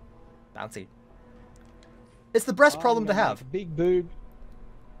bigger. Bouncy. It's the best problem to have. Big boob.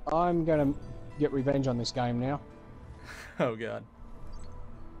 I'm going to get revenge on this game now. Oh, God.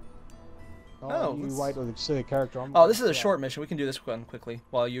 Oh, you wait till you see a character. Oh, this is a short mission. We can do this one quickly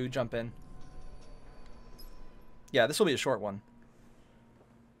while you jump in. Yeah, this will be a short one.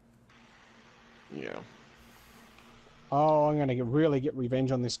 Yeah. Oh, I'm going to really get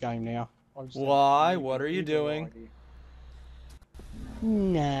revenge on this game now. Why? What are you doing?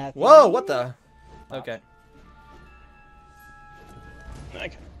 Nothing. Whoa, what the? Okay.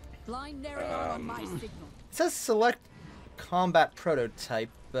 Okay. Blind narrow on my signal. It says select combat prototype,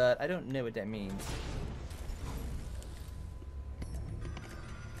 but I don't know what that means.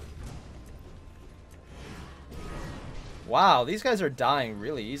 Wow, these guys are dying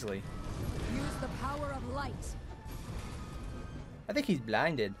really easily. Use the power of light. I think he's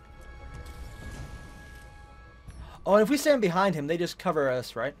blinded. Oh, and if we stand behind him, they just cover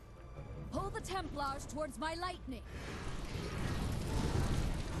us, right? Pull the Templars towards my lightning.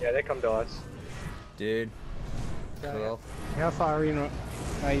 Yeah, they come to us. Dude. Cool. How far in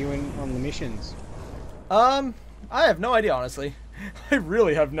are you in on the missions? I have no idea, honestly. I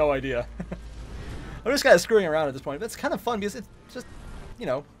really have no idea. I'm just kind of screwing around at this point, but it's kind of fun because it's just, you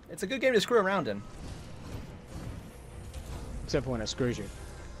know, it's a good game to screw around in. Except for when it screws you.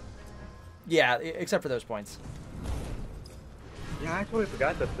 Yeah, except for those points. Yeah, I totally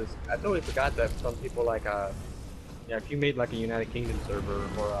forgot that some people like yeah, if you made like a United Kingdom server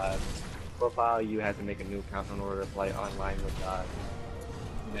or a profile, you had to make a new account in order to play online with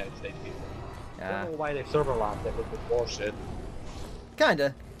United States people. I don't know why they server locked it, but it's bullshit.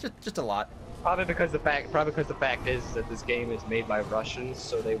 Kinda, just a lot. Probably because the fact is that this game is made by Russians,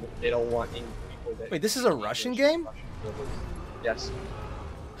 so they don't want any people that. Wait, this is a Russian game? Yes.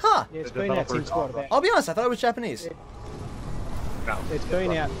 Huh. Yeah, it's been out since what, about... I'll be honest, I thought it was Japanese. No. It's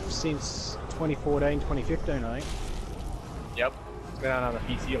been out since 2014, 2015, I think. Yep. It's been out on the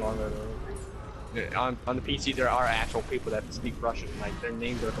PC longer. On the PC, there are actual people that speak Russian. Like their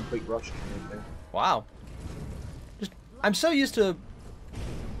names are complete Russian and everything. Wow. I'm so used to.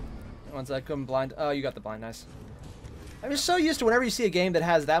 One sec, I'm blind. Oh, you got the blind, nice. I'm just so used to whenever you see a game that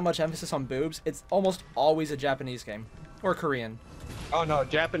has that much emphasis on boobs, it's almost always a Japanese game or Korean. Oh no,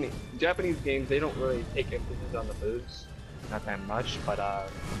 Japanese games, they don't really take emphasis on the boobs, not that much. But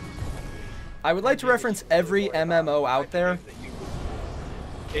I would like to reference every MMO out there.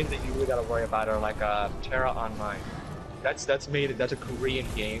 Games that you really gotta worry about are like Terra Online. That's a Korean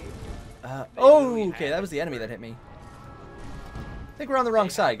game. Oh, okay, that was the enemy that hit me. I think we're on the wrong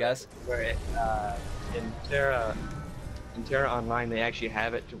side, guys. Where in Terra Online, they actually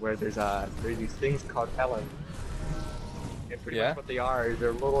have it to where there's these things called Helen. And pretty much what they are is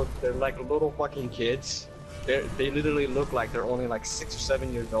they're like little fucking kids. They literally look like they're only like 6 or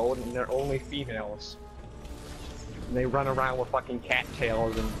 7 years old, and they're only females. And they run around with fucking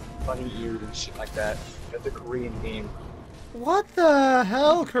cattails and bunny ears and shit like that. That's a Korean game. What the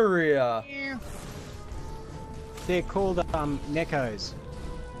hell, Korea? Yeah. They're called Nekos.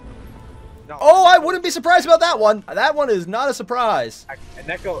 No, oh, I wouldn't be surprised about that one. That one is not a surprise. A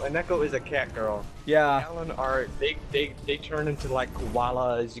Neko is a cat girl. Yeah. Helen are they turn into like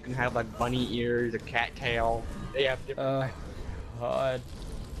koalas. You can have like bunny ears, a cat tail. They have different. God.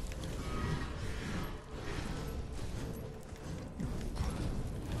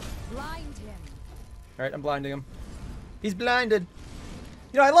 Blind him. All right, I'm blinding him. He's blinded.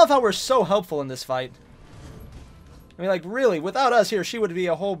 You know, I love how we're so helpful in this fight. I mean, like, really, without us here, she would be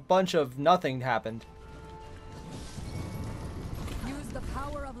a whole bunch of nothing happened. Use the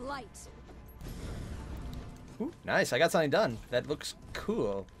power of light. Ooh, nice, I got something done. That looks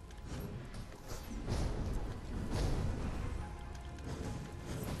cool.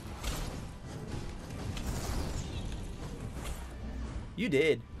 You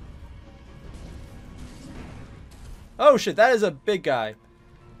did. Oh shit, that is a big guy.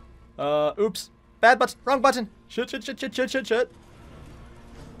 Oops. Bad button. Wrong button. Shit.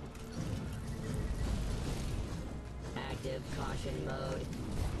 Caution mode.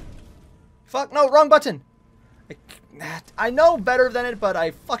 Fuck, no, wrong button. I know better than it, but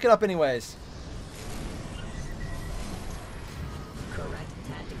I fuck it up anyways. Correct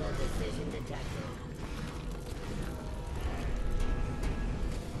tactical decision detected.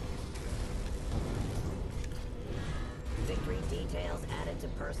 Victory details added to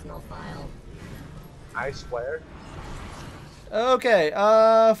personal file. I swear. Okay,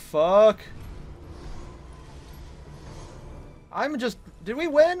 fuck. I'm just... Did we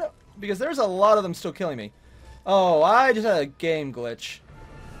win? Because there's a lot of them still killing me. Oh, I just had a game glitch.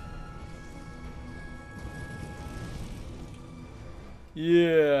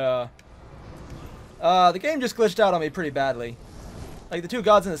 Yeah. The game just glitched out on me pretty badly. Like, the two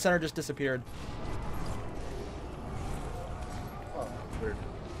gods in the center just disappeared. Oh, weird.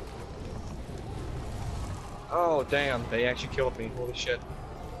 Oh, damn. They actually killed me. Holy shit.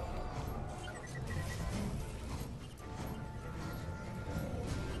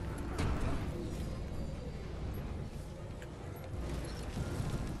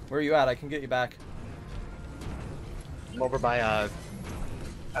 Where are you at? I can get you back. I'm over by, I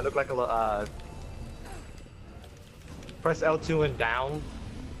look like a, press L2 and down.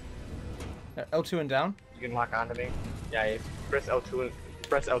 L2 and down? You can lock onto me. Yeah, if you press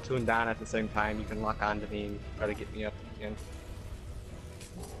L2 and down at the same time, you can lock onto me and try to get me up again.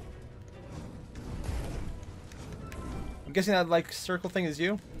 I'm guessing that, like, circle thing is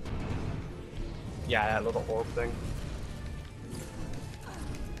you? Yeah, that little orb thing.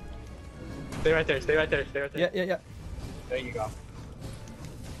 Stay right there, stay right there, stay right there. Yeah. There you go.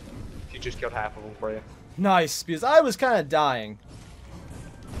 She just killed half of them for you. Nice, because I was kind of dying.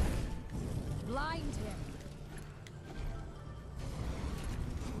 Blind him.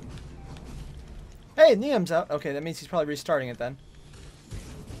 Hey, Niam's out. Okay, that means he's probably restarting it then.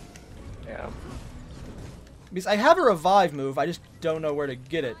 Yeah. Because I have a revive move, I just don't know where to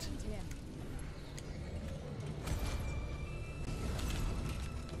get it. Blind him.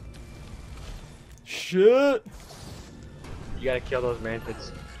 Shit! You gotta kill those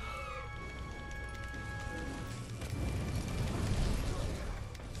mantids.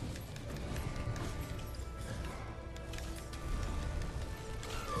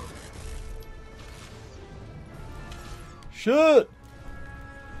 Shit!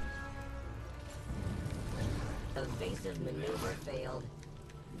 Evasive maneuver failed.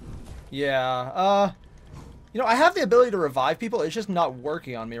 Yeah, you know, I have the ability to revive people, it's just not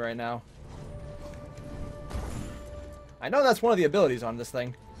working on me right now. I know that's one of the abilities on this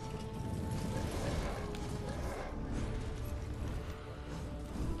thing.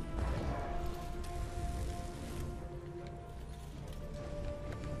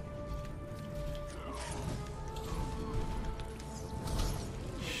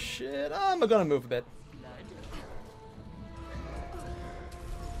 Shit, I'm gonna move a bit.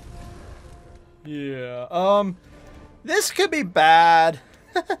 Yeah, this could be bad.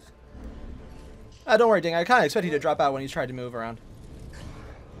 Don't worry, Ding. I kind of expect you to drop out when he's trying to move around.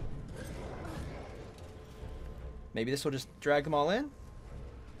 Maybe this will just drag them all in?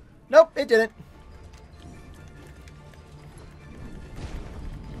 Nope, it didn't.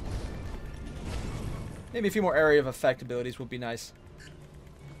 Maybe a few more area of effect abilities would be nice.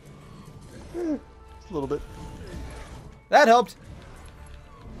 Just a little bit. That helped.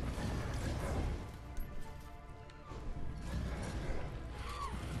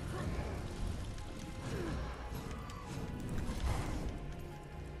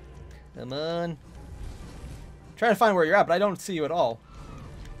 Come on. I'm trying to find where you're at, but I don't see you at all.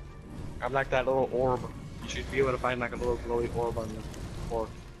 I'm like that little orb. You should be able to find like a little glowy orb on the floor.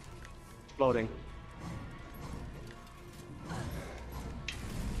 Floating.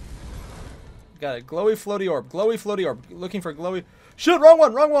 Got it. Glowy floaty orb. Glowy floaty orb. Looking for glowy... Shit! Wrong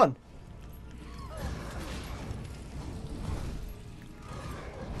one! Wrong one!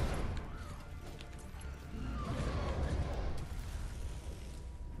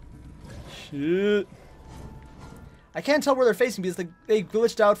 Shit. I can't tell where they're facing because they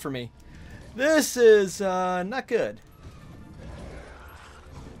glitched out for me. This is not good.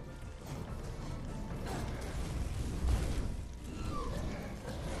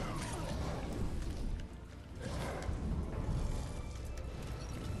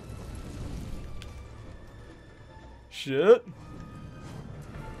 Shit.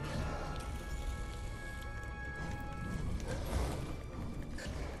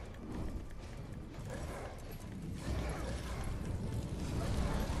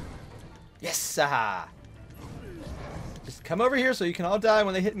 Yes! Aha! Just come over here so you can all die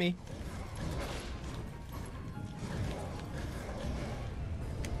when they hit me.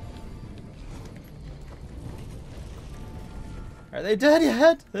 Are they dead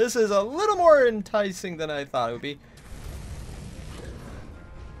yet? This is a little more enticing than I thought it would be.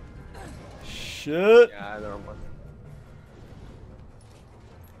 Shit. Yeah, I don't know.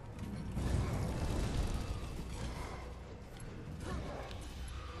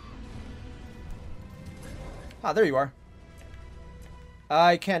 Ah, there you are.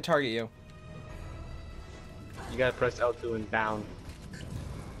 I can't target you. You gotta press L2 and down.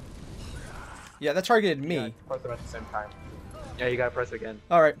 Yeah, that targeted me. Yeah, press them at the same time. Yeah, you gotta press it again.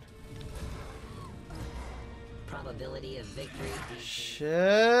 Alright. Probability of victory.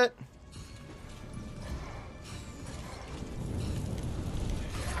 Shit.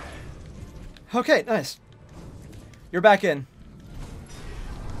 Okay, nice. You're back in.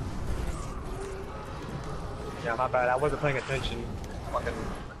 Yeah, my bad. I wasn't paying attention. Fucking.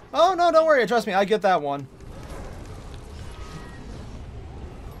 Oh, no, don't worry. Trust me, I get that one.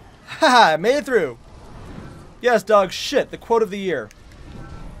 Haha, made it through. Yes, dog, shit, the quote of the year.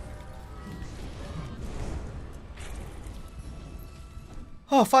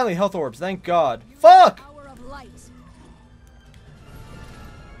 Oh, finally, health orbs, thank God. Fuck! Power of light.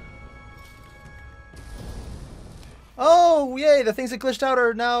 Oh, yay, the things that glitched out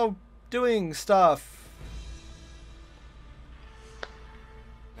are now doing stuff.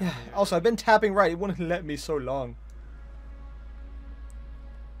 Yeah, also, I've been tapping right. It wouldn't let me so long.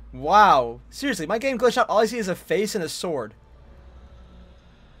 Wow. Seriously, my game glitched out. All I see is a face and a sword.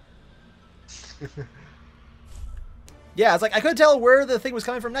 Yeah, it's like I couldn't tell where the thing was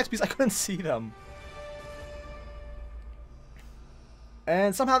coming from next because I couldn't see them.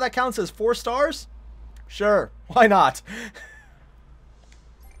 And somehow that counts as 4 stars? Sure, why not?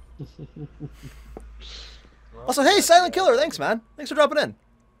 Also, hey, Silent Killer, thanks, man. Thanks for dropping in.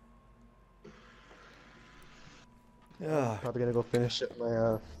 Probably gonna go finish it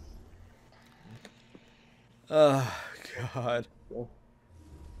my Oh, God.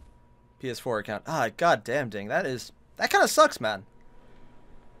 PS4 account. Ah, god damn ding. That kind of sucks, man.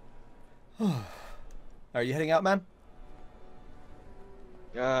 Are you heading out, man?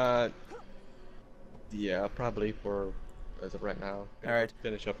 Yeah, probably for as of right now. All right.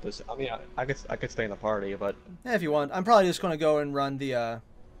 Finish up this. I mean, I could stay in the party, but Yeah, if you want. I'm probably just going to go and run the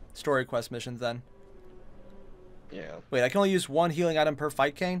story quest missions then. yeah. Wait, I can only use 1 healing item per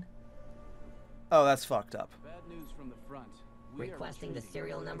fight cane? Oh, that's fucked up. Bad news from the front. Requesting the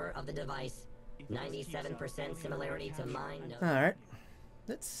serial number of the device. 97% similarity to mine. No. Alright.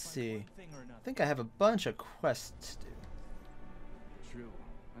 Let's see. I think I have a bunch of quests to do. True.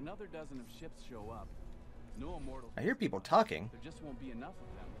 Another dozen of ships show up. No immortals. I hear people talking. There just won't be enough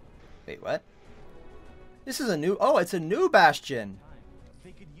of them. Wait, what? This is a new... Oh, it's a new Bastion.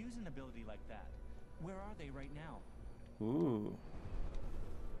 They could use an ability like that. Where are they right now? Ooh.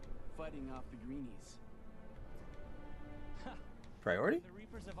 Fighting off the greenies. Priority? The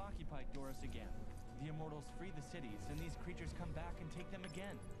Reapers have occupied Doris again. The Immortals free the cities, and these creatures come back and take them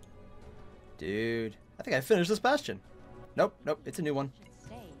again. Dude. I think I finished this Bastion. Nope, nope, it's a new one. Should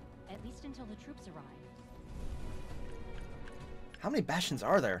stay, at least until the troops arrive. How many Bastions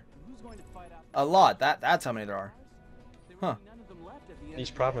are there? Who's going to fight out? A lot. That's how many there are. Huh. None of them left at the end.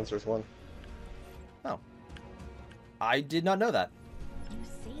 Each province there's one. Oh. I did not know that. You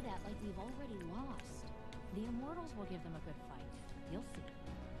say that like we've already lost. The Immortals will give them a good fight. You'll see.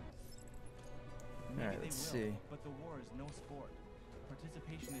 Alright, let's see. But the war is no sport.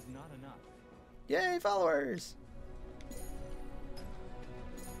 Participation is not enough. Yay, followers!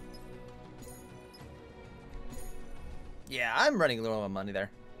 Yeah, I'm running low on money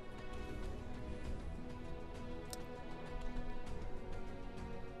there.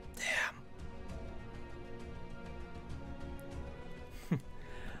 Damn.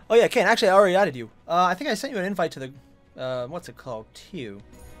 Oh yeah, Ken, actually I already added you. I think I sent you an invite to the, what's it called? Q.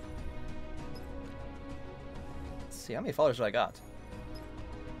 Let's see, how many followers do I got?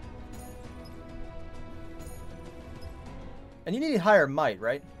 And you need higher might,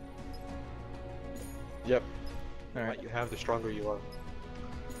 right? Yep. All right. You have, the stronger you are.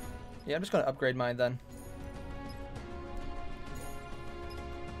 Yeah, I'm just gonna upgrade mine then.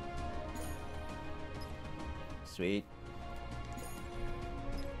 Sweet.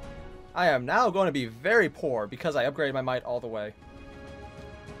 I am now going to be very poor because I upgraded my might all the way.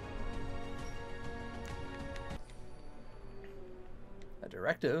 A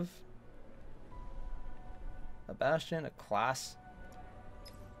directive. A bastion, a class.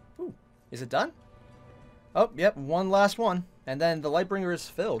 Ooh, is it done? Oh, yep, one last one. And then the Lightbringer is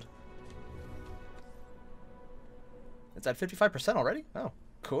filled. It's at 55% already? Oh,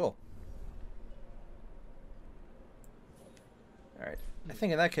 cool. Alright, I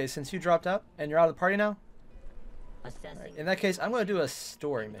think in that case, since you dropped out and you're out of the party now, Assessing In that case, I'm going to do a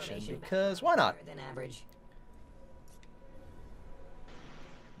story mission because why not? than average.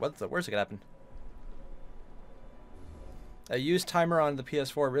 What's the worst that could happen? A use timer on the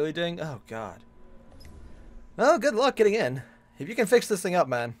PS4 really ding? Oh god. Well, good luck getting in. If you can fix this thing up,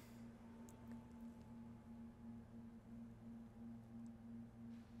 man.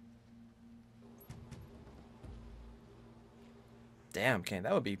 Damn, Kane,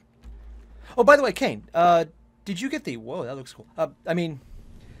 that would be... Oh, by the way, Kane, did you get the... Whoa, that looks cool. I mean,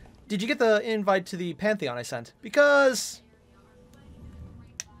 did you get the invite to the Pantheon I sent? Because...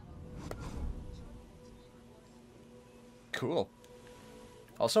 Cool.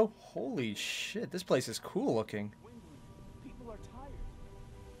 Also, holy shit, this place is cool looking. People are tired.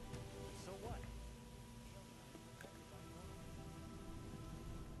 So what?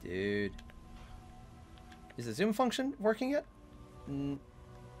 Dude. Is the zoom function working yet?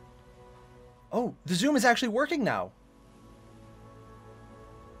 Oh, the zoom is actually working now.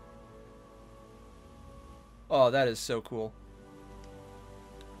 Oh, that is so cool.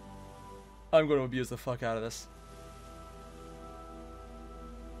 I'm going to abuse the fuck out of this.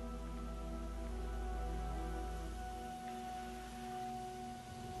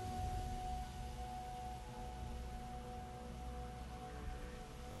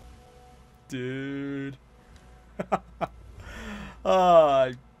 Dude.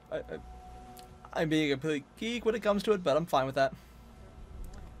 I'm being a complete geek when it comes to it, but I'm fine with that.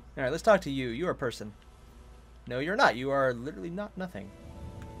 Alright, let's talk to you. You're a person. No, you're not. You are literally not nothing.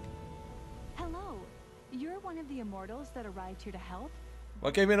 Hello. You're one of the immortals that arrived here to help?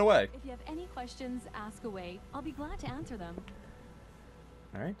 What gave me away? If you have any questions, ask away. I'll be glad to answer them.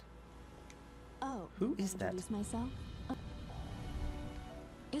 Alright. Oh. Who is that? Introduce myself?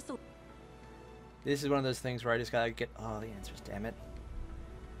 This is one of those things where I just gotta get all the answers, damn it.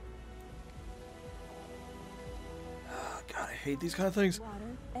 Oh, God, I hate these kind of things.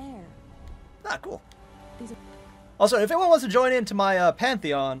 Water, air. Ah, cool. Also, if anyone wants to join into my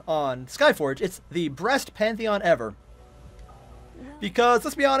Pantheon on Skyforge, it's the best Pantheon ever. Because,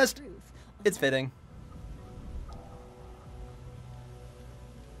 let's be honest, it's fitting.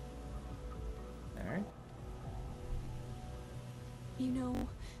 Alright. You know,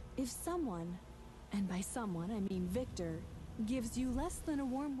 if someone, and by someone I mean Victor, gives you less than a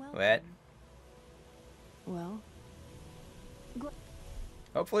warm welcome. What? Well.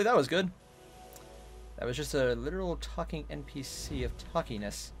 Hopefully that was good. That was just a literal talking NPC of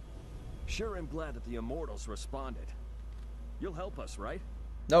talkiness. Sure am glad that the Immortals responded. You'll help us, right?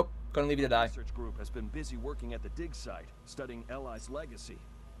 Nope. Gonna leave you to die. The research group has been busy working at the dig site, studying Eli's legacy.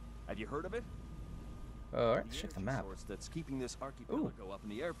 Have you heard of it? Alright, let's check the map. That's keeping this archipelago up in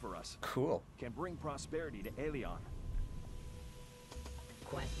the air for us. Cool. Can bring prosperity to Airier.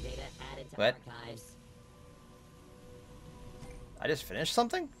 Quest data added to What? archives. I just finished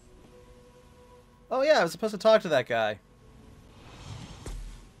something? Oh yeah, I was supposed to talk to that guy.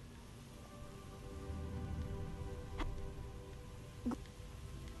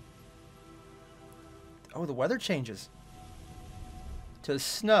 Oh, the weather changes. To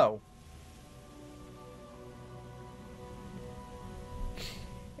snow.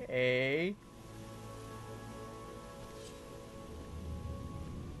 Okay.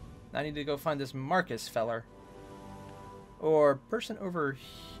 I need to go find this Marcus feller. Or person over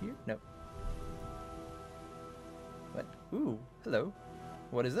here? No. What? Ooh, hello.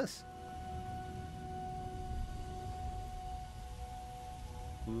 What is this?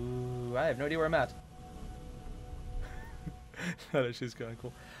 Ooh, I have no idea where I'm at. That actually is kind of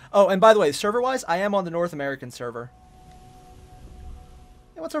cool. Oh, and by the way, server-wise, I am on the North American server.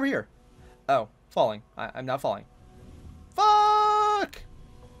 Hey, what's over here? Oh, falling. I'm not falling. Fuck!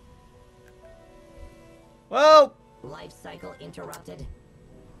 Well... Life cycle interrupted.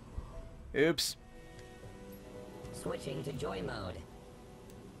 Oops. Switching to joy mode.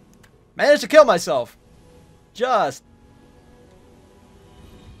 Managed to kill myself. Just.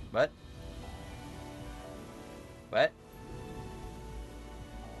 What? What?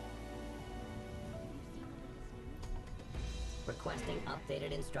 Requesting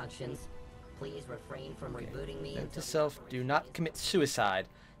updated instructions. Please refrain from rebooting me Note to until self, do not commit suicide.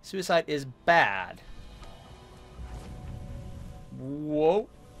 Suicide is bad. Whoa.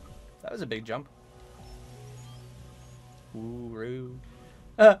 That was a big jump. Ooh,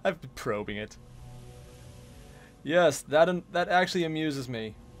 I've been probing it. Yes, that actually amuses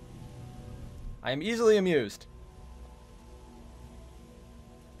me. I am easily amused.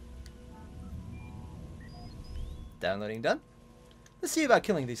 Downloading done. Let's see about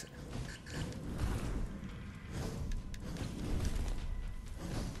killing these.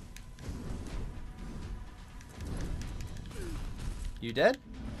 You dead?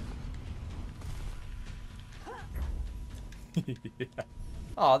 Yeah.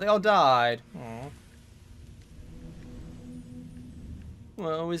 Oh, they all died. Aww.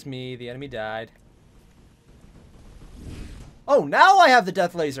 Woe is me, the enemy died. Oh, now I have the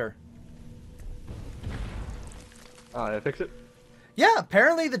death laser! Did I fix it? Yeah,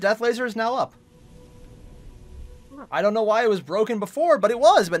 apparently the death laser is now up. I don't know why it was broken before, but it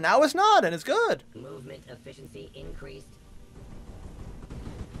was, but now it's not, and it's good. Movement efficiency increased.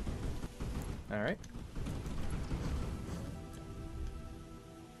 Alright.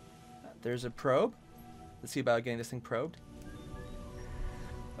 There's a probe. Let's see about getting this thing probed.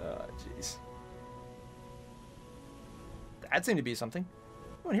 Oh, jeez. That seemed to be something.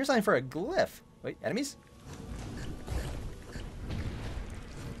 Oh, and here's something for a glyph. Wait, enemies?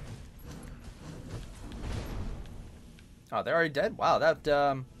 Oh, they're already dead? Wow, that,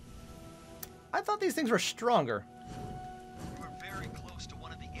 I thought these things were stronger. We're very close to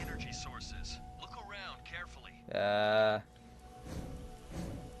one of the energy sources. Look around carefully.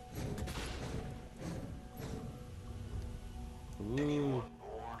 Ooh.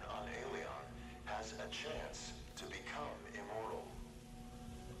 Born on Airier has a chance to become immortal.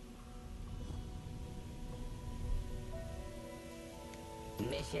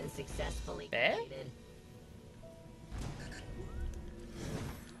 Mission successfully completed.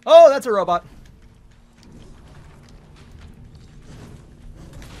 Oh, that's a robot.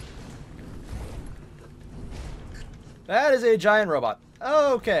 That is a giant robot.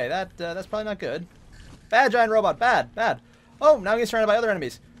 Okay, that's probably not good. Bad giant robot. Bad, bad. Oh, now I'm getting surrounded by other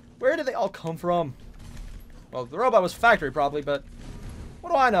enemies. Where did they all come from? Well, the robot was factory probably, but what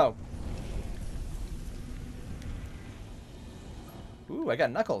do I know? Ooh, I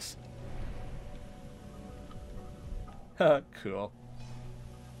got Knuckles. Cool.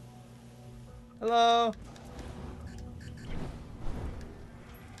 Hello.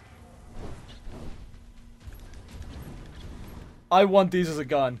 I want these as a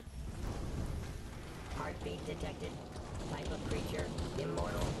gun. Heartbeat detected. Type of creature,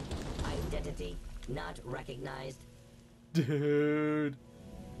 immortal. Identity, not recognized. Dude.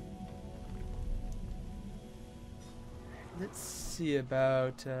 Let's see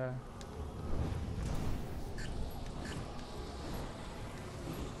about,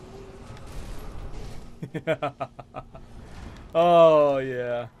 Oh,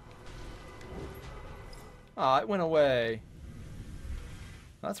 yeah. Aw, it went away.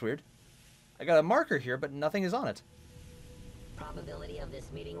 That's weird. I got a marker here, but nothing is on it. Probability of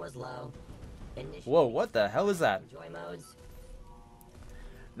this meeting was low. Whoa, what the hell is that? Enjoy modes.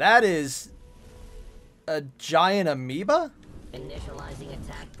 That is a giant amoeba? Initializing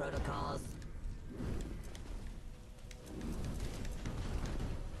attack protocols.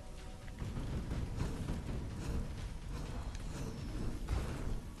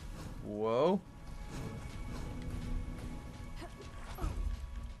 Whoa.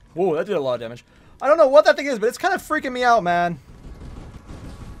 Whoa, that did a lot of damage. I don't know what that thing is, but it's kind of freaking me out, man.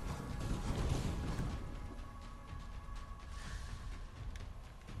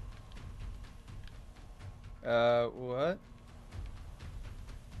 What?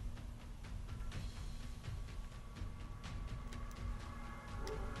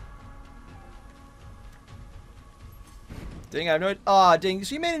 Ding, I have no idea. Aw, ding.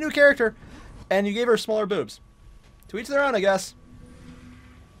 So you made a new character, and you gave her smaller boobs. To each their own, I guess.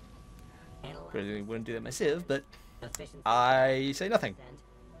 Really wouldn't do that myself, but I say nothing.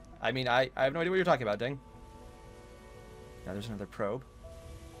 I mean, I have no idea what you're talking about, ding. Now there's another probe.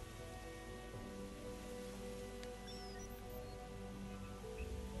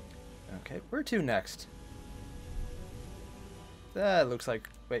 Okay, where to next? That looks like...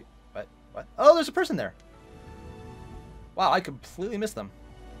 Wait, what? What? Oh, there's a person there. Wow, I completely missed them.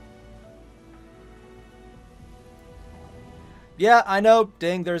 Yeah, I know,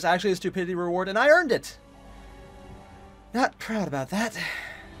 ding, there's actually a stupidity reward, and I earned it. Not proud about that.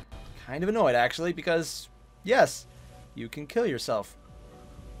 Kind of annoyed, actually, because, yes, you can kill yourself.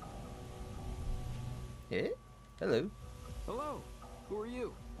 Eh? Hello. Hello. Who are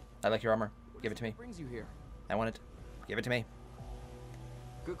you? I like your armor. Give it to me. What brings you here? I want it. Give it to me.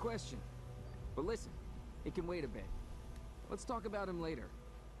 Good question. But listen, it can wait a bit. Let's talk about him later.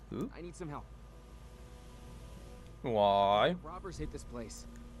 Who? I need some help. Why? Robbers hit this place.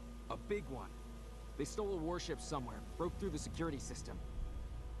 A big one. They stole a warship somewhere, broke through the security system.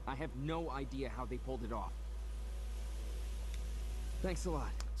 I have no idea how they pulled it off. Thanks a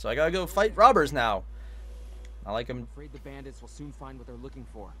lot. So I gotta go fight robbers now. I like them. I'm afraid the bandits will soon find what they're looking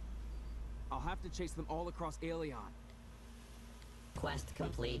for. I'll have to chase them all across Airier. Quest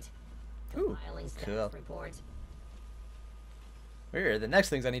complete. Ooh, Compiling cool. status report. Where are the next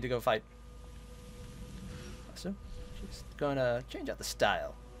things I need to go fight? So, just gonna change out the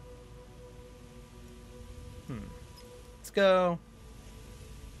style. Let's go.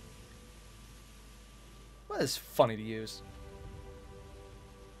 What is funny to use?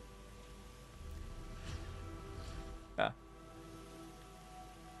 Ah.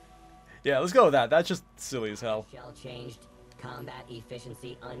 Yeah, let's go with that. That's just silly as hell. Shell changed. Combat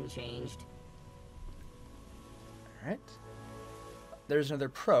efficiency unchanged. Alright. There's another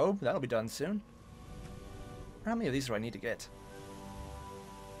probe. That'll be done soon. How many of these do I need to get?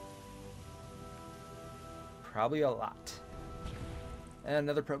 Probably a lot. And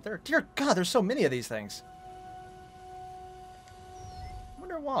another probe there. Dear God, there's so many of these things.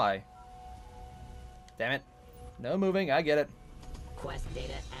 Wonder why. Damn it. No moving, I get it. Quest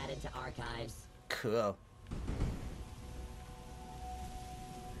data added to archives. Cool.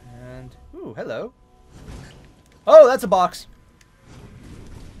 And, ooh, hello. Oh, that's a box.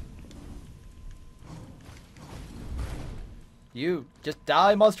 You just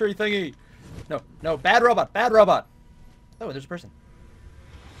die, monstery thingy. No, no, bad robot, bad robot. Oh, there's a person.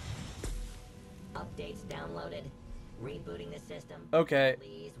 Updates downloaded. Rebooting the system. Okay.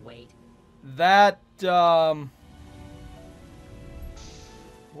 Please wait. That,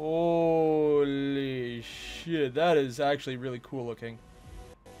 holy shit, that is actually really cool looking.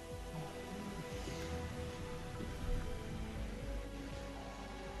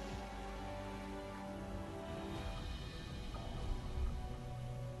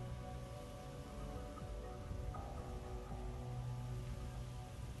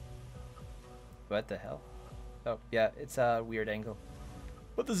 What the hell? Oh, yeah, it's a weird angle.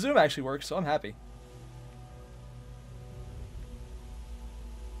 But the zoom actually works, so I'm happy.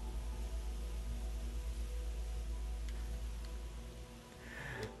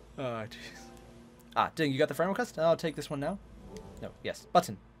 Oh, jeez. Ah, dang, you got the friend request? I'll take this one now. No, yes.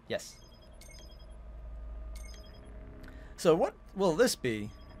 Button. Yes. So what will this be?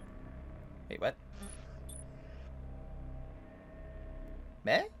 Wait, what?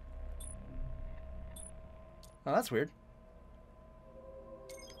 Meh? Oh, that's weird.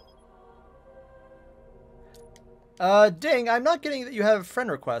 Dang, I'm not getting that you have a friend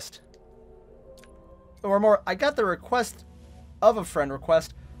request. Or more, I got the request of a friend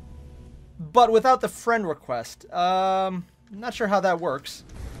request, but without the friend request. Not sure how that works.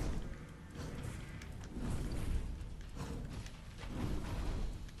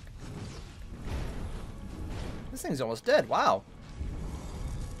 This thing's almost dead, wow.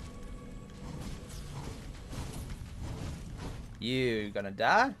 You gonna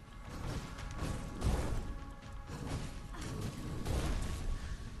die?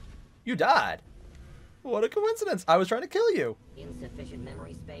 You died. What a coincidence. I was trying to kill you. Insufficient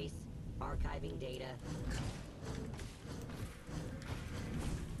memory space. Archiving data.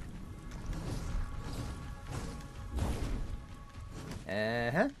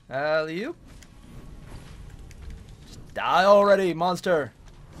 You? Just die already, monster.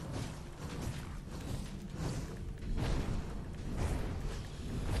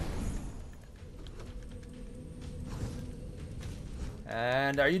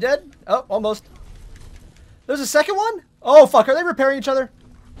 And are you dead? Oh, almost. There's a second one? Oh, fuck. Are they repairing each other?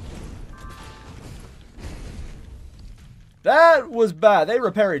 That was bad. They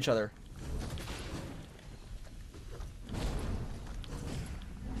repair each other.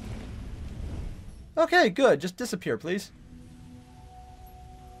 Okay, good. Just disappear, please.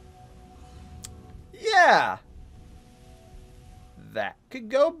 Yeah. That could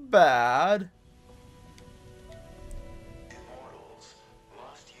go bad.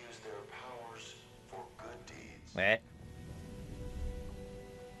 Eh.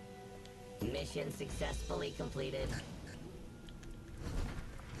 Mission successfully completed.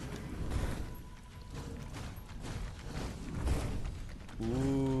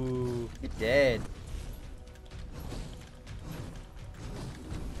 Ooh, you're dead.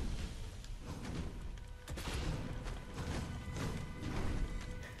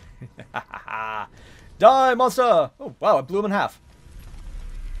 Die, monster! Oh, wow, I blew him in half.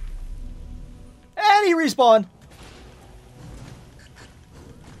 And he respawned.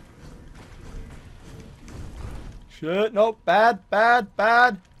 Shit, nope, bad, bad,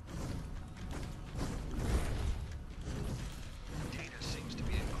 bad. Data seems to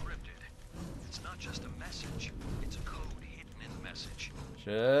be encrypted. It's not just a message, it's a code hidden in the message.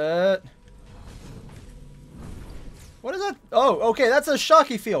 Shit. What is that? Oh, okay, that's a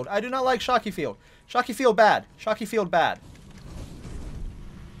shocky field. I do not like shocky field. Shocky field bad. Shocky field bad.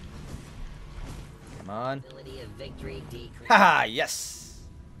 Come on. Haha, yes.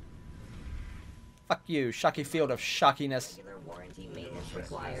 Fuck you, shocky field of shockiness. Warranty maintenance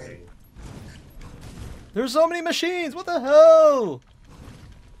required. There's so many machines. What the hell?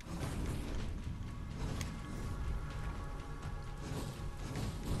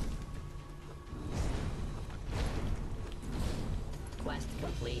 Quest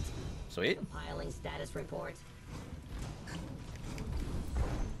complete. Sweet. Compiling status report.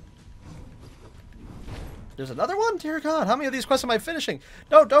 There's another one? Dear God, how many of these quests am I finishing?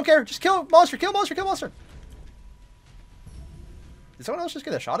 No, don't care. Just kill monster, kill monster, kill monster. Did someone else just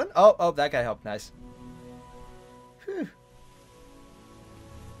get a shot in? Oh, that guy helped. Nice. Whew.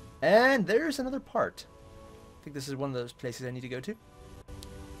 And there's another part. I think this is one of those places I need to go to.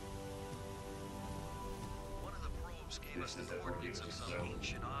 One of the probes gave us the coordinates of some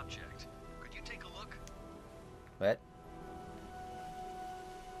ancient object. Could you take a look? What?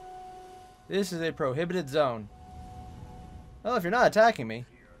 This is a prohibited zone. Well, if you're not attacking me.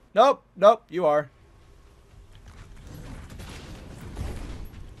 Nope, nope, you are.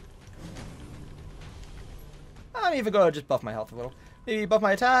 I'm even going to just buff my health a little. Maybe buff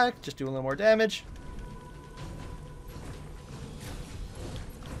my attack, just do a little more damage.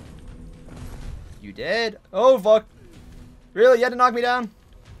 You did? Oh, fuck. Really? You had to knock me down?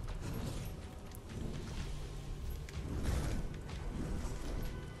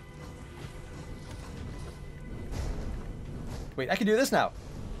 Wait, I can do this now.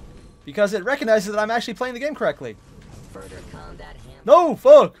 Because it recognizes that I'm actually playing the game correctly. Further combat No,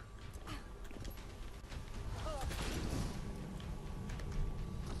 fuck!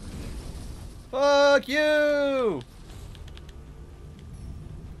 Fuck you!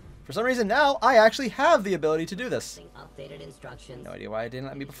 For some reason now, I actually have the ability to do this. Updated instructions. No idea why it didn't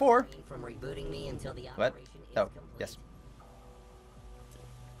let me before. From rebooting me until the What? operation is Oh, complete. yes.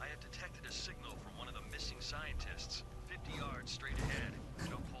 I have detected a signal from one of the missing scientists. 50 yards straight ahead.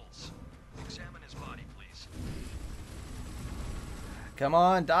 No pulse. Examine his body, please. Come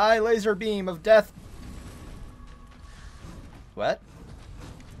on, die, laser beam of death. What?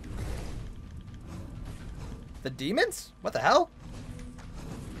 The demons? What the hell?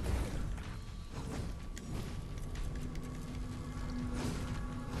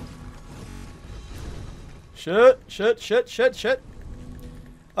 Shit. Does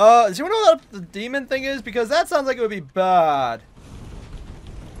anyone know what the demon thing is? Because that sounds like it would be bad.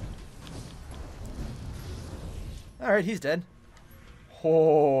 Alright, he's dead.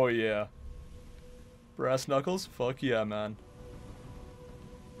 Oh, yeah. Brass knuckles? Fuck yeah, man.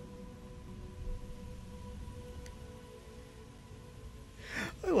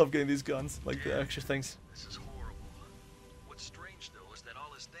 I love getting these guns, like the extra things. This is horrible. What's strange, though, is that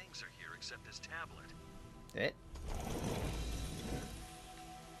all his things are here except his tablet. Eh?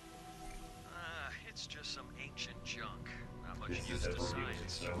 It's just some ancient junk. Not much use to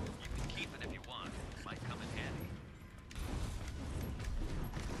science. You can keep it if you want. Might come in handy.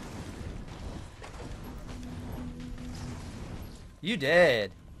 You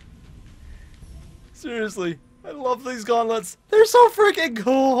did. Seriously, I love these gauntlets. They're so freaking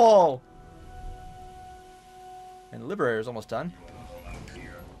cool. And Liberator's almost done.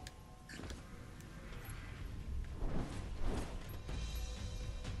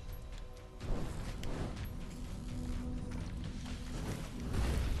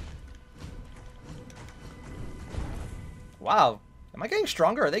 Wow. Am I getting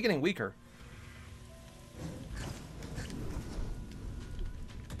stronger or are they getting weaker?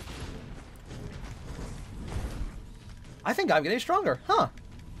 I think I'm getting stronger, huh?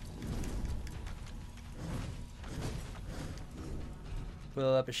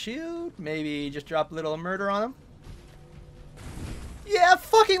 Fill up a shield, maybe just drop a little murder on him. Yeah,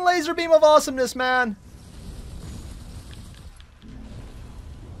 fucking laser beam of awesomeness, man!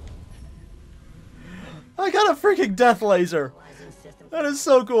 I got a freaking death laser! That is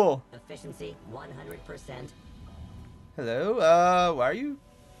so cool! Efficiency 100%. Hello, why are you?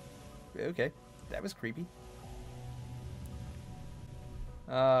 Okay, that was creepy.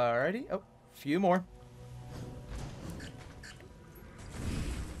 Alrighty. Oh, few more.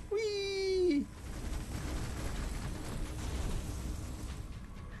 Whee!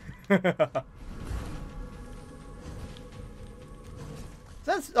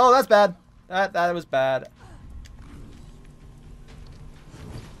 That's bad. That was bad.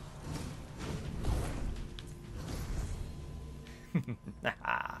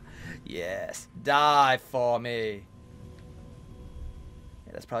 Yes, die for me.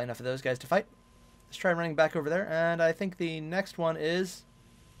 Yeah, that's probably enough of those guys to fight. Let's try running back over there, and I think the next one is...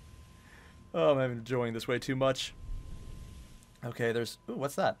 Oh, I'm enjoying this way too much. Okay, there's... Ooh,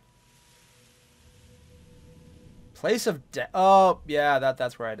 what's that? Place of death. Oh, yeah,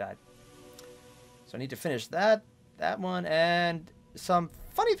 that's where I died. So I need to finish that one, and some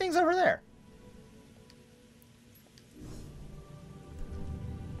funny things over there.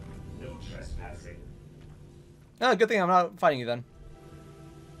 No trespassing. Oh, good thing I'm not fighting you then.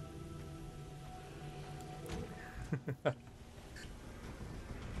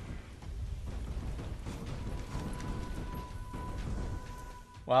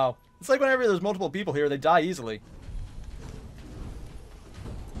 Wow. It's like whenever there's multiple people here, they die easily.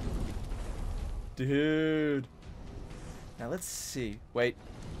 Dude. Now let's see. Wait.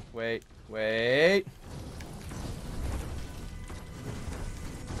 Wait. Wait.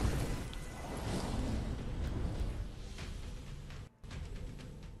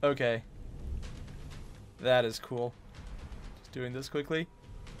 Okay. That is cool. Just doing this quickly.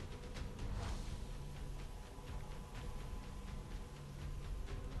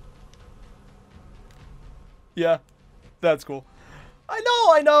 Yeah, that's cool.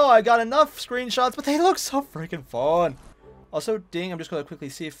 I know, I got enough screenshots, but they look so freaking fun. Also, Ding, I'm just going to quickly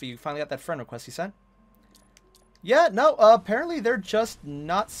see if you finally got that friend request you sent. Yeah, no, apparently they're just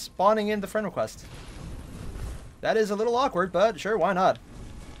not spawning in the friend request. That is a little awkward, but sure, why not?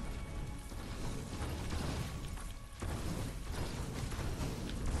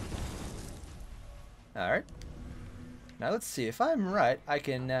 Alright. Now let's see, if I'm right, I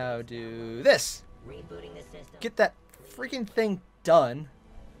can now do this. Rebooting the system. Get that freaking thing done.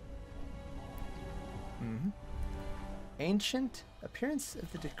 Ancient appearance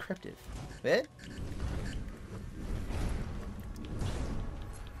of the decryptive. Bit?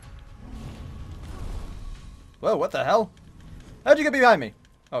 Whoa, what the hell? How'd you get behind me?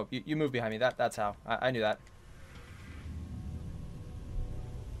 Oh, you moved behind me. That's how. I knew that.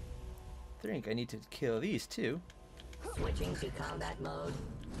 I think I need to kill these two. Switching to combat mode.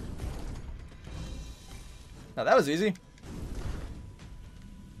 Now that was easy.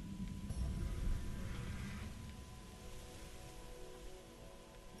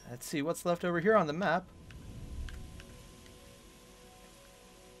 Let's see what's left over here on the map.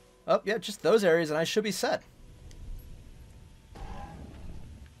 Oh, yeah, just those areas and I should be set.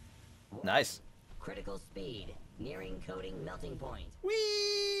 Nice. Critical speed. Nearing coding melting point.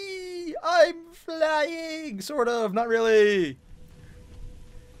 Whee! I'm flying! Sort of, not really.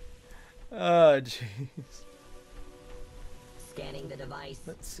 Oh, jeez. Scanning the device.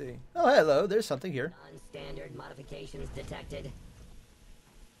 Let's see. Oh, hello, there's something here. Non-standard modifications detected.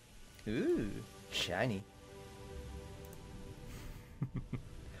 Ooh, shiny.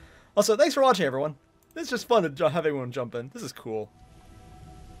 Also, thanks for watching, everyone. It's just fun to have everyone jump in. This is cool.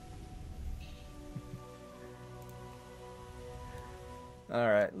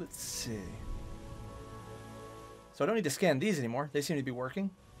 Alright, let's see. So I don't need to scan these anymore. They seem to be working.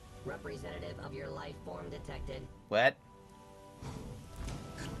 Representative of your life form detected. What?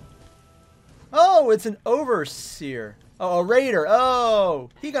 Oh, it's an overseer. Oh, a raider. Oh,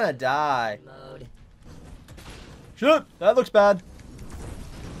 he gonna die. Mode. Shoot, that looks bad.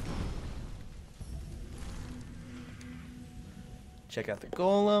 Check out the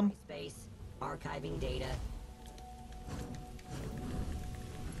golem. Space. Archiving data.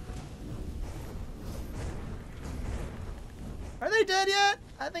 Are they dead yet?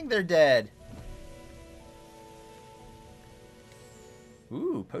 I think they're dead.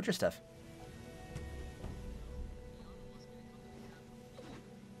 Ooh, poacher stuff.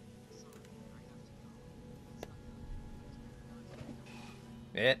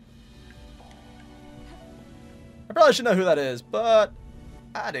 It. I probably should know who that is, but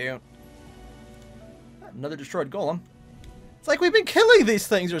I do. Another destroyed golem. It's like we've been killing these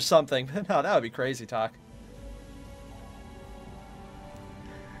things or something. No, that would be crazy talk.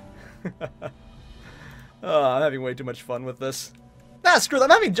 Oh, I'm having way too much fun with this. Nah, screw that.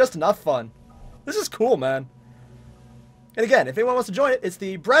 I'm having just enough fun. This is cool, man. And again, if anyone wants to join it, it's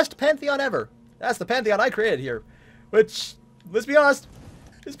the Breast Pantheon ever. That's the Pantheon I created here. Which, let's be honest,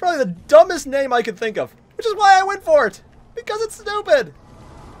 is probably the dumbest name I could think of. Which is why I went for it. Because it's stupid.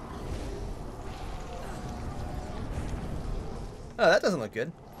 Oh, that doesn't look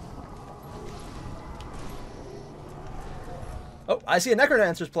good. Oh, I see a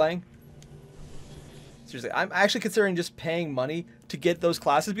Necrodancer's playing. Seriously, I'm actually considering just paying money to get those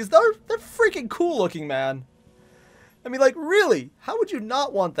classes because they're freaking cool looking, man. I mean, like, really? How would you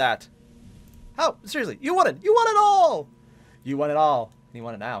not want that? How? Seriously, you want it. You want it all. You want it all. And you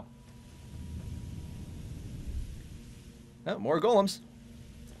want it now. Oh, more golems.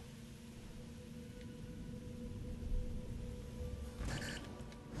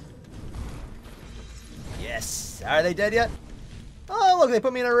 Yes. Are they dead yet? Oh, look, they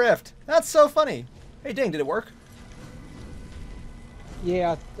put me in a rift. That's so funny. Hey, Ding, did it work?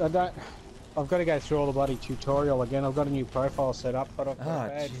 Yeah, I don't... I've got to go through all the bloody tutorial again. I've got a new profile set up, but I've got a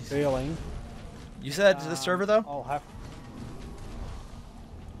bad feeling. You said to the server though? I'll have.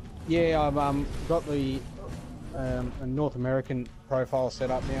 Yeah, I've got the a North American profile set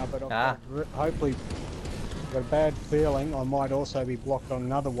up now, but hopefully I've got a bad feeling I might also be blocked on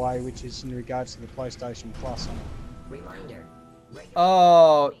another way, which is in regards to the PlayStation Plus on it. Reminder.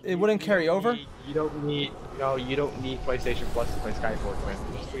 Oh, it wouldn't carry over? You don't need PlayStation Plus to play Skyforge, man.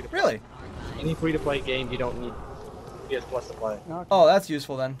 It's free to play. Really? Any free-to-play game, you don't need PS Plus to play. Okay. Oh, that's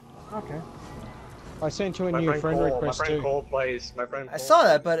useful then. Okay. I sent you a new friend request my friend too. Cole plays. My friend. I saw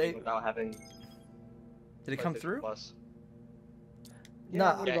that, but it without having. Did it come through? Plus.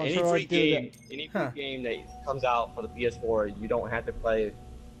 No. Yeah, any free game that comes out for the PS4, you don't have to play.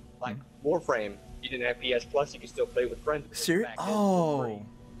 Like Warframe, you didn't have PS Plus, you can still play with friends. Serious? Oh.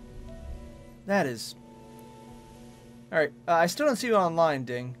 That is. Alright, I still don't see you online,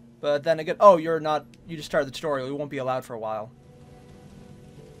 Ding. But then again, oh, you're not. You just started the tutorial. You won't be allowed for a while.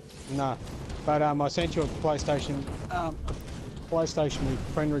 No, but I sent you a PlayStation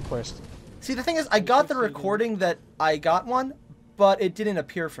friend request. See, the thing is, I got the recording that I got one, but it didn't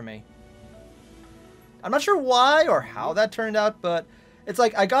appear for me. I'm not sure why or how that turned out, but it's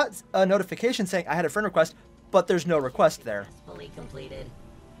like I got a notification saying I had a friend request, but there's no request there. Fully completed.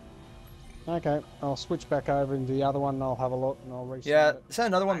 Okay, I'll switch back over into the other one and I'll have a look and I'll resend Yeah, it. send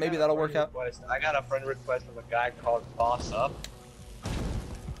another one, maybe that'll work out. I got a friend request from a guy called Boss Up.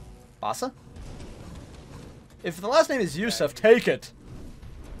 Bossa? If the last name is Yusuf, take it!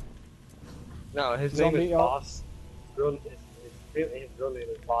 No, his name is Boss. His real name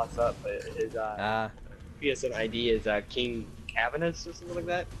is Boss Up, but his PSN ID is King Cavanus or something like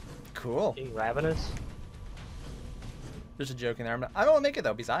that. Cool. King Ravenous. There's a joke in there. I don't want to make it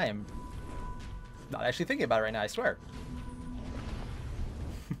though, because I am not actually thinking about it right now, I swear.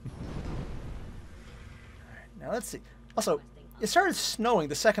 Alright, now let's see. Also, it started snowing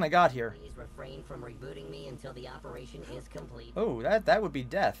the second I got here. Please refrain from rebooting me until the operation is complete. Oh, that would be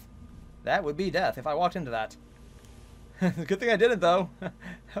death. That would be death if I walked into that. Good thing I didn't though. That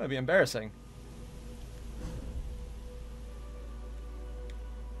would be embarrassing.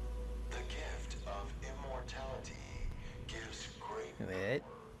 The gift of immortality gives great Wait.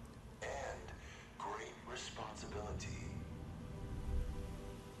 and great responsibility.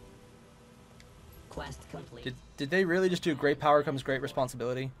 Quest complete. Did they really just do great power comes great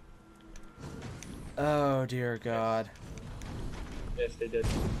responsibility? Oh dear God. Yes, they did.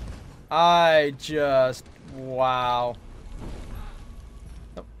 I just wow.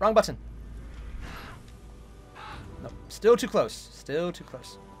 Nope, wrong button. Nope, still too close. Still too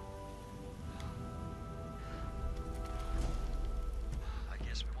close. I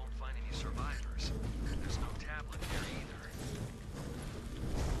guess we won't find any survivors. There's no tablet here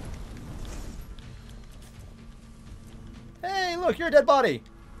either. Hey, look, you're a dead body.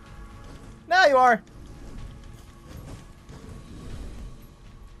 Now you are.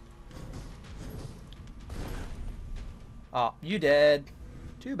 Oh, you dead.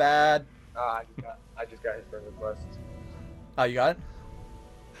 Too bad. I just got his friend request. Oh, you got it?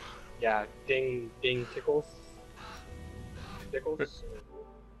 Yeah, Ding Tickles. Tickles.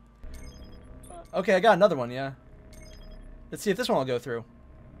 Okay, I got another one, yeah. Let's see if this one will go through.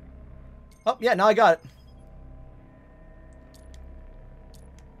 Oh, yeah, now I got it.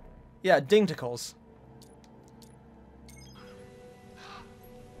 Yeah, Dingticles.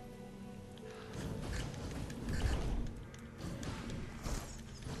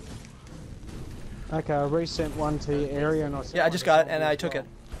 Okay, I resent one to Airier and I sent Yeah, I just got it and I took it.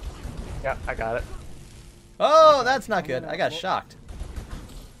 Yeah, I got it. Oh, that's not good. I got shocked.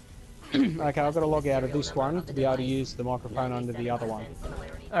 Okay, I've got to log out of this one to be able to use the microphone under the other one.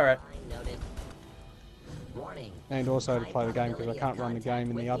 Alright. And also to play the game because I can't run the game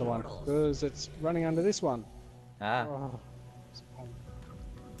in the other one because it's running under this one. Ah. Oh.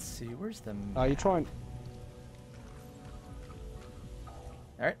 Let's see, where's the... Oh, you're trying...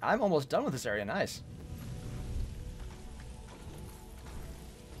 Alright, I'm almost done with this area. Nice.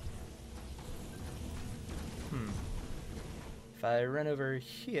 If I run over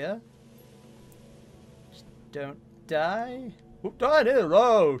here... Just don't die... Whoop, I did!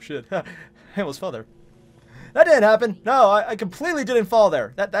 Oh, shit. I almost fell there. That didn't happen! No, I completely didn't fall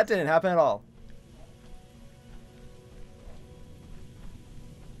there. That didn't happen at all.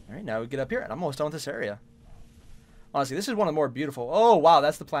 Alright, now we get up here, and I'm almost done with this area. Honestly, this is one of the more beautiful... Oh, wow,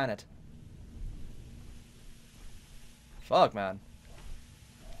 that's the planet. Fuck, man.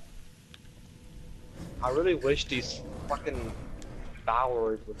 I really wish these fucking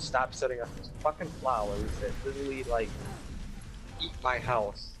devourers would stop setting up these fucking flowers that literally, like, eat my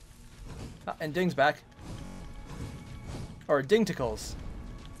house. And Ding's back. Or Dingticles.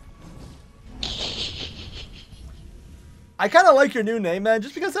 I kind of like your new name, man,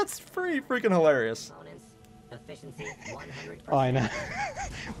 just because that's pretty freaking hilarious. Efficiency 100%. Oh, I know.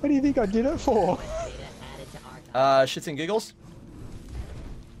 What do you think I did it for? Shits and giggles?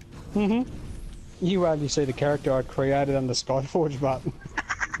 Mm-hmm. You only see the character I created on the Skyforge button.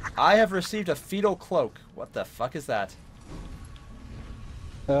 I have received a fetal cloak. What the fuck is that?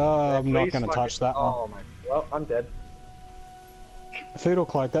 I'm not going to touch that one. Oh my. Well, I'm dead. Fetal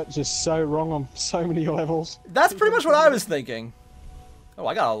cloak, that's just so wrong on so many levels. That's pretty much what I was thinking. Oh,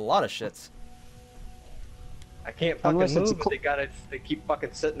 I got a lot of shits. I can't fucking Unless it's move, but they keep fucking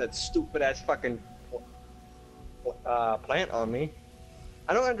setting that stupid ass fucking plant on me.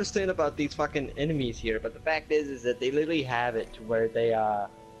 I don't understand about these fucking enemies here, but the fact is that they literally have it to where they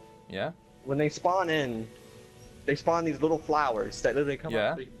yeah. When they spawn in, they spawn these little flowers that literally come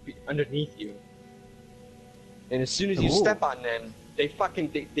up underneath you. And as soon as you step on them,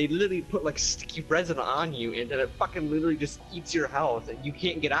 they literally put like sticky resin on you, and then it fucking literally just eats your health, and you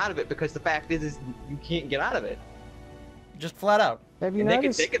can't get out of it because the fact is you can't get out of it. Just flat out. Have you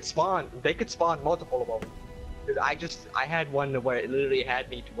noticed? noticed? They could spawn multiple of them. Cause I had one where it literally had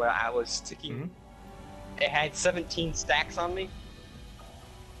me to where I was sticking. It had 17 stacks on me,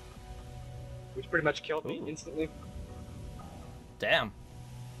 which pretty much killed me instantly. Damn.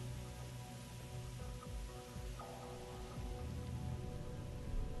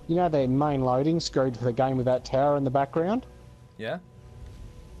 You know the main loading screen for the game with that tower in the background? Yeah.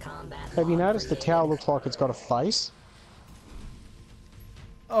 Have you noticed the tower looks like it's got a face?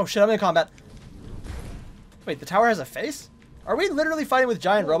 Oh shit, I'm in combat. Wait, the tower has a face? Are we literally fighting with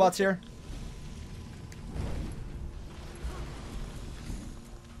giant robots here?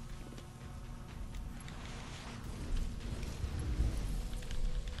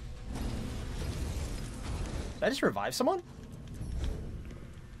 Did I just revive someone?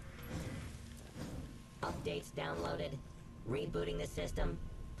 Updates downloaded. Rebooting the system.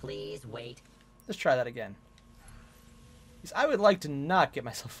 Please wait. Let's try that again. Because I would like to not get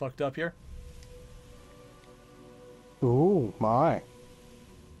myself fucked up here. Ooh, my.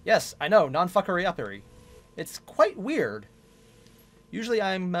 Yes, I know, non-fuckery-uppery. It's quite weird. Usually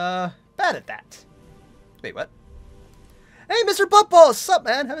I'm, bad at that. Wait, what? Hey, Mr. Buttballs! What's up,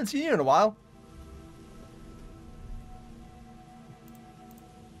 man? Haven't seen you in a while.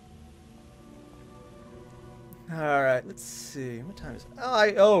 Alright, let's see. What time is it?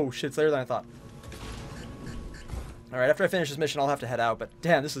 Oh, shit, it's later than I thought. Alright, after I finish this mission, I'll have to head out, but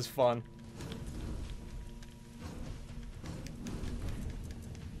damn, this is fun.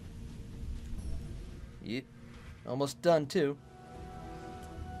 Yeet. Almost done, too.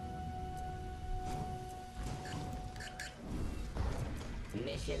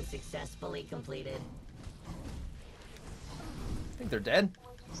 Mission successfully completed. I think they're dead.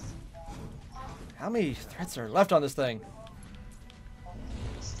 How many threats are left on this thing?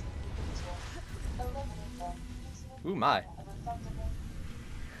 Ooh, my. Is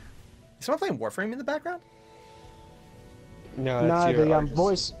someone playing Warframe in the background? No, No, the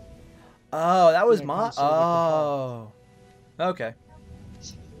voice. Oh, that was my. Oh. Okay.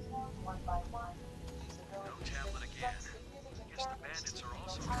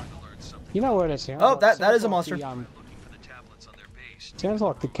 You know what it sounds Oh, like? that is a Sounds like monster. Sounds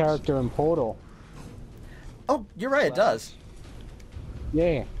like the character in Portal. Oh, you're right, it does.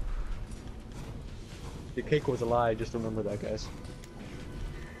 Yeah. The cake was a lie, just remember that, guys.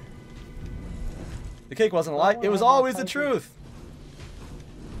 The cake wasn't a lie. It was always the truth.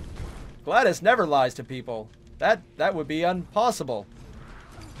 Gladys never lies to people. That would be impossible.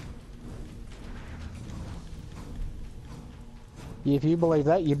 If you believe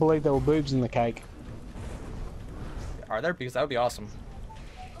that, you believe there were boobs in the cake. Are there? Because that would be awesome.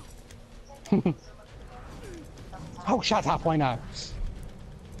 Oh, shut up, I know.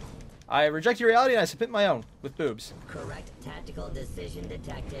 I reject your reality and I submit my own, with boobs. Correct tactical decision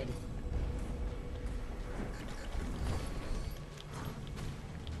detected.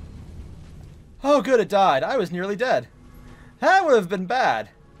 Oh, good, it died. I was nearly dead. That would have been bad.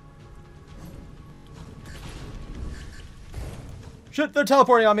 Shit, they're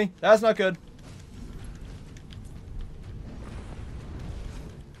teleporting on me. That's not good.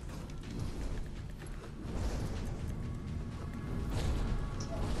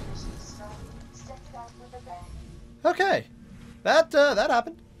 Okay. That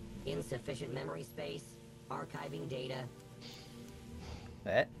happened. Insufficient memory space. Archiving data.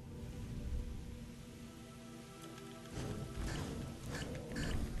 That.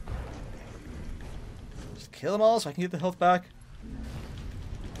 Just kill them all so I can get the health back.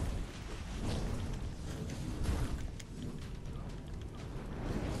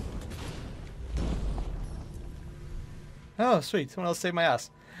 Oh, sweet. Someone else saved my ass.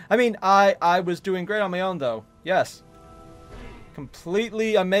 I mean, I was doing great on my own, though. Yes.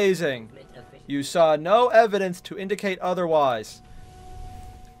 Completely amazing. You saw no evidence to indicate otherwise.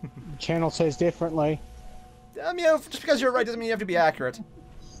 The channel says differently. I mean, just because you're right doesn't mean you have to be accurate.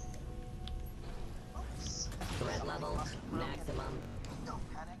 Threat level maximum.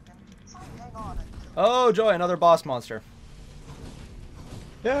 Oh, joy, another boss monster.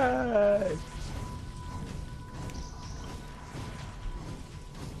 Yay!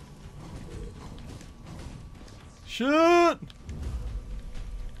 Shoot!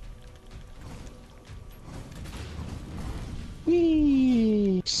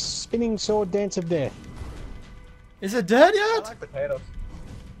 Whee! Spinning sword dance of death. Is it dead yet? I like potatoes.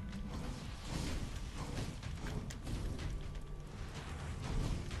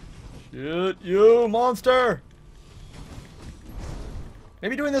 Shoot, you monster!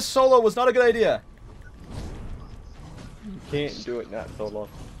 Maybe doing this solo was not a good idea. You can't do it not solo.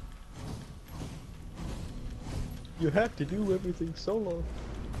 You have to do everything solo.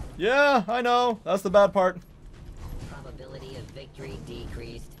 Yeah, I know. That's the bad part. Probability of victory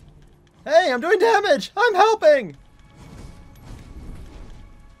decreased. Hey, I'm doing damage! I'm helping!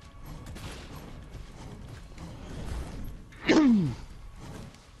 I'm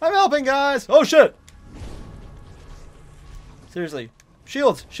helping, guys! Oh, shit! Seriously.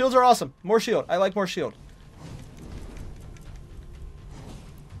 Shields! Shields are awesome. More shield. I like more shield.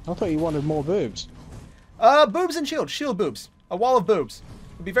 I thought you wanted more boobs. Boobs and shield. Shield boobs. A wall of boobs.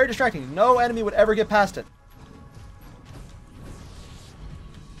 It would be very distracting. No enemy would ever get past it.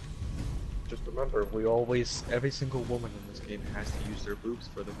 Just remember, every single woman in this game has to use their boobs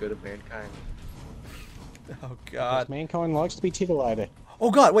for the good of mankind. Oh, God. Because mankind likes to be titillated. Oh,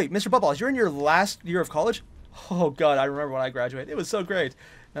 God, wait, Mr. Bubballs, you're in your last year of college? Oh, God, I remember when I graduated. It was so great.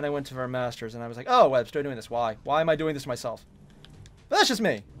 Then I went to our master's, and I was like, oh, I'm still doing this. Why? Why am I doing this to myself? But that's just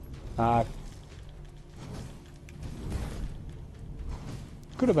me.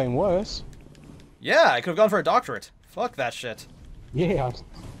 Could have been worse. Yeah, I could have gone for a doctorate. Fuck that shit. Yeah.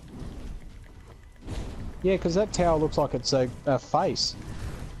 Yeah, because that tower looks like it's a face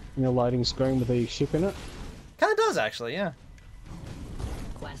in the loading screen with the ship in it. Kind of does, actually, yeah.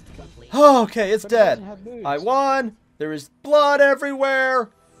 Quest complete. Oh, okay, it's But it dead. doesn't have boobs. I won. There is blood everywhere.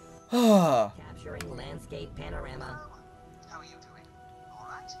 Capturing landscape panorama.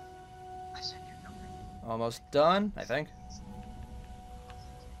 Almost done, I think.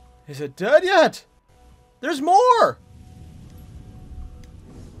 Is it dead yet? There's more!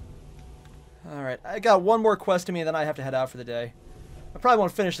 Alright, I got one more quest to me, and then I have to head out for the day. I probably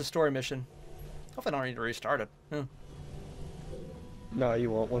won't finish the story mission. Hopefully I don't need to restart it. No,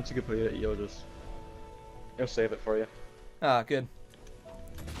 you won't. Once you complete it, it'll save it for you. Ah, good.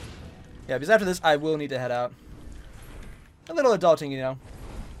 Yeah, because after this, I will need to head out. A little adulting, you know.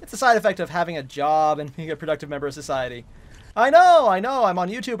 It's a side effect of having a job and being a productive member of society. I know, I'm on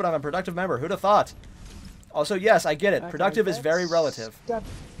YouTube, but I'm a productive member. Who'd have thought? Also, yes, I get it. Productive is very relative.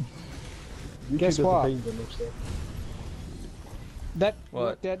 Guess what? That What?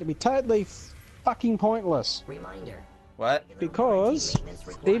 worked out to be totally fucking pointless. Reminder. What? Because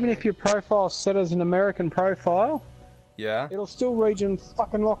even if your profile's set as an American profile, Yeah? it'll still region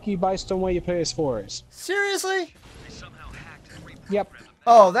fucking lock you based on where your PS4 is. Seriously? Yep.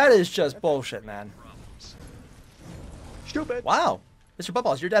 Oh, that is just bullshit, man. Stupid. Wow. Mr.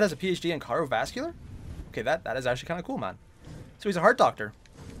 Bubballs, your dad has a PhD in cardiovascular? Okay, that is actually kind of cool, man. So he's a heart doctor.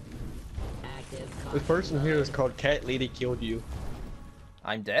 This person here is called Cat Lady Killed You.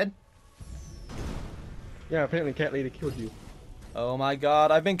 I'm dead? Yeah, apparently Cat Lady killed you. Oh my god,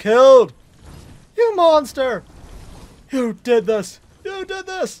 I've been killed! You monster! You did this! You did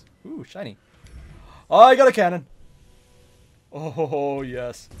this! Ooh, shiny. Oh, I got a cannon. Oh,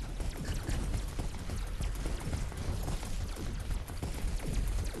 yes.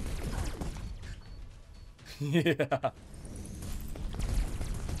 Yeah.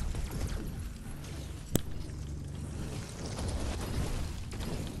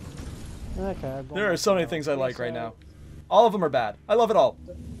 Okay. There are so many things I like right now. All of them are bad. I love it all.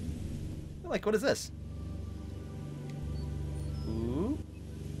 Like, what is this? Ooh.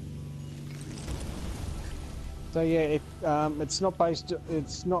 So yeah, it's not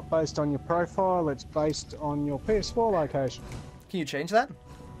based on your profile. It's based on your PS4 location. Can you change that?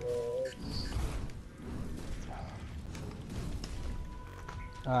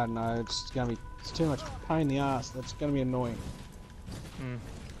 I don't know. It's too much pain in the ass. That's gonna be annoying. Hmm.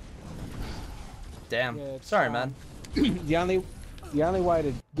 Damn. Yeah, Sorry, man. the only way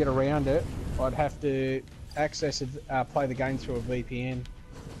to get around it, I'd have to access it, play the game through a VPN.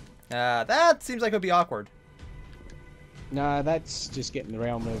 That seems like it would be awkward. No, that's just getting the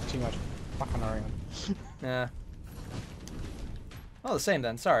realm of too much fucking around. Yeah. Well, the same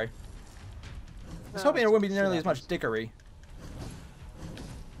then. Sorry. I was hoping it's it wouldn't be shit nearly as much happens. dickery.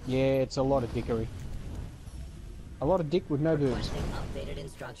 Yeah, it's a lot of dickery. A lot of dick with no boobs. Requesting updated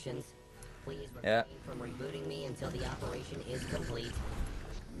instructions. Please refrain from rebooting me until the operation is complete.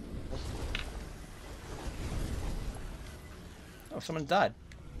 Oh, someone died.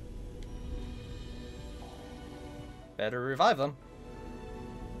 Better revive them.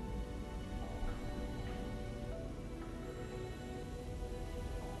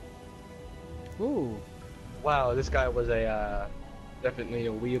 Ooh. Wow, this guy was a definitely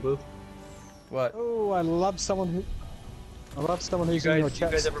a weeaboo. What? Oh, I love someone who's in your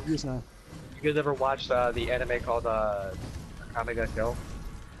chat. You guys ever watched the anime called Akame Kill?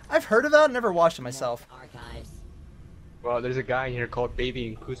 I've heard of that, never watched it myself. Archives. Well, there's a guy in here called Baby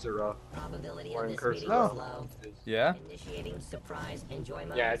in Kusura. Probability Or of in this meeting is Kursura. low. Yeah? Initiating surprise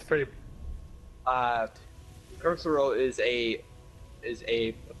enjoyment. Yeah, it's pretty. Kursura is a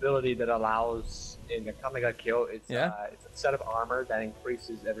ability that allows in the Akame Kill. It's it's a set of armor that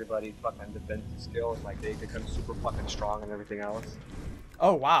increases everybody's fucking defensive skills. Like they become super fucking strong and everything else.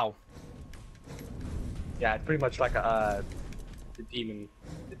 Oh wow. Yeah, it's pretty much like the demon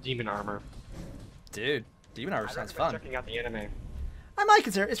armor. Dude, demon armor sounds fun. Checking out the anime. I might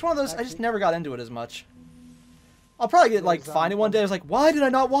consider it's one of those I just never got into it as much. I'll probably get like find it one day. I was like, why did I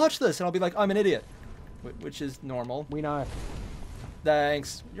not watch this? And I'll be like, I'm an idiot, which is normal. We know.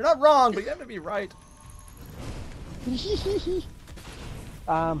 Thanks. You're not wrong, but you have to be right.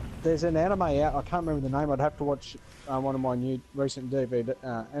 There's an anime out. I can't remember the name. I'd have to watch one of my new recent DVD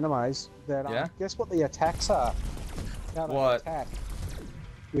animes. That guess what the attacks are? How to What? attack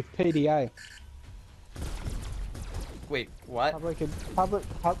with PDA. Wait, what?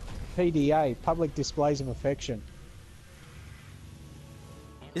 PDA, public displays of affection.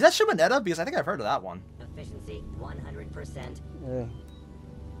 Is that Shimonetta? Because I think I've heard of that one. Efficiency 100%. Yeah.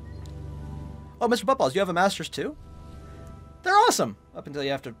 Oh, Mr. Buttballs, do you have a Masters too? They're awesome! Up until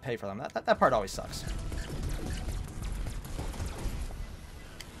you have to pay for them. That part always sucks.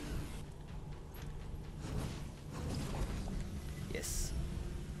 Yes.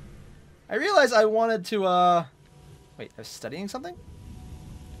 I realized I wanted to, Wait, I was studying something?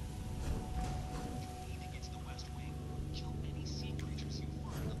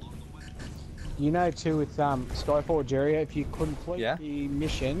 You know, too, with Skyforge area, if you complete the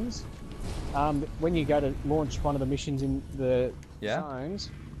missions, when you go to launch one of the missions in the zones,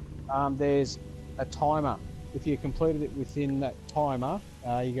 there's a timer. If you completed it within that timer,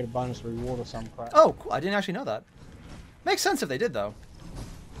 you get a bonus reward or some crap. Oh, cool. I didn't actually know that. Makes sense if they did, though.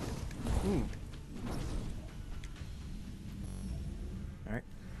 Alright.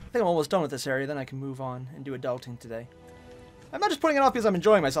 I think I'm almost done with this area, then I can move on and do adulting today. I'm not just putting it off because I'm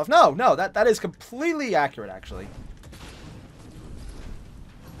enjoying myself. No, that is completely accurate, actually.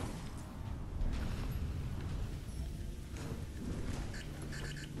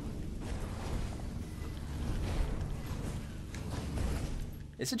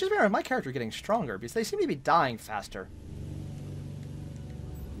 Is it just my character getting stronger? Because they seem to be dying faster.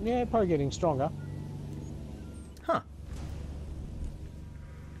 Yeah, probably getting stronger. Huh.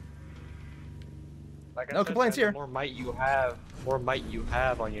 Like I No said, complaints here. The more might you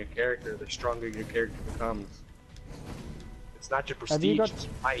have on your character, the stronger your character becomes. It's not your prestige, it's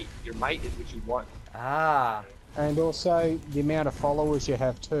your might. Your might is what you want. Ah. And also the amount of followers you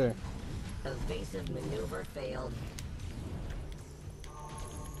have too. Evasive maneuver failed.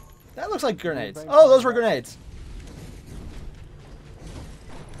 That looks like grenades. Oh, those were grenades.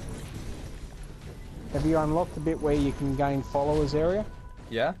 Have you unlocked the bit where you can gain followers area?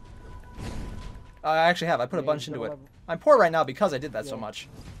 Yeah. I actually have. I put a bunch into it. I'm poor right now because I did that so much.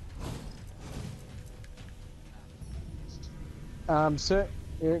 So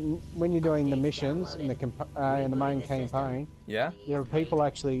when you're doing the missions in the main campaign, there are people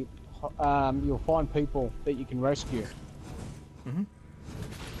actually. You'll find people that you can rescue. Mm-hmm.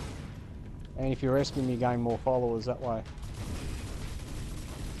 And if you rescue them, you gain more followers that way.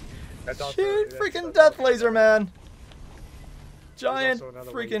 Shoot, freaking death laser, man! Giant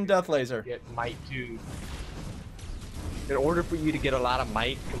freaking death laser. Get might too. In order for you to get a lot of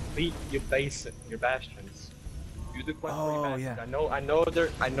might, complete your your bastions. Do the quest for your bastions.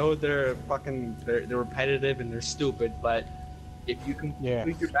 I know they're fucking they're repetitive and they're stupid, but if you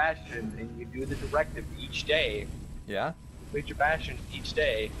complete your bastions and you do the directive each day, complete your bastions each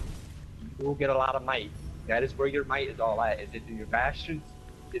day, you will get a lot of might. That is where your might is all at. It's in your bastions,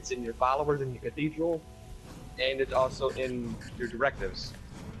 it's in your followers in your cathedral, and it's also in your directives.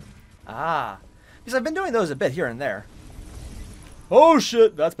 Ah. Because I've been doing those a bit here and there. Oh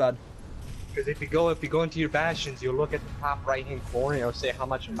shit, that's bad. Because if you go into your bastions, you'll look at the top right-hand corner. It'll say how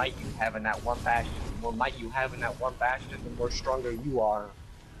much might you have in that one bastion. The more might you have in that one bastion, the more stronger you are.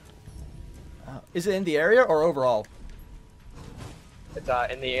 Is it in the area or overall? It's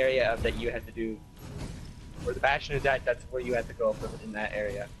in the area that you have to do. Where the bastion is at, that's where you have to go in that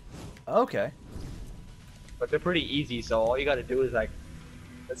area. Okay. But they're pretty easy, so all you got to do is like,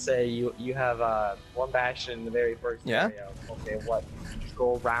 let's say you have one bastion in the very first area. Okay, what? You just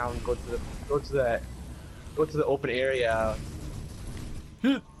go around, go to the open area,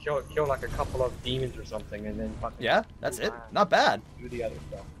 kill like a couple of demons or something, and then fucking that's it. Not bad. Do the other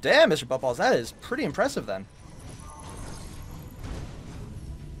stuff. Damn, Mr. Buttballs, that is pretty impressive then.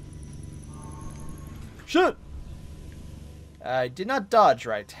 Shit! I did not dodge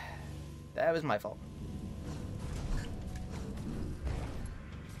right. That was my fault.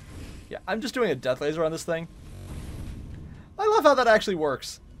 Yeah, I'm just doing a death laser on this thing. I love how that actually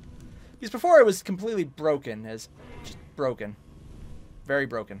works. Because before it was completely broken, as just broken. Very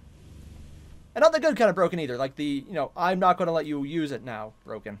broken. And not the good kind of broken either, like the, you know, I'm not going to let you use it now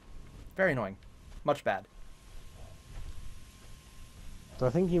broken. Very annoying. Much bad. So I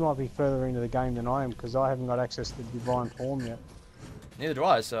think you might be further into the game than I am, because I haven't got access to the Divine Form yet. Neither do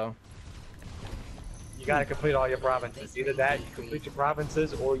I, so... You gotta complete all your provinces. Either that, you complete your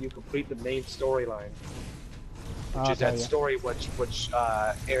provinces, or you complete the main storyline. Which is that story which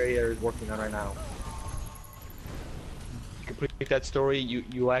Airier is working on right now. You complete that story,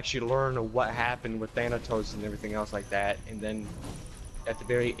 you actually learn what happened with Thanatos and everything else like that, and then at the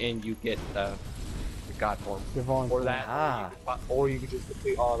very end you get the God form. Divine or form. that, or you can just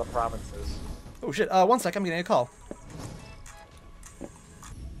complete all the provinces. Oh shit, 1 sec, I'm getting a call.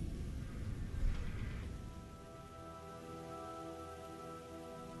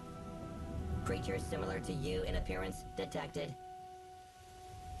 Creatures similar to you in appearance detected.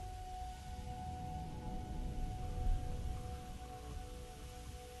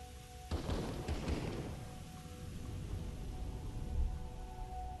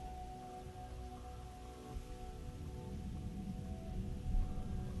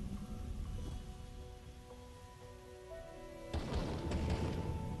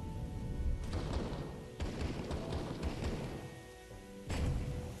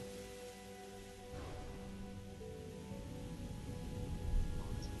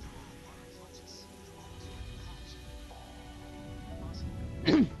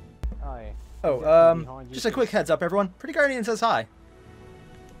 Just a quick heads up, everyone. Pretty Guardian says hi.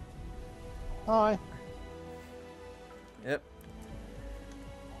 Hi. Yep.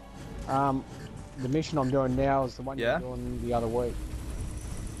 The mission I'm doing now is the one you're doing the other week.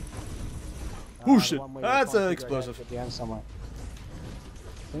 Oh shit! That's an explosive. Down somewhere.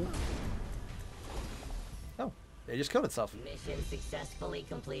 Oh, it just killed itself. Mission successfully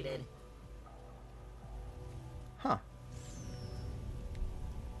completed. Huh.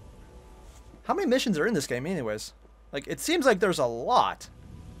 How many missions are in this game anyways? Like, it seems like there's a lot.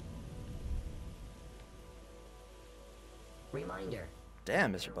 Reminder.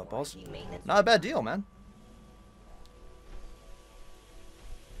 Damn, Mr. Buttballs. Not a bad deal, man.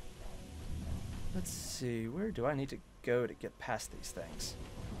 Let's see, where do I need to go to get past these things?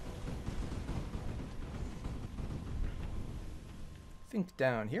 I think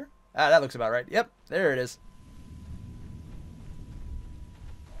down here. Ah, that looks about right. Yep, there it is.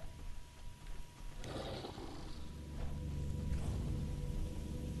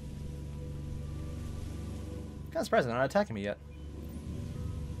 Kind of surprised they're not attacking me yet.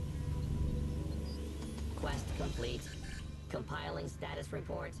 Quest complete. Compiling status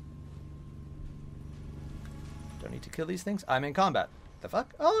report. Don't need to kill these things. I'm in combat. The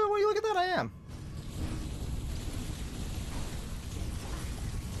fuck? Oh, well, you look at that, I am.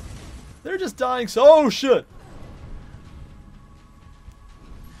 They're just dying so... Oh, shit!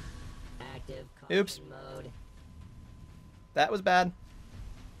 Active Oops. mode. That was bad.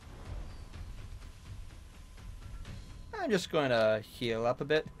 I'm just going to heal up a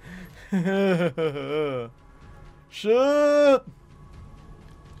bit. Shit!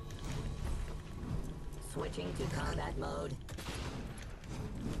 Switching to combat mode.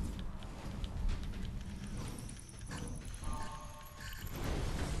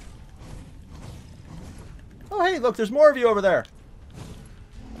 Oh, hey, look, there's more of you over there.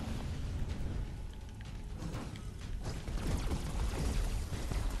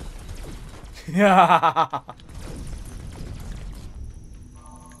 Yeah.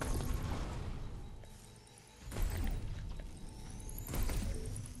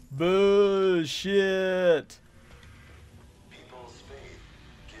 Bullshit. People's faith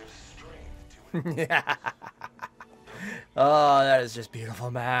gives strength to Oh, that is just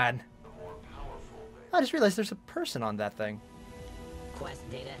beautiful, man. I just realized there's a person on that thing. Quest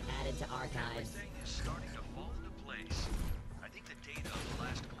data added to archives. Everything is starting to fall into place. I think the data of the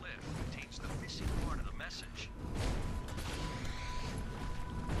last cliff contains the missing part of the message.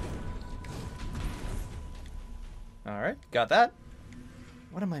 Alright, got that.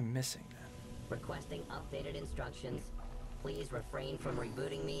 What am I missing then? Requesting updated instructions. Please refrain from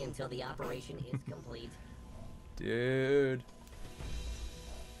rebooting me until the operation is complete. Dude.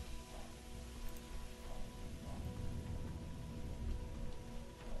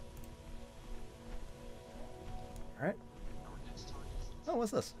 Alright. Oh,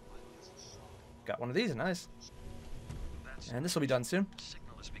 what's this? Got one of these, nice. And this will be done soon.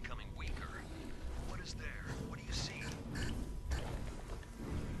 Signal is becoming weaker. What is there? What do you see?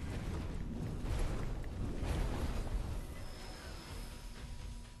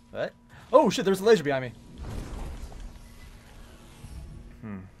 What? Oh shit, there's a laser behind me.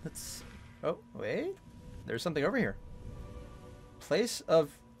 Let's... Oh, wait. There's something over here. Place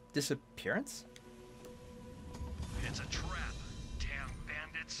of disappearance? It's a trap. Damn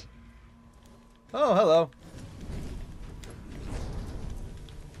bandits. Oh, hello.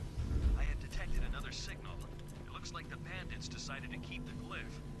 I had detected another signal. It looks like the bandits decided to keep the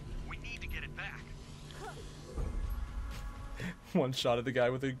cliff. We need to get it back. One shot at the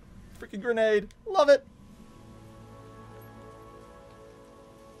guy with a freaking grenade. Love it.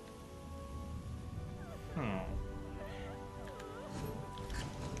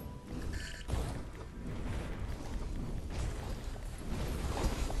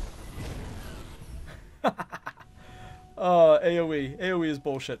 Oh, AoE. AoE is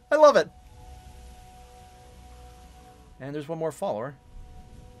bullshit. I love it. And there's one more follower.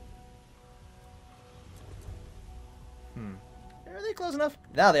 Are they close enough?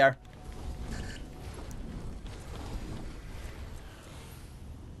 Now they are.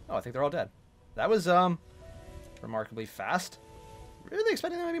 Oh, I think they're all dead. That was, remarkably fast. Really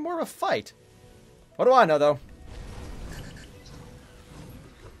expecting there to be more of a fight. What do I know, though?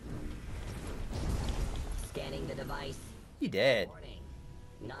 Scanning the device. He did. Warning.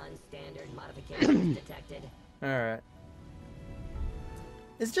 Non-standard modifications detected. Alright.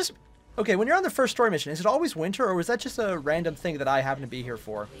 It's just... Okay, when you're on the first story mission, is it always winter, or was that just a random thing that I happen to be here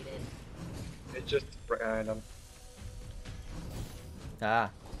for? It's just random.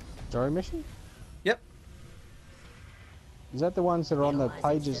 Ah. Story mission? Yep. Is that the ones that are on the Analyzing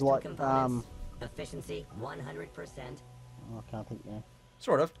pages system like, components. Efficiency 100%. Oh, I can't think now.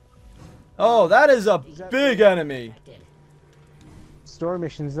 Sort of. Oh, that is a big enemy! Story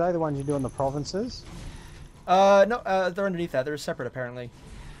missions, are they the ones you do in the provinces? No, they're underneath that. They're separate, apparently.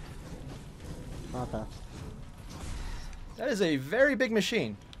 Okay. That is a very big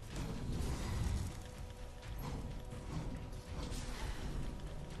machine.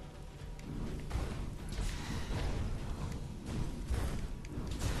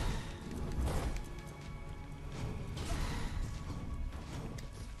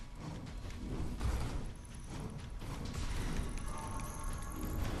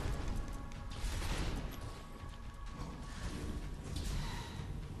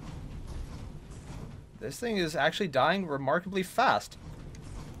 This thing is actually dying remarkably fast.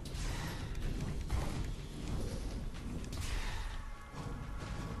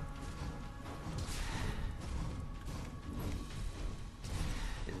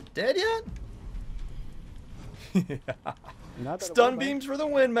 Is it dead yet? Stun beams for the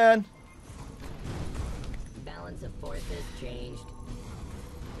win, man. Balance of forces changed.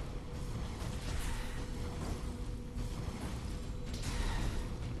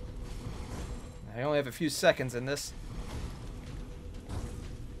 I only have a few seconds in this.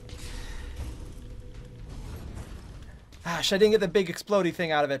 Gosh, I didn't get the big explodey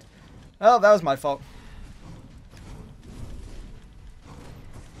thing out of it. Oh, that was my fault.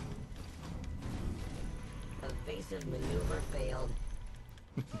 Evasive maneuver failed.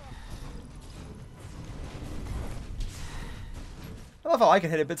 I love how I can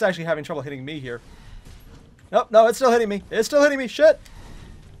hit it, but it's actually having trouble hitting me here. Nope, no, it's still hitting me. It's still hitting me. Shit.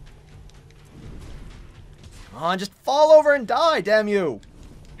 Come on, just fall over and die, damn you.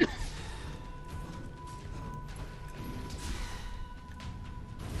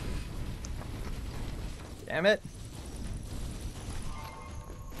 Damn it.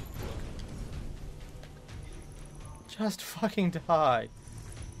 Just fucking die.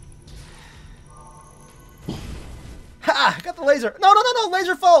 Ha! Got the laser. No, no, no, no.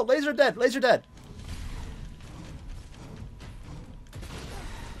 Laser fall. Laser dead. Laser dead.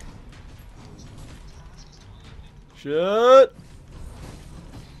 Shit.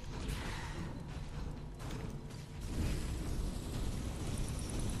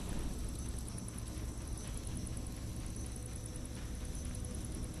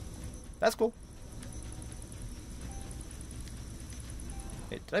 That's cool.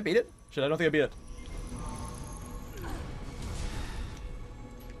 Hey, did I beat it? Shit, I don't think I beat it.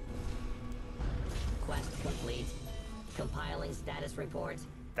 Quest complete. Compiling status report.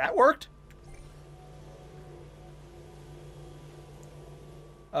 That worked.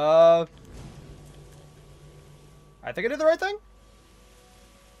 I think I did the right thing.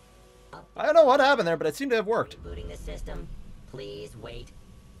 I don't know what happened there, but it seemed to have worked. Rebooting the system. Please wait.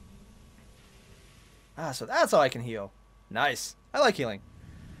 Ah, so that's how I can heal. Nice. I like healing.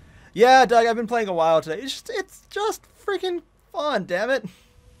 Yeah, Doug, I've been playing a while today. It's just freaking fun, damn it.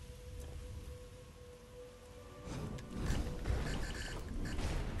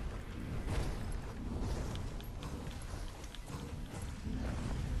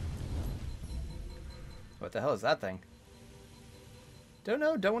 What the hell is that thing? Don't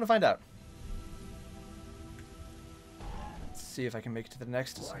know. Don't want to find out. Let's see if I can make it to the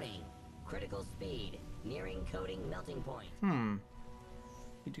next. Warning. Critical speed. Nearing coding melting point.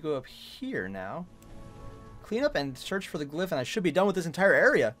 Need to go up here now. Clean up and search for the glyph, and I should be done with this entire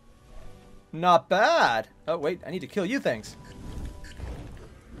area. Not bad. Oh, wait. I need to kill you things.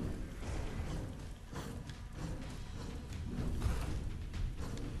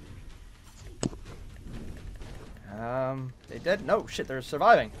 They dead? No, shit, they're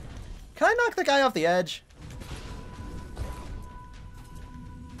surviving. Can I knock the guy off the edge?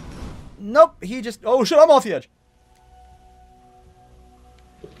 Nope, he just... Oh, shit, I'm off the edge.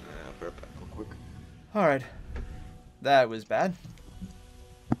 Alright. That was bad.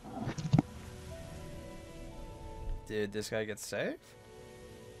 Did this guy get saved?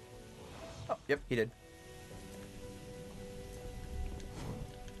 Oh, yep, he did.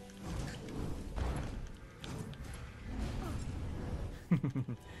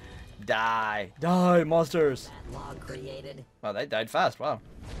 Die. Die, monsters. That log created. Wow, they died fast. Wow.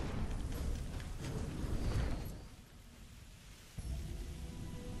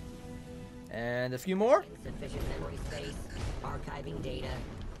 And a few more. Insufficient memory space. Archiving data.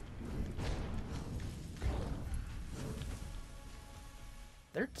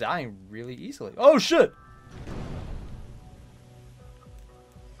 They're dying really easily. Oh, shit.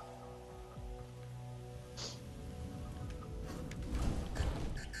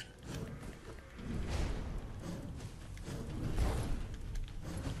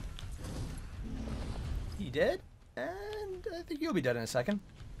 He dead? And I think you'll be dead in a second.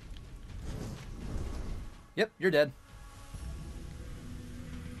 Yep, you're dead.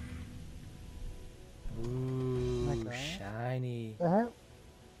 Ooh, Okay. shiny.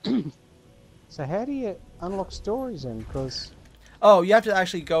 So how do you unlock stories then? Because Oh, you have to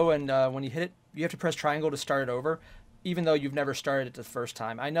actually go and when you hit it, you have to press triangle to start it over, even though you've never started it the first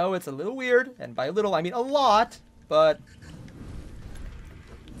time. I know it's a little weird, and by little I mean a lot, but...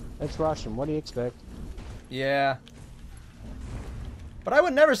 it's Russian. What do you expect? Yeah. But I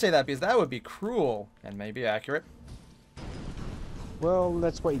would never say that because that would be cruel and maybe accurate. Well,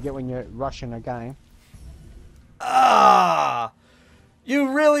 that's what you get when you're rushing a game. Ah!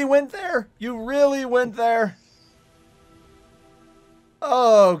 You really went there? You really went there?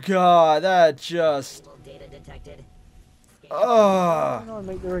 Oh god, that just... Data detected. Oh. I don't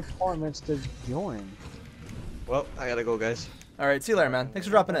meet the requirements to join. Well, I gotta go, guys. Alright, see you later, man. Thanks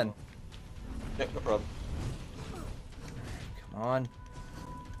for dropping in. Yeah, no problem. Come on.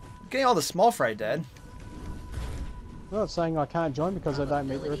 I'm getting all the small fry dead. Well, it's saying I can't join because I don't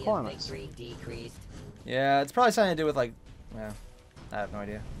meet the requirements. Decreased. Yeah, it's probably something to do with, like... Yeah, I have no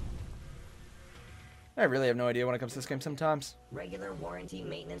idea. I really have no idea when it comes to this game sometimes. Regular warranty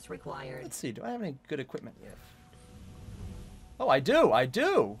maintenance required. Let's see, do I have any good equipment yet? Oh, I do! I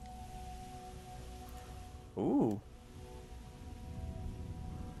do! Ooh.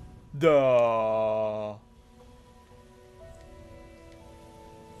 Duh.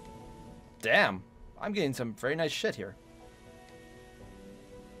 Damn. I'm getting some very nice shit here.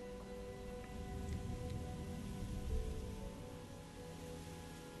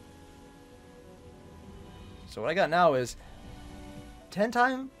 So what I got now is 10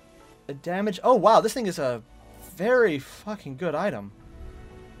 times damage. Oh wow, this thing is a very fucking good item.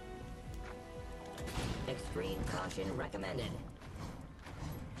 Extreme caution recommended.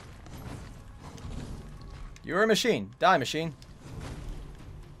 You're a machine. Die, machine.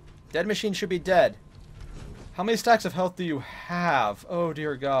 Dead machine should be dead. How many stacks of health do you have? Oh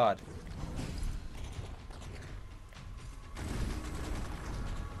dear god.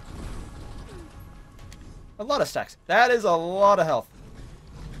 A lot of stacks. That is a lot of health.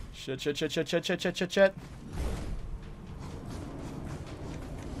 Shit, shit, shit, shit, shit, shit, shit, shit, shit.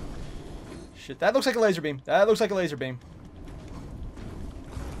 Shit, that looks like a laser beam. That looks like a laser beam.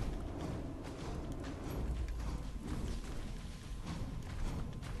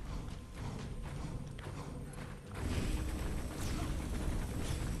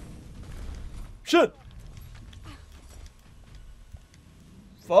 Shit!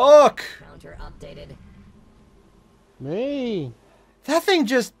 Fuck! Counter updated. Me. That thing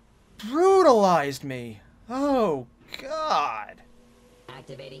just brutalized me. Oh, God.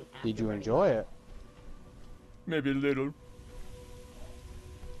 Activating. Did you enjoy it? Maybe a little.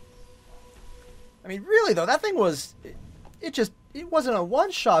 I mean, really though, that thing was... It wasn't a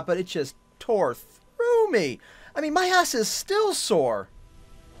one-shot, but it just tore through me. I mean, my ass is still sore.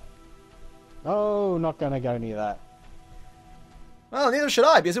 Oh, not gonna go near that. Well, neither should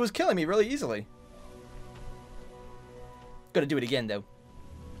I, because it was killing me really easily. Gonna do it again, though.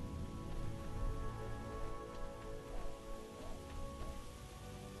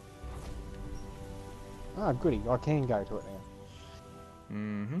 Ah, goody. I can go to it now.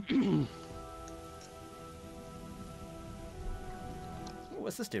 Mm-hmm.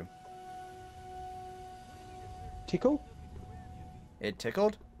 What's this do? Tickle? It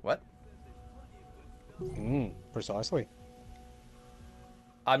tickled? What? Precisely.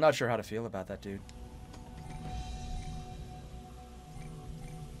 I'm not sure how to feel about that, dude.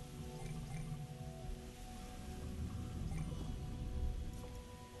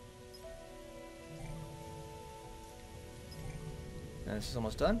 And this is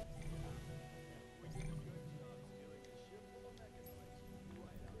almost done.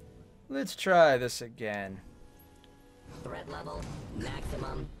 Let's try this again. Threat level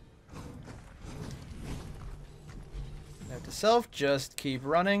maximum. Note to self, just keep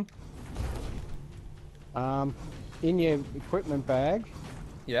running. In your equipment bag,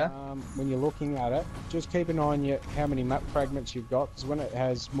 Yeah. when you're looking at it, just keep an eye on how many map fragments you've got, because when it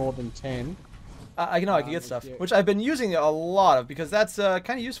has more than 10... I know I can get stuff, which I've been using a lot of, because that's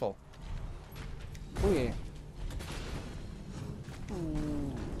kind of useful. Oh yeah.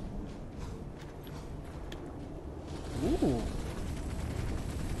 Ooh.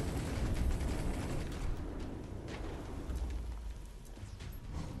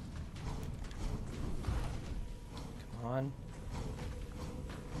 Come on.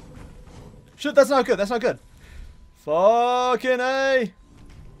 Shit, that's not good. That's not good. Fucking A.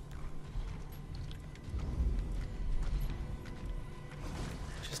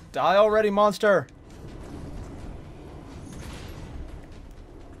 Just die already, monster.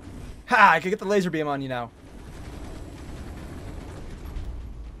 Ha! I can get the laser beam on you now.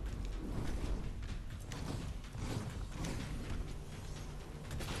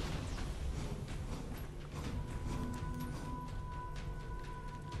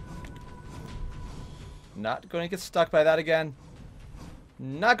 Not going to get stuck by that again.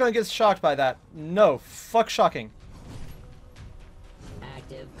 Not going to get shocked by that. No. Fuck shocking.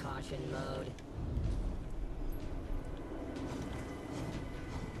 Active caution mode.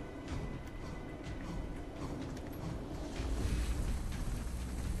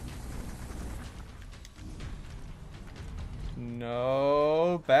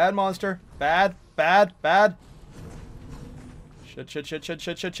 No. Bad monster. Bad. Bad. Bad. Shit, shit, shit, shit,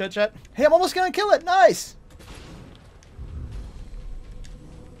 shit, shit, shit, shit. Hey, I'm almost gonna kill it. Nice.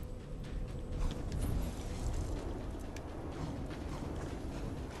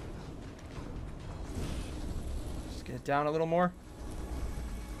 Just get it down a little more.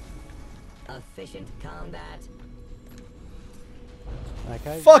 Efficient combat.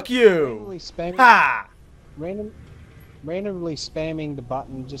 Okay. Fuck you. Ha! Randomly spamming the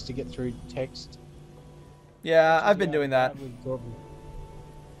button just to get through text. Yeah, I've been doing that.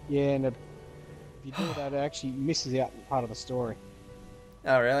 Yeah, and if you do that, it actually misses out part of the story.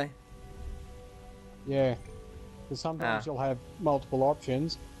 Oh, really? Yeah. Because sometimes you'll have multiple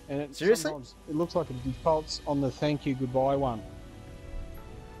options, and Seriously? sometimes it looks like it defaults on the thank you, goodbye one.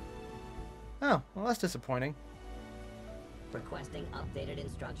 Oh, well, that's disappointing. Requesting updated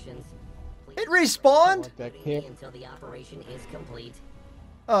instructions. It respawned? Until the operation is complete.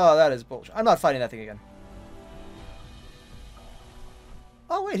 Oh, that is bullshit. I'm not fighting that thing again.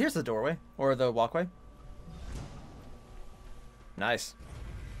 Oh, wait, here's the doorway. Or the walkway. Nice.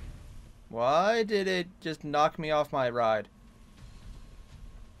 Why did it just knock me off my ride?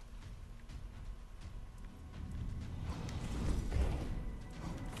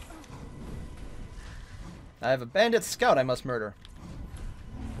 I have a bandit scout I must murder.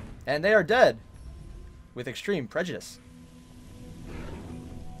 And they are dead. With extreme prejudice.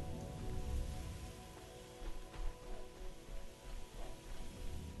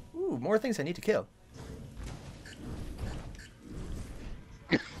 Ooh, more things I need to kill.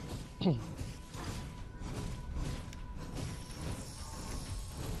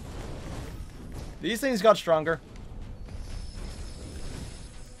 These things got stronger.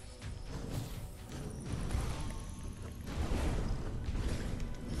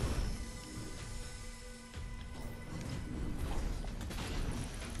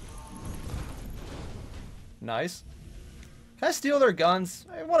 Nice. Can I steal their guns?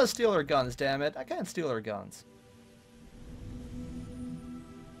 I want to steal their guns, damn it. I can't steal their guns.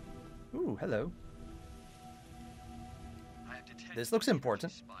 Ooh, hello. This looks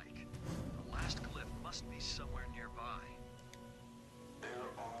important. The last glyph must be somewhere nearby. There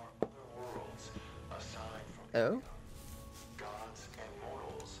are other worlds aside from Oh? gods and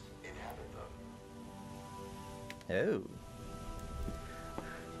mortals inhabit them. Oh.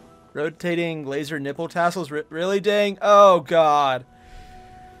 Rotating laser nipple tassels? Really, dang? Oh, God.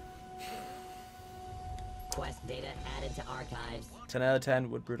 Quest data added to archives. 10 out of 10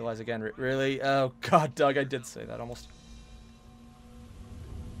 would brutalize again. Really? Oh, God, Doug, I did say that almost.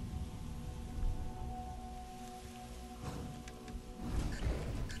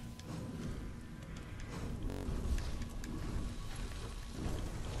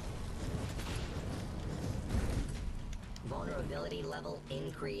 Vulnerability level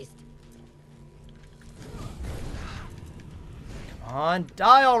increased. Come on,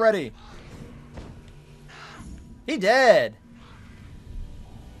 die already! He dead!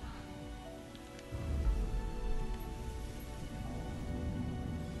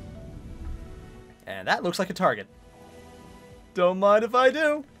 And that looks like a target. Don't mind if I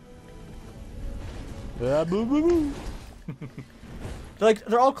do. Boo boo boo.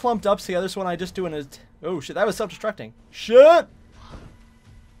 They're all clumped up together, so when I just do oh shit, that was self-destructing. Shit! I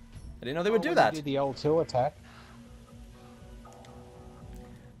didn't know they would do that. Do the L2 attack.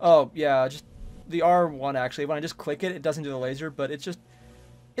 Oh, yeah, just the R1 actually. When I just click it, it doesn't do the laser, but it's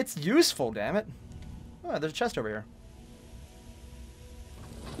useful, damn it. Oh, there's a chest over here.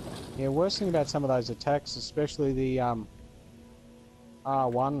 Yeah, worst thing about some of those attacks, especially the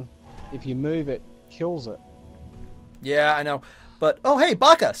R1, if you move it, kills it. Yeah, I know. But, oh hey,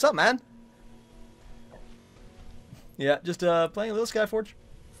 Baka, sup, man? Yeah, just playing a little Skyforge.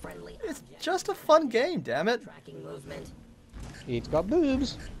 It's just a fun game, damn it. Tracking movement. It's got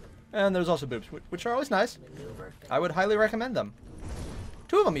boobs. And there's also boobs, which are always nice. I would highly recommend them.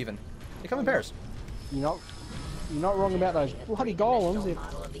 2 of them even. They come in pairs. You're not wrong about those bloody golems. They're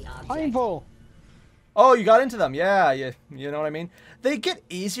painful. Oh, you got into them. Yeah, you know what I mean? They get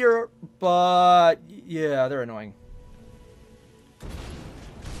easier, but yeah, they're annoying.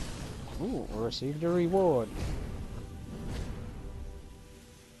 Ooh, received a reward.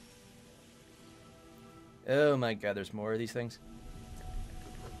 Oh my god, there's more of these things.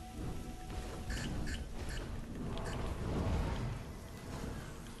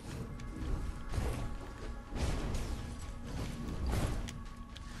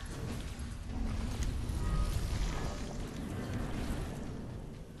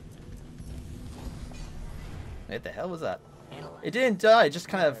 What the hell was that? It didn't die, it just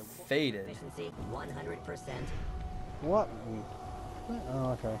kind of faded. Efficiency 100%. What?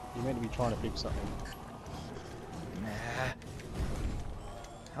 Oh, okay. You meant to be trying to fix something. Nah.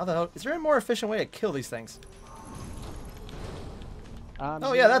 How the hell? Is there a more efficient way to kill these things?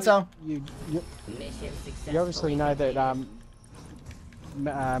 Oh yeah, that's how. You obviously know that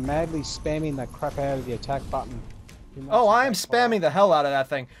madly spamming the crap out of the attack button. Oh, I'm spamming the hell out of that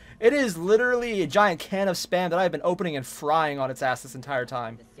thing. It is literally a giant can of spam that I've been opening and frying on its ass this entire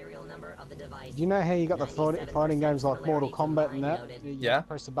time. Do you know how you got the fighting games like Mortal Kombat and that? Yeah.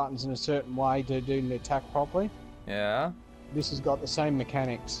 Press the buttons in a certain way to do the attack properly. Yeah. This has got the same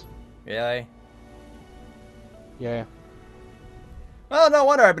mechanics. Really? Yeah. Well, no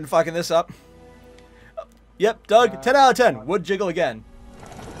wonder I've been fucking this up. Yep, Doug, 10 out of 10. Would jiggle again.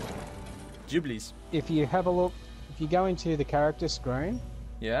 Jubilees. If you have a look, if you go into the character screen.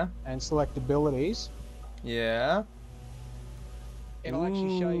 Yeah. And select abilities. Yeah. It'll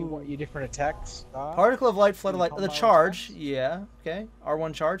actually show you what your different attacks are. Particle of light, flood of light. The charge. Attacks. Yeah. Okay.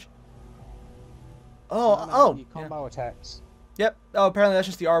 R1 charge. Oh, your combo attacks. Yep. Oh, apparently that's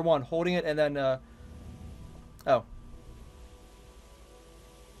just the R1. Holding it and then, oh.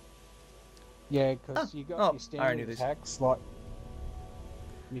 Yeah, because you got your standard attacks, like...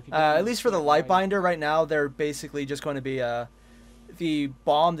 At least for the Lightbinder right now, they're basically just going to be, the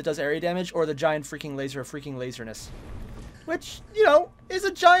bomb that does area damage or the giant freaking laser of freaking laserness. Which, you know, is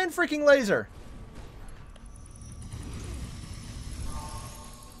a giant freaking laser.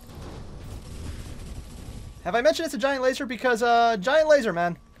 Have I mentioned it's a giant laser? Because, giant laser,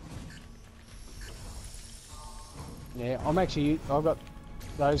 man. Yeah, I've got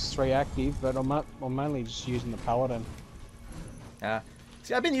those 3 active, but I'm mainly just using the Paladin. Yeah.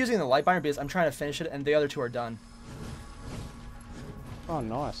 See, I've been using the Lightbinder because I'm trying to finish it, and the other 2 are done. Oh,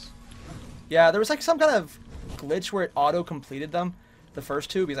 nice. Yeah, there was like some kind of glitch where it auto-completed them, the first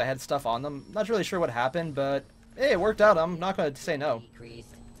 2, because I had stuff on them. Not really sure what happened, but hey, it worked out. I'm not going to say no.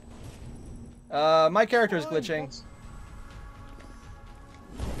 My character is glitching.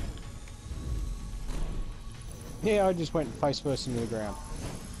 Yeah, I just went face first into the ground.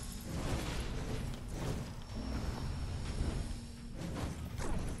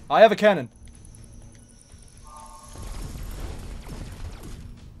 I have a cannon.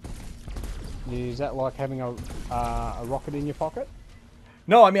 Is that like having a rocket in your pocket?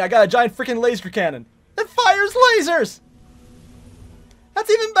 No, I mean I got a giant freaking laser cannon. It fires lasers! That's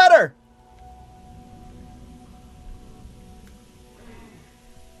even better!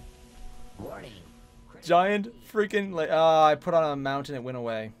 Warning. Giant freaking I put on a mountain, it went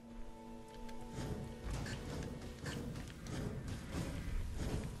away.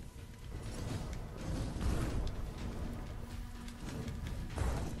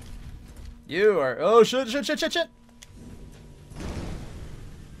 You are... Oh, shit.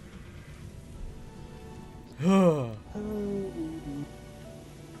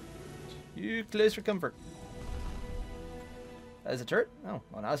 You close for comfort. That is a turret? Oh,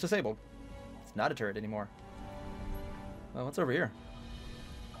 well now it's disabled. It's not a turret anymore. Well, what's over here?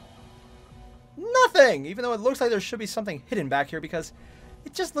 Nothing! Even though it looks like there should be something hidden back here because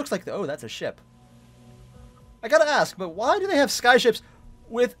it just looks like... Oh, that's a ship. I gotta ask, but why do they have skyships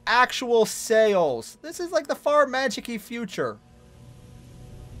with actual sails? This is like the far magic-y future.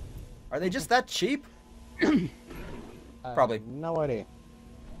 Are they just that cheap? Probably. No idea.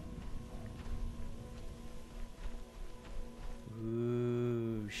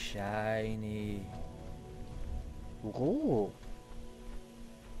 Ooh, shiny. Ooh.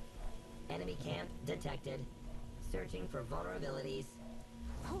 Enemy camp detected. Searching for vulnerabilities.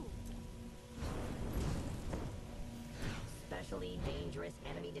 Especially dangerous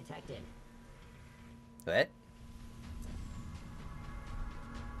enemy detected. What?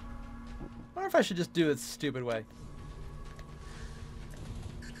 I wonder if I should just do it the stupid way.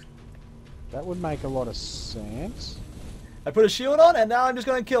 That would make a lot of sense. I put a shield on and now I'm just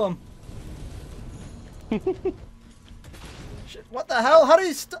gonna kill him. Shit, what the hell? How did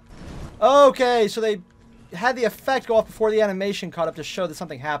he Okay, so they had the effect go off before the animation caught up to show that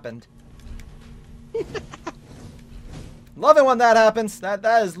something happened. Love it when that happens. That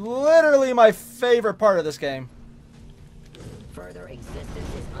is literally my favorite part of this game. Further existence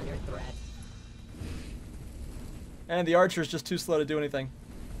is under threat. And the archer is just too slow to do anything.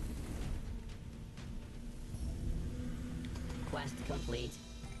 Quest complete.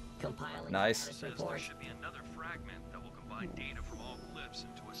 Compiling Nice. status There report. should be another fragment that will combine data from all glyphs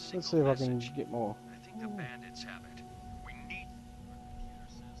into a single Let's see if I message. can get more. I think the bandits have it. We need...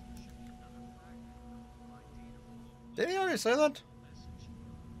 Did he already say that?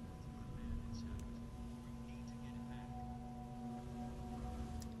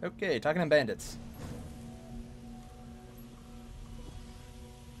 Okay, talking to bandits.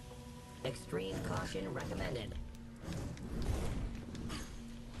 Extreme caution recommended.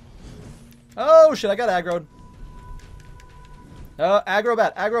 Oh shit, I got aggroed. Aggro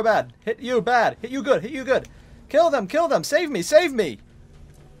bad, aggro bad. Hit you bad, hit you good, hit you good. Kill them, save me, save me.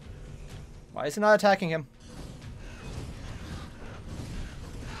 Why is he not attacking him?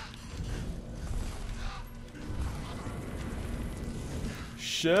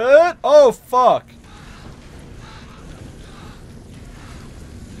 Shit! Oh fuck!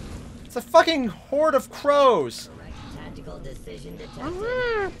 It's a fucking horde of crows. Correct tactical decision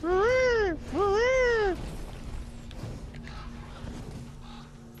detected.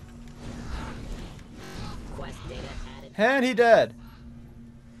 Quest data added. And he dead.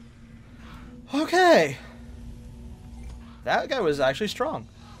 Okay. That guy was actually strong.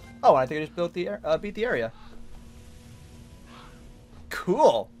 Oh, I think I just built the beat the area.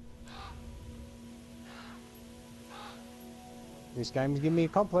 Cool. This game's giving me a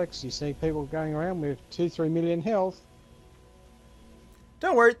complex. You see people going around with 2-3 million health.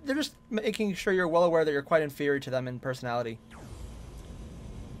 Don't worry, they're just making sure you're well aware that you're quite inferior to them in personality.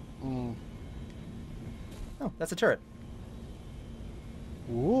 Mm. Oh, that's a turret.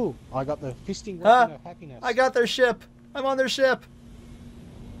 Ooh, I got the fisting weapon of happiness. I got their ship. I'm on their ship.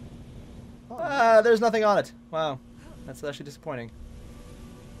 Oh, There's nothing on it. Wow, that's actually disappointing.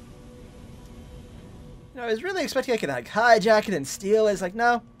 You know, I was really expecting I could like hijack it and steal it. It's like,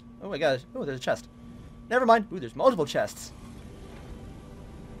 no. Oh my god. Oh, there's a chest. Never mind. Ooh, there's multiple chests.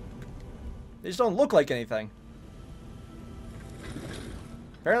 They just don't look like anything.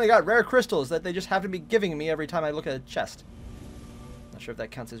 Apparently got rare crystals that they just happen to be giving me every time I look at a chest. Not sure if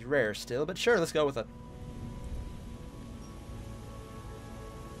that counts as rare still, but sure, let's go with it.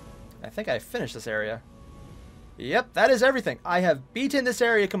 I think I finished this area. Yep, that is everything. I have beaten this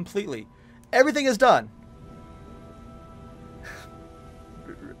area completely. Everything is done.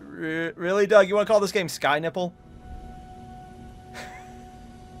 Really, Doug? You want to call this game Sky Nipple?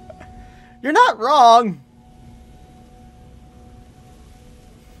 You're not wrong.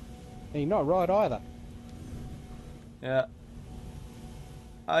 You're not right either. Yeah.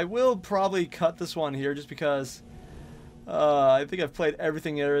 I will probably cut this one here just because I think I've played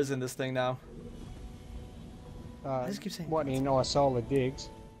everything there is in this thing now. I just keep saying. What in Isola digs?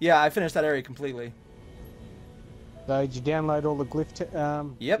 Yeah, I finished that area completely. So did you download all the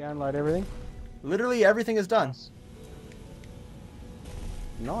glyph? Yep. Download everything. Literally everything is done.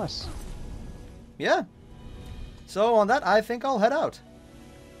 Nice. Yeah. So on that, I think I'll head out.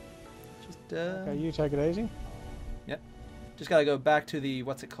 Just Okay, you take it easy. Yep. Just gotta go back to the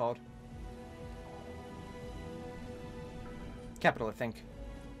what's it called? Capital, I think.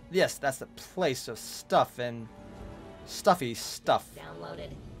 Yes, that's the place of stuff and stuffy stuff. Downloaded.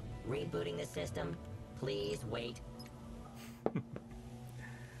 Rebooting the system. Please wait.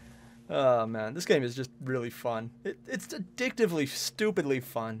 Oh man, this game is just really fun. It's addictively, stupidly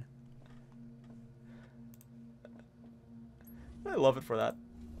fun. I love it for that.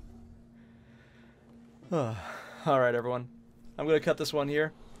 Alright, everyone. I'm going to cut this one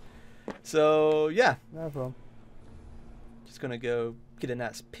here. So, yeah. No problem. Just going to go get in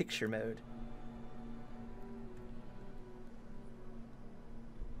that picture mode.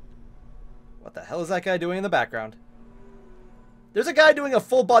 What the hell is that guy doing in the background? There's a guy doing a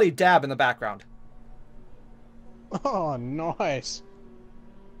full body dab in the background. Oh, nice.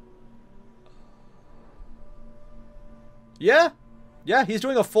 Yeah? Yeah, he's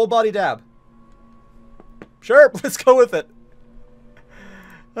doing a full body dab. Sure, let's go with it.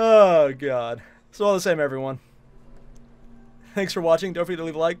 Oh, God. So all the same, everyone. Thanks for watching. Don't forget to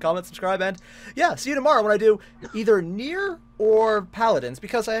leave a like, comment, subscribe, and yeah, see you tomorrow when I do either Nier or Paladins,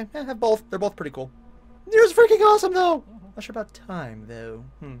 because I have both. They're both pretty cool. Nier's freaking awesome, though. Not sure about time, though.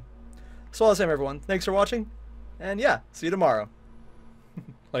 So all the same, everyone. Thanks for watching, and yeah, see you tomorrow.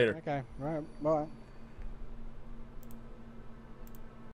 Later. Okay, right, bye.